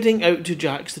am heading out to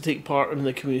Jack's to take part in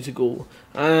the community goal,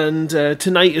 and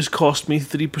tonight has cost me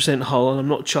 3% hull, and I'm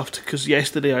not chuffed because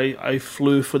yesterday I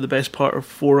flew for the best part of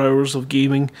 4 hours of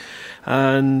gaming,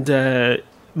 and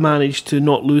managed to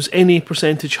not lose any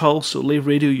percentage hull. So Lave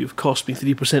Radio, you've cost me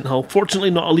 3% hull.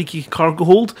 Fortunately, not a leaky cargo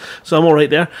hold, so I'm all right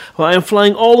there. Well, I am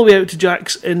flying all the way out to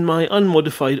Jack's in my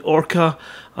unmodified Orca.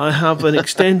 I have an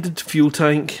extended fuel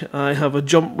tank. I have a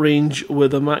jump range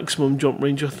with a maximum jump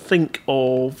range, I think,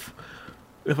 of,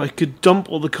 if I could dump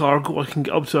all the cargo, I can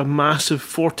get up to a massive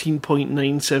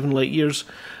 14.97 light years.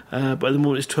 But at the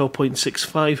moment it's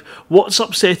 12.65. What's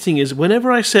upsetting is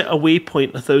whenever I set a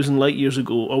waypoint 1,000 light years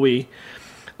ago away,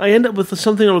 I end up with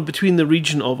something between the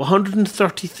region of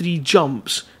 133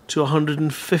 jumps to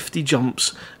 150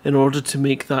 jumps in order to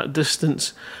make that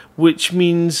distance, which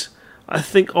means I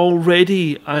think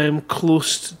already I am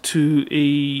close to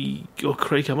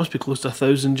I must be close to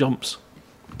 1,000 jumps.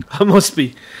 I must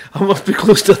be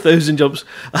close to 1,000 jumps,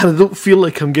 and I don't feel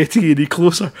like I'm getting any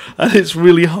closer, and it's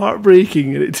really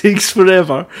heartbreaking, and it takes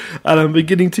forever, and I'm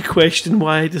beginning to question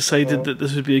why I decided that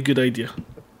this would be a good idea.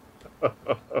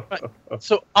 Right.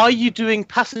 So, are you doing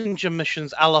passenger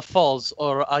missions a la Foz,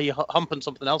 or are you humping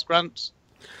something else, Grant?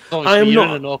 I am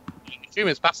not. I assume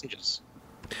it's passengers.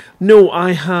 No,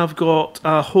 I have got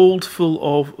a hold full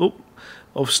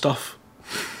of stuff.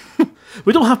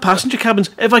 We don't have passenger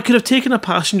cabins. If I could have taken a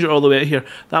passenger all the way out here,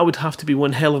 that would have to be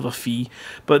one hell of a fee.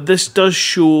 But this does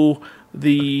show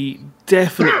the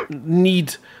definite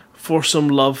need for some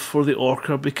love for the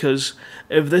Orca, because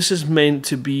if this is meant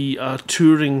to be a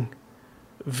touring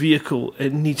vehicle,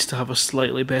 it needs to have a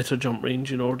slightly better jump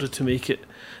range in order to make it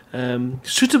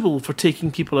suitable for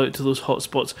taking people out to those hot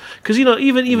spots. Because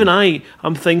even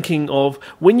I'm thinking of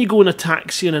when you go in a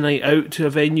taxi on a night out to a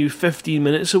venue 15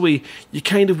 minutes away, you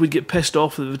kind of would get pissed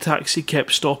off that the taxi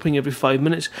kept stopping every 5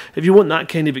 minutes. If you want that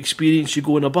kind of experience, you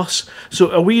go in a bus.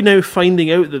 So are we now finding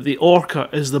out that the Orca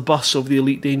is the bus of the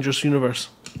Elite Dangerous universe?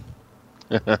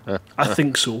 I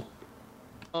think so.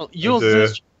 Well,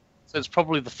 yours so it's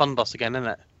probably the fun bus again, isn't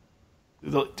it?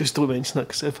 Look, just don't mention it,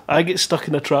 because if I get stuck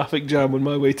in a traffic jam on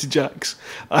my way to Jack's,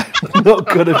 I'm not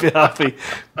going to be happy.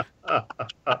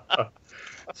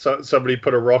 So somebody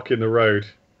put a rock in the road.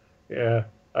 Yeah.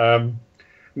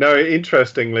 No,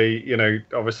 interestingly,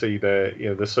 obviously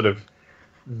the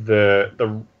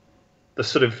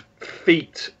sort of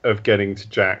feat of getting to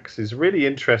Jack's is a really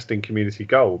interesting community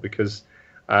goal, because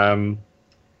in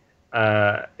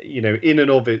and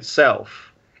of itself,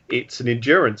 it's an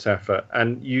endurance effort,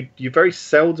 and you very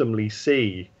seldomly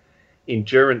see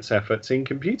endurance efforts in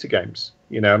computer games.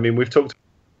 We've talked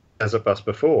about Desert Bus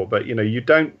before, but you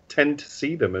don't tend to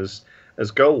see them as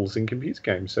goals in computer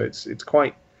games. So it's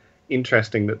quite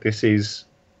interesting that this is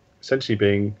essentially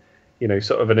being,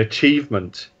 sort of an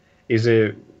achievement is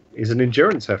an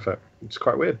endurance effort. It's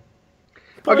quite weird.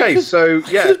 But I could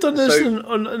have done this in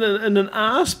an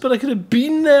ass, but I could have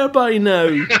been there by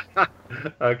now.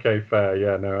 Okay, fair.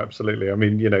 Yeah, no, absolutely. I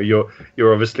mean,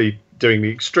 you're obviously doing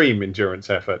the extreme endurance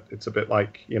effort. It's a bit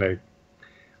like,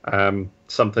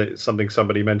 something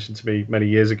somebody mentioned to me many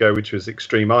years ago, which was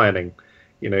extreme ironing.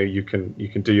 You can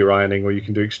do your ironing, or you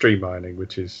can do extreme ironing,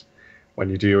 which is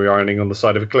when you do your ironing on the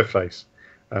side of a cliff face.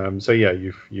 So yeah,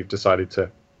 you've decided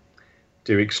to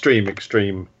do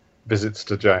extreme visits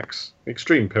to Jack's,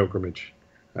 extreme pilgrimage.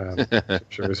 I'm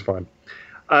sure is fine.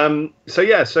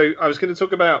 So I was going to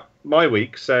talk about my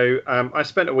week. So I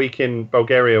spent a week in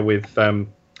Bulgaria with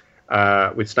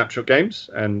with Snapshot Games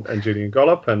and Julian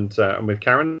Gollop and with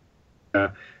Karen.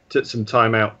 Took some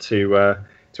time out to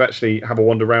actually have a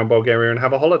wander around Bulgaria and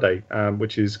have a holiday,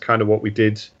 which is kind of what we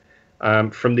did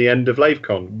from the end of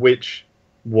LaveCon, which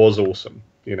was awesome.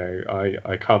 You know,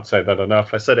 I can't say that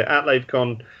enough. I said it at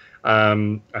LaveCon.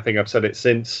 I think I've said it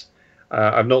since.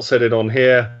 I've not said it on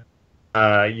here.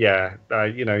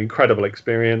 You know, incredible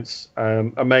experience.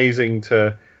 Amazing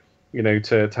to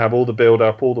have all the build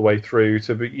up all the way through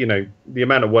to, you know, the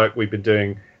amount of work we've been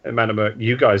doing, the amount of work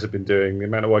you guys have been doing, the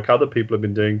amount of work other people have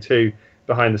been doing too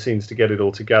behind the scenes to get it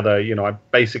all together. You know,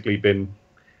 I've basically been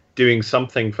doing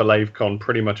something for LaveCon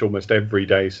pretty much almost every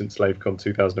day since LaveCon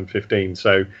 2015.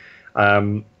 So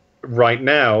right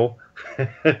now,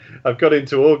 I've got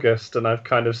into August and I've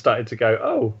kind of started to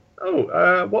go,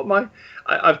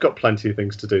 I've got plenty of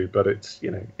things to do, but it's, you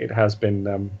know, it has been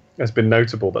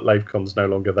notable that LaveCon's no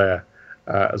longer there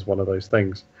as one of those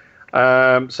things.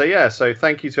 So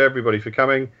thank you to everybody for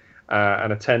coming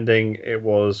and attending. It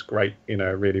was great. You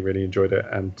know, really, really enjoyed it,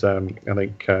 and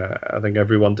I think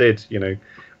everyone did. You know,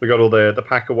 we got all the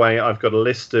pack away. I've got a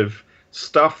list of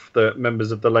stuff that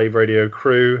members of the Lave Radio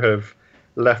crew have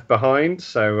left behind.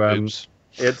 So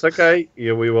it's okay.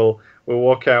 Yeah, we'll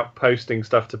walk out posting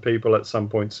stuff to people at some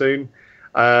point soon.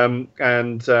 And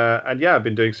I've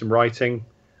been doing some writing,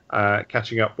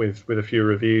 catching up with a few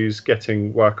reviews,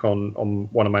 getting work on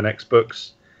one of my next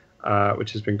books,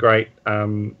 which has been great.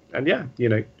 You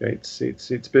know,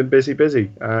 it's been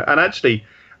busy. And actually,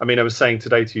 I mean, I was saying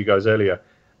today to you guys earlier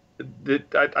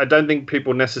that I don't think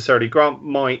people necessarily, Grant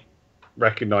might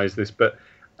recognize this, but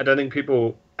I don't think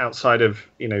people outside of,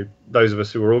 you know, those of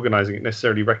us who are organizing it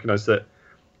necessarily recognize that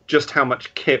just how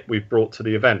much kit we've brought to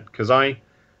the event. Because I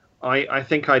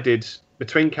think I did,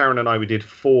 between Karen and I, we did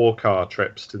 4 car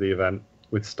trips to the event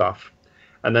with stuff.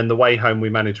 And then the way home, we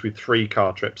managed with 3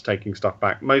 car trips taking stuff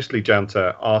back, mostly down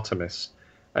to Artemis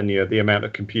and, you know, the amount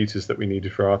of computers that we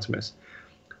needed for Artemis.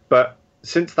 But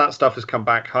since that stuff has come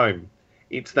back home,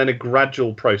 it's then a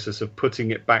gradual process of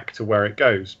putting it back to where it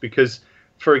goes. Because,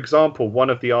 for example, one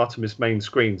of the Artemis main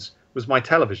screens was my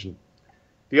television.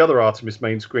 The other Artemis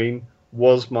main screen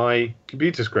was my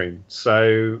computer screen.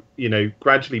 So, you know,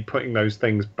 gradually putting those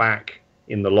things back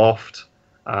in the loft,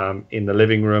 in the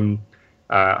living room,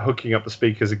 hooking up the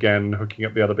speakers again, hooking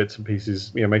up the other bits and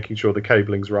pieces, you know, making sure the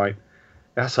cabling's right.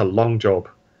 That's a long job.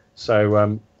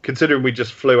 So considering we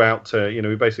just flew out to, you know,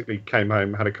 we basically came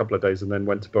home, had a couple of days and then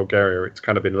went to Bulgaria, it's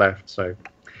kind of been left. So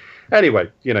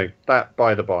anyway, you know, that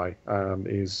by the by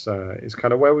is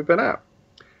kind of where we've been at.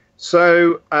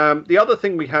 So the other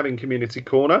thing we have in Community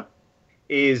Corner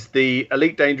is the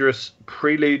Elite Dangerous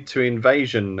Prelude to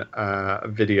Invasion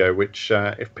video, which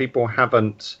if people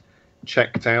haven't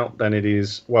checked out, then it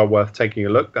is well worth taking a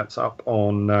look. That's up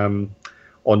on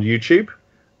YouTube.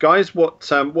 Guys, what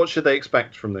should they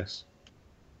expect from this?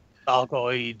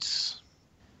 Thargoids.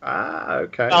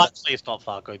 Okay. Well, actually, it's not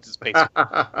Thargoids. It's basically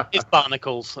it's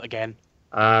barnacles again.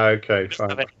 Okay, fine.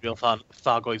 Not real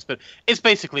Thargoids, but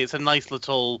it's a nice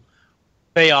little.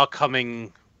 They are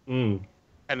coming.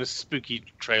 Kind of spooky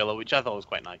trailer, which I thought was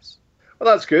quite nice.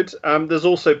 Well, that's good. There's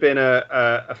also been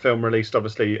a film released,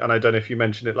 obviously, and I don't know if you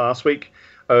mentioned it last week,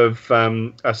 of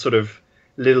a sort of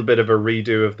little bit of a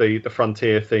redo of the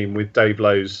Frontier theme with Dave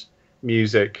Lowe's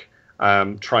music,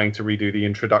 trying to redo the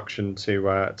introduction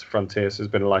to Frontier. So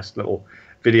there's been a nice little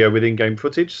video with in-game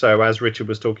footage. So as Richard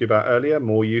was talking about earlier,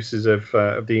 more uses of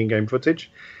the in-game footage.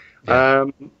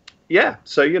 Yeah.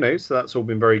 So, you know, so that's all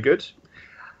been very good.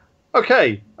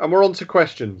 Okay, and we're on to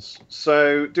questions.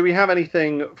 So, do we have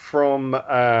anything from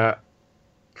the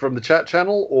chat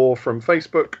channel or from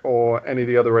Facebook or any of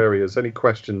the other areas? Any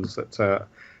questions that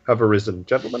have arisen,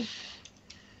 gentlemen?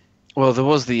 Well, there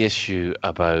was the issue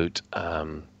about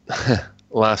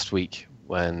last week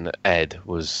when Ed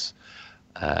was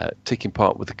taking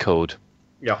part with the code.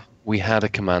 Yeah. We had a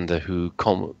commander who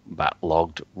combat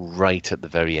logged right at the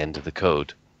very end of the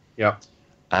code. Yeah.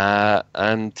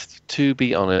 And to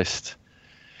be honest,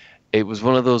 it was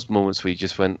one of those moments where you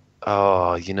just went,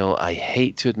 oh, you know, I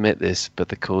hate to admit this, but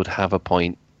the code have a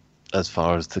point as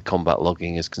far as the combat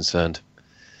logging is concerned.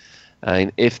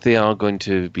 And if they are going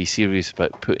to be serious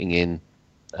about putting in,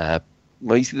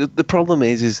 well, you see, the problem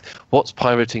is what's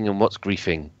pirating and what's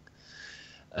griefing.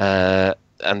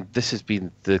 And this has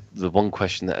been the one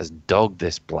question that has dogged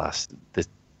this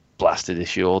blasted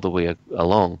issue all the way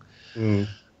along.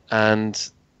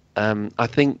 And I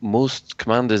think most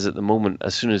commanders at the moment,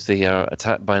 as soon as they are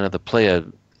attacked by another player,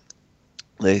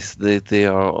 they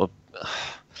are.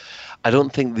 I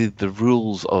don't think the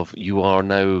rules of you are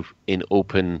now in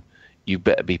open, you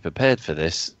better be prepared for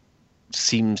this,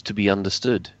 seems to be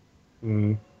understood.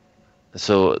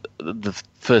 So the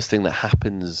first thing that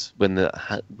happens when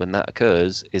that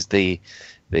occurs is the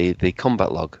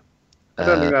combat log.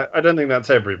 I don't think that's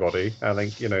everybody. I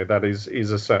think that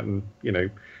is a certain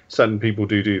certain people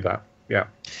do that. Yeah.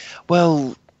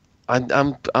 Well, I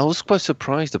was quite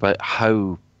surprised about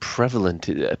how prevalent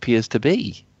it appears to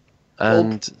be,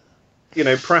 and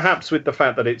perhaps with the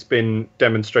fact that it's been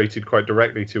demonstrated quite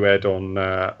directly to Ed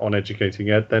on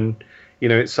Educating Ed, then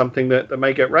it's something that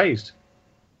may get raised.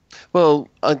 Well,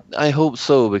 I hope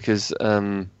so, because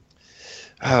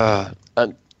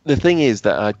the thing is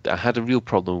that I had a real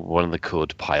problem with one of the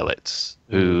code pilots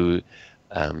who,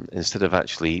 instead of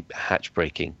actually hatch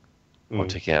breaking or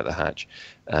taking out the hatch,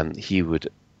 he would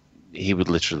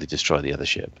literally destroy the other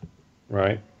ship.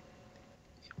 Right.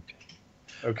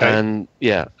 Okay. And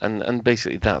and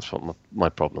basically that's what my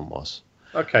problem was.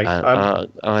 Okay. And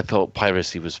I thought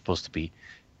piracy was supposed to be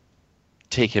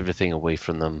take everything away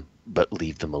from them, but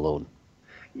leave them alone.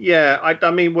 Yeah,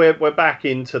 I mean we're back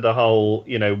into the whole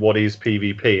what is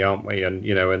PvP, aren't we? And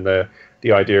and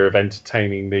the idea of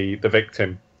entertaining the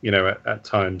victim at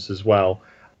times as well.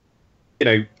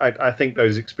 I think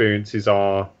those experiences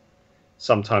are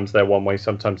sometimes they're one way,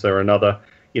 sometimes they're another.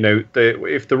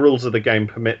 If the rules of the game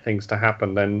permit things to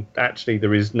happen, then actually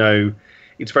there is no.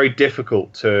 It's very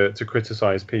difficult to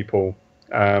criticize people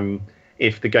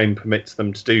if the game permits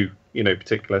them to do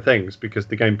particular things, because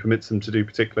the game permits them to do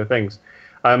particular things.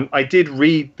 I did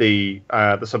read the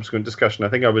subsequent discussion. I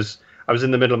think I was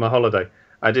in the middle of my holiday.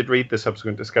 I did read the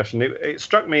subsequent discussion. It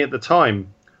struck me at the time.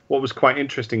 What was quite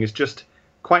interesting is just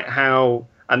quite how,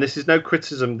 and this is no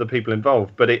criticism of the people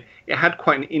involved, but it had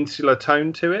quite an insular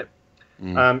tone to it.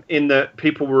 In that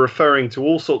people were referring to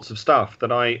all sorts of stuff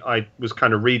that I was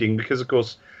kind of reading, because of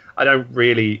course I don't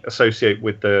really associate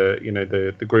with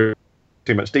the group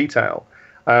too much detail.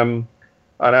 And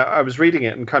I was reading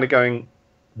it and kind of going,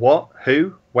 what,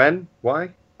 who, when,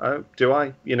 why? Do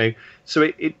I? So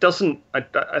it doesn't.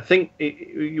 I think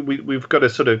we've got to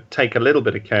sort of take a little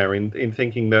bit of care in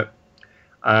thinking that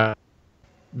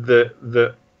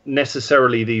that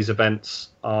necessarily these events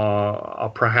are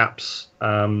perhaps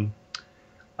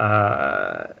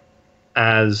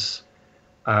as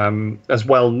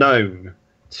well known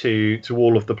to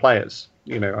all of the players.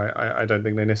 I don't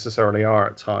think they necessarily are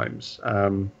at times.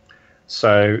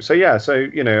 So yeah. So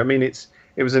I mean,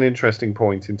 it was an interesting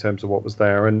point in terms of what was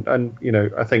there, and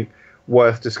I think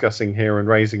worth discussing here and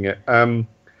raising it.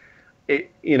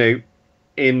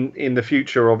 In the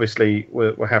future, obviously,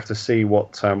 we'll have to see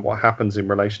what happens in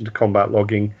relation to combat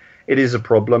logging. It is a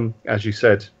problem, as you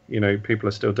said. People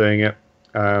are still doing it.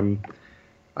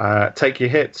 Take your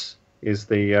hits is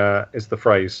the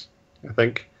phrase. I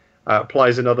think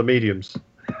applies in other mediums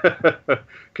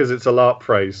because it's a LARP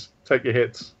phrase. Take your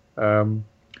hits. So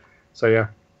yeah.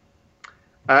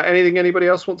 Anything anybody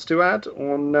else wants to add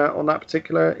on that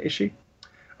particular issue?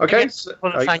 Okay. I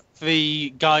want to thank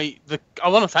I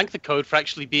want to thank the code for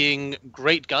actually being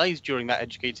great guys during that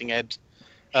Educating Ed.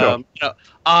 Sure.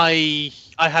 I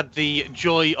had the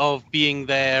joy of being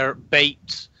their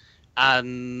bait,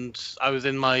 and I was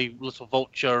in my little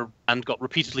vulture and got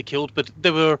repeatedly killed. But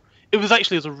it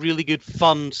was a really good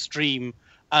fun stream,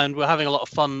 and we're having a lot of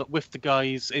fun with the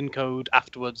guys in code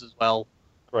afterwards as well.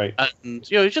 Great. And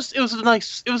it was a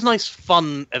nice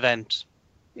fun event.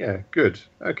 Yeah, good.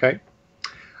 Okay.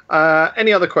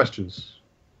 Any other questions?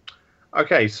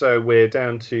 Okay, so we're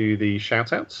down to the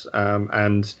shout-outs.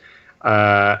 And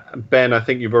Ben, I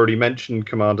think you've already mentioned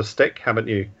Commander Stick, haven't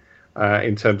you?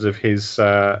 In terms of his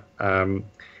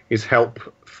help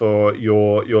for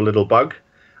your little bug.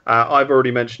 I've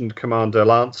already mentioned Commander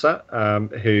Lancer,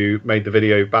 who made the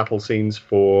video battle scenes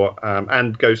for,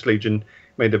 and Ghost Legion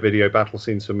made the video battle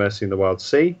scenes for Mercy in the Wild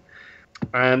Sea.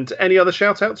 And any other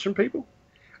shout-outs from people?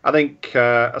 I think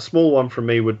a small one from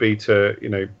me would be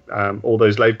to, all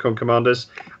those LaveCon commanders.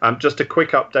 Just a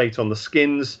quick update on the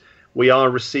skins. We are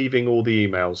receiving all the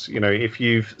emails. If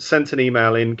you've sent an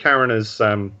email in, Karen has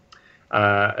said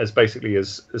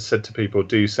to people,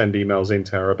 do send emails in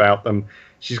to her about them.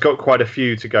 She's got quite a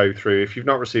few to go through. If you've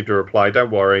not received a reply, don't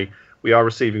worry. We are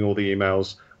receiving all the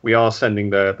emails. We are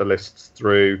sending the lists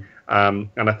through. And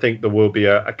I think there will be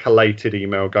a collated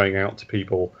email going out to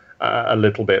people a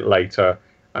little bit later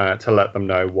to let them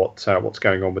know what's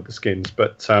going on with the skins.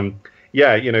 But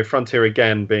Frontier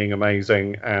again being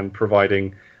amazing and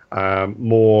providing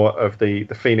more of the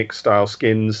Phoenix style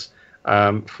skins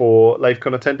for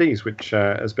LaveCon attendees, which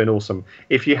has been awesome.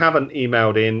 If you haven't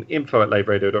emailed in,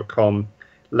 info@laveradio.com,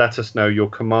 let us know your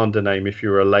commander name if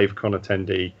you're a LaveCon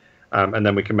attendee, and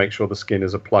then we can make sure the skin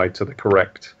is applied to the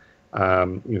correct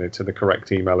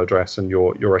email address and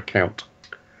your account.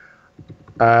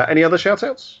 Any other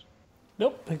shout-outs?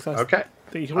 Nope. Thanks. Okay.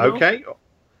 Think you can Okay.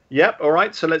 Yep. All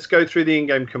right. So let's go through the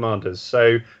in-game commanders.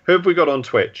 So who have we got on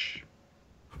Twitch?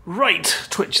 Right,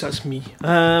 Twitch, that's me.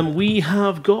 We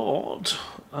have got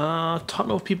a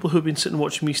ton of people who've been sitting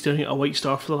watching me staring at a white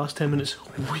star for the last 10 minutes.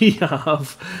 We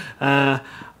have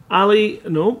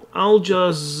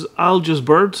Alja's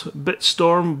Bird,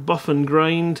 Bitstorm, Buff and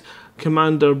Grind,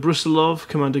 Commander Brusilov,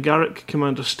 Commander Garrick,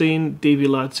 Commander Stain, Davy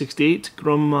Lad 68,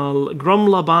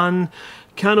 Grumlaban,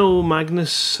 Cano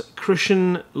Magnus,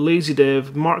 Christian, Lazy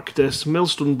Dev, Mark Dis,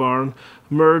 Millstone Barn,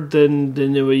 Murden,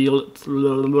 that's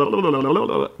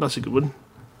a good one.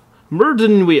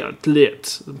 Murden Wait,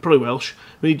 probably Welsh.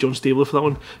 We need John Stabler for that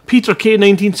one. Peter K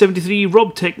 1973,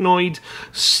 Rob Technoid,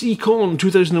 Seacon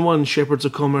 2001, Shepherds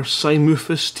of Commerce,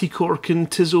 Simufus, T Corkin,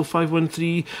 Tizzo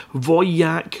 513,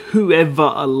 Voyak,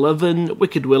 Whoever 11,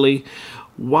 Wicked Willie,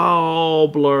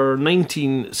 Wobbler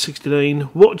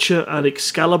 1969, Watcher and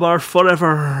Excalibur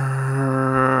Forever.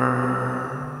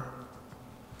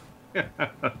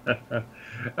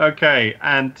 Okay,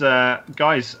 and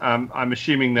guys, I'm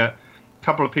assuming that a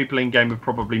couple of people in game have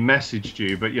probably messaged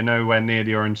you, but you're nowhere near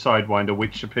the orange Sidewinder,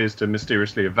 which appears to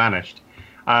mysteriously have vanished.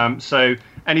 So,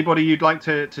 anybody you'd like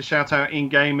to shout out in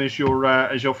game as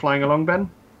you're flying along, Ben?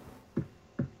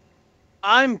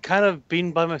 I'm kind of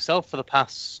been by myself for the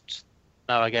past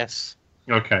now, I guess.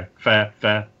 Okay,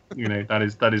 fair. You know,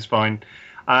 that is fine.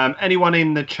 Anyone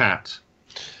in the chat?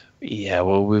 Yeah,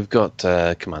 well, we've got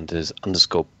commanders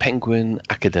 _Penguin,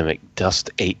 Academic Dust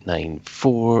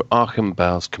 894, Arkham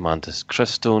Bells, Commander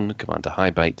Crestone, Commander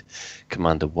Highbite,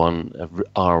 Commander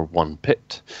R1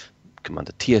 Pit,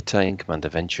 Commander Tiatine, Commander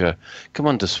Venture,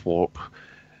 Commander Swarp,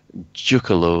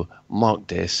 Jucalo, Mark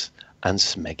Dis, and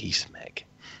Smeggy Smeg.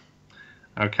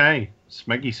 Okay,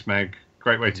 Smeggy Smeg.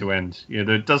 Great way to end. Yeah,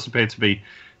 there does appear to be a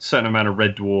certain amount of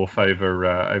Red Dwarf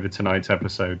over tonight's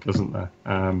episode, doesn't there?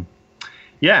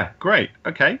 Yeah, great.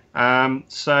 Okay.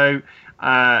 So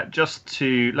just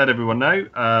to let everyone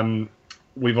know,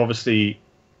 we've obviously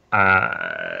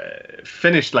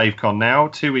finished LaveCon now,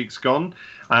 2 weeks gone,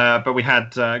 but we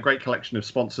had a great collection of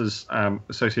sponsors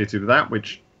associated with that,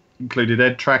 which included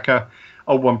Ed Tracker,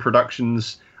 Old One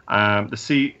Productions,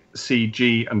 the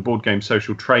CCG and Board Game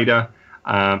Social Trader,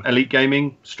 Elite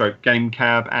Gaming, Game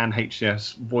Cab, and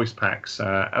HCS Voice Packs.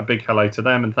 A big hello to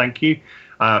them and thank you.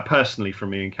 Personally from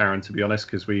me and Karen, to be honest,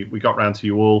 because we got round to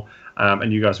you all,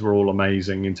 and you guys were all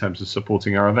amazing in terms of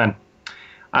supporting our event.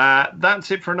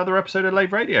 That's it for another episode of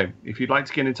Lave Radio. If you'd like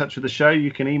to get in touch with the show, you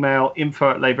can email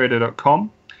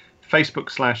info@laveradio.com,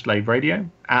 Facebook/Lave Radio,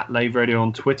 @Lave Radio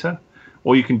on Twitter,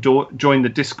 or you can join the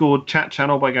Discord chat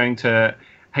channel by going to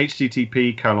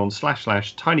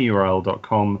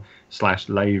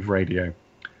http://tinyurl.com/Lave Radio.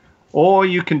 Or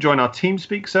you can join our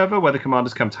TeamSpeak server where the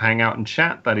commanders come to hang out and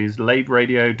chat. That is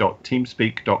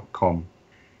laveradio.teamspeak.com.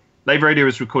 Lave Radio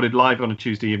is recorded live on a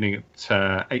Tuesday evening at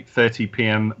 8:30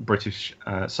 p.m. British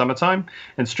summertime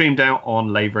and streamed out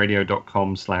on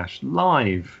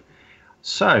laveradio.com/live.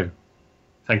 So,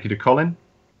 thank you to Colin.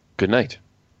 Good night.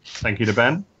 Thank you to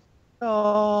Ben.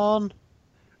 On.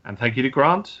 And thank you to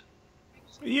Grant.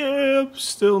 Yeah, I'm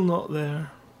still not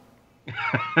there.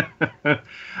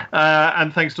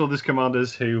 And thanks to all these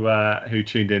commanders who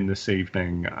tuned in this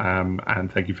evening. And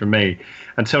thank you from me.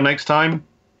 Until next time,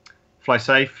 fly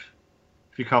safe.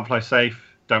 If you can't fly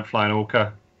safe, don't fly an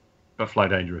orca, but fly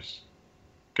dangerous.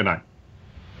 Good night.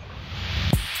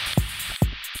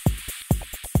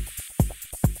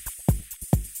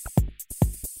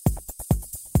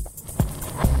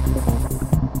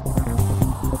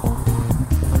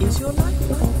 Is your life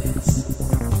like this?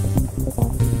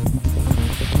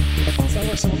 Sounds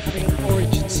like someone having an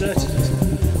orange inserted.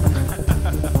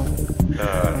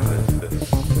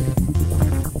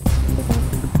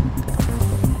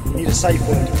 You need a safe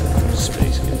word.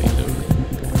 Space can be lonely.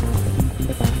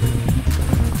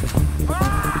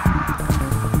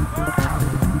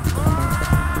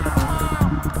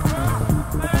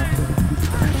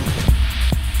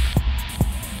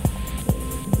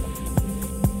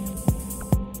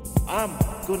 I'm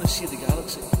going to see the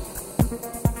galaxy.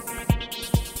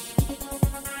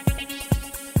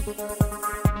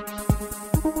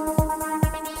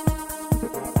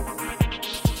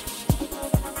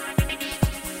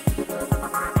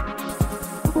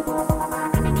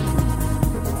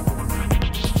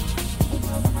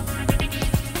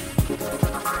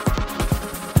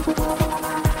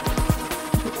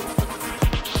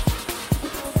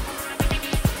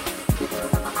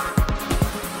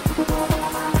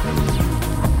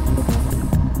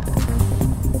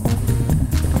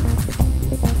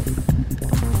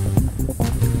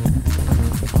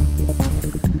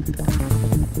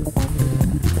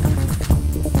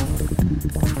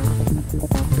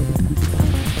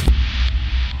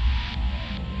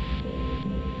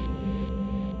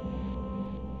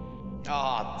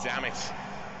 Ah, damn it.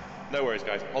 No worries,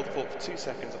 guys. Hold the fort for 2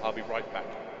 seconds. I'll be right back.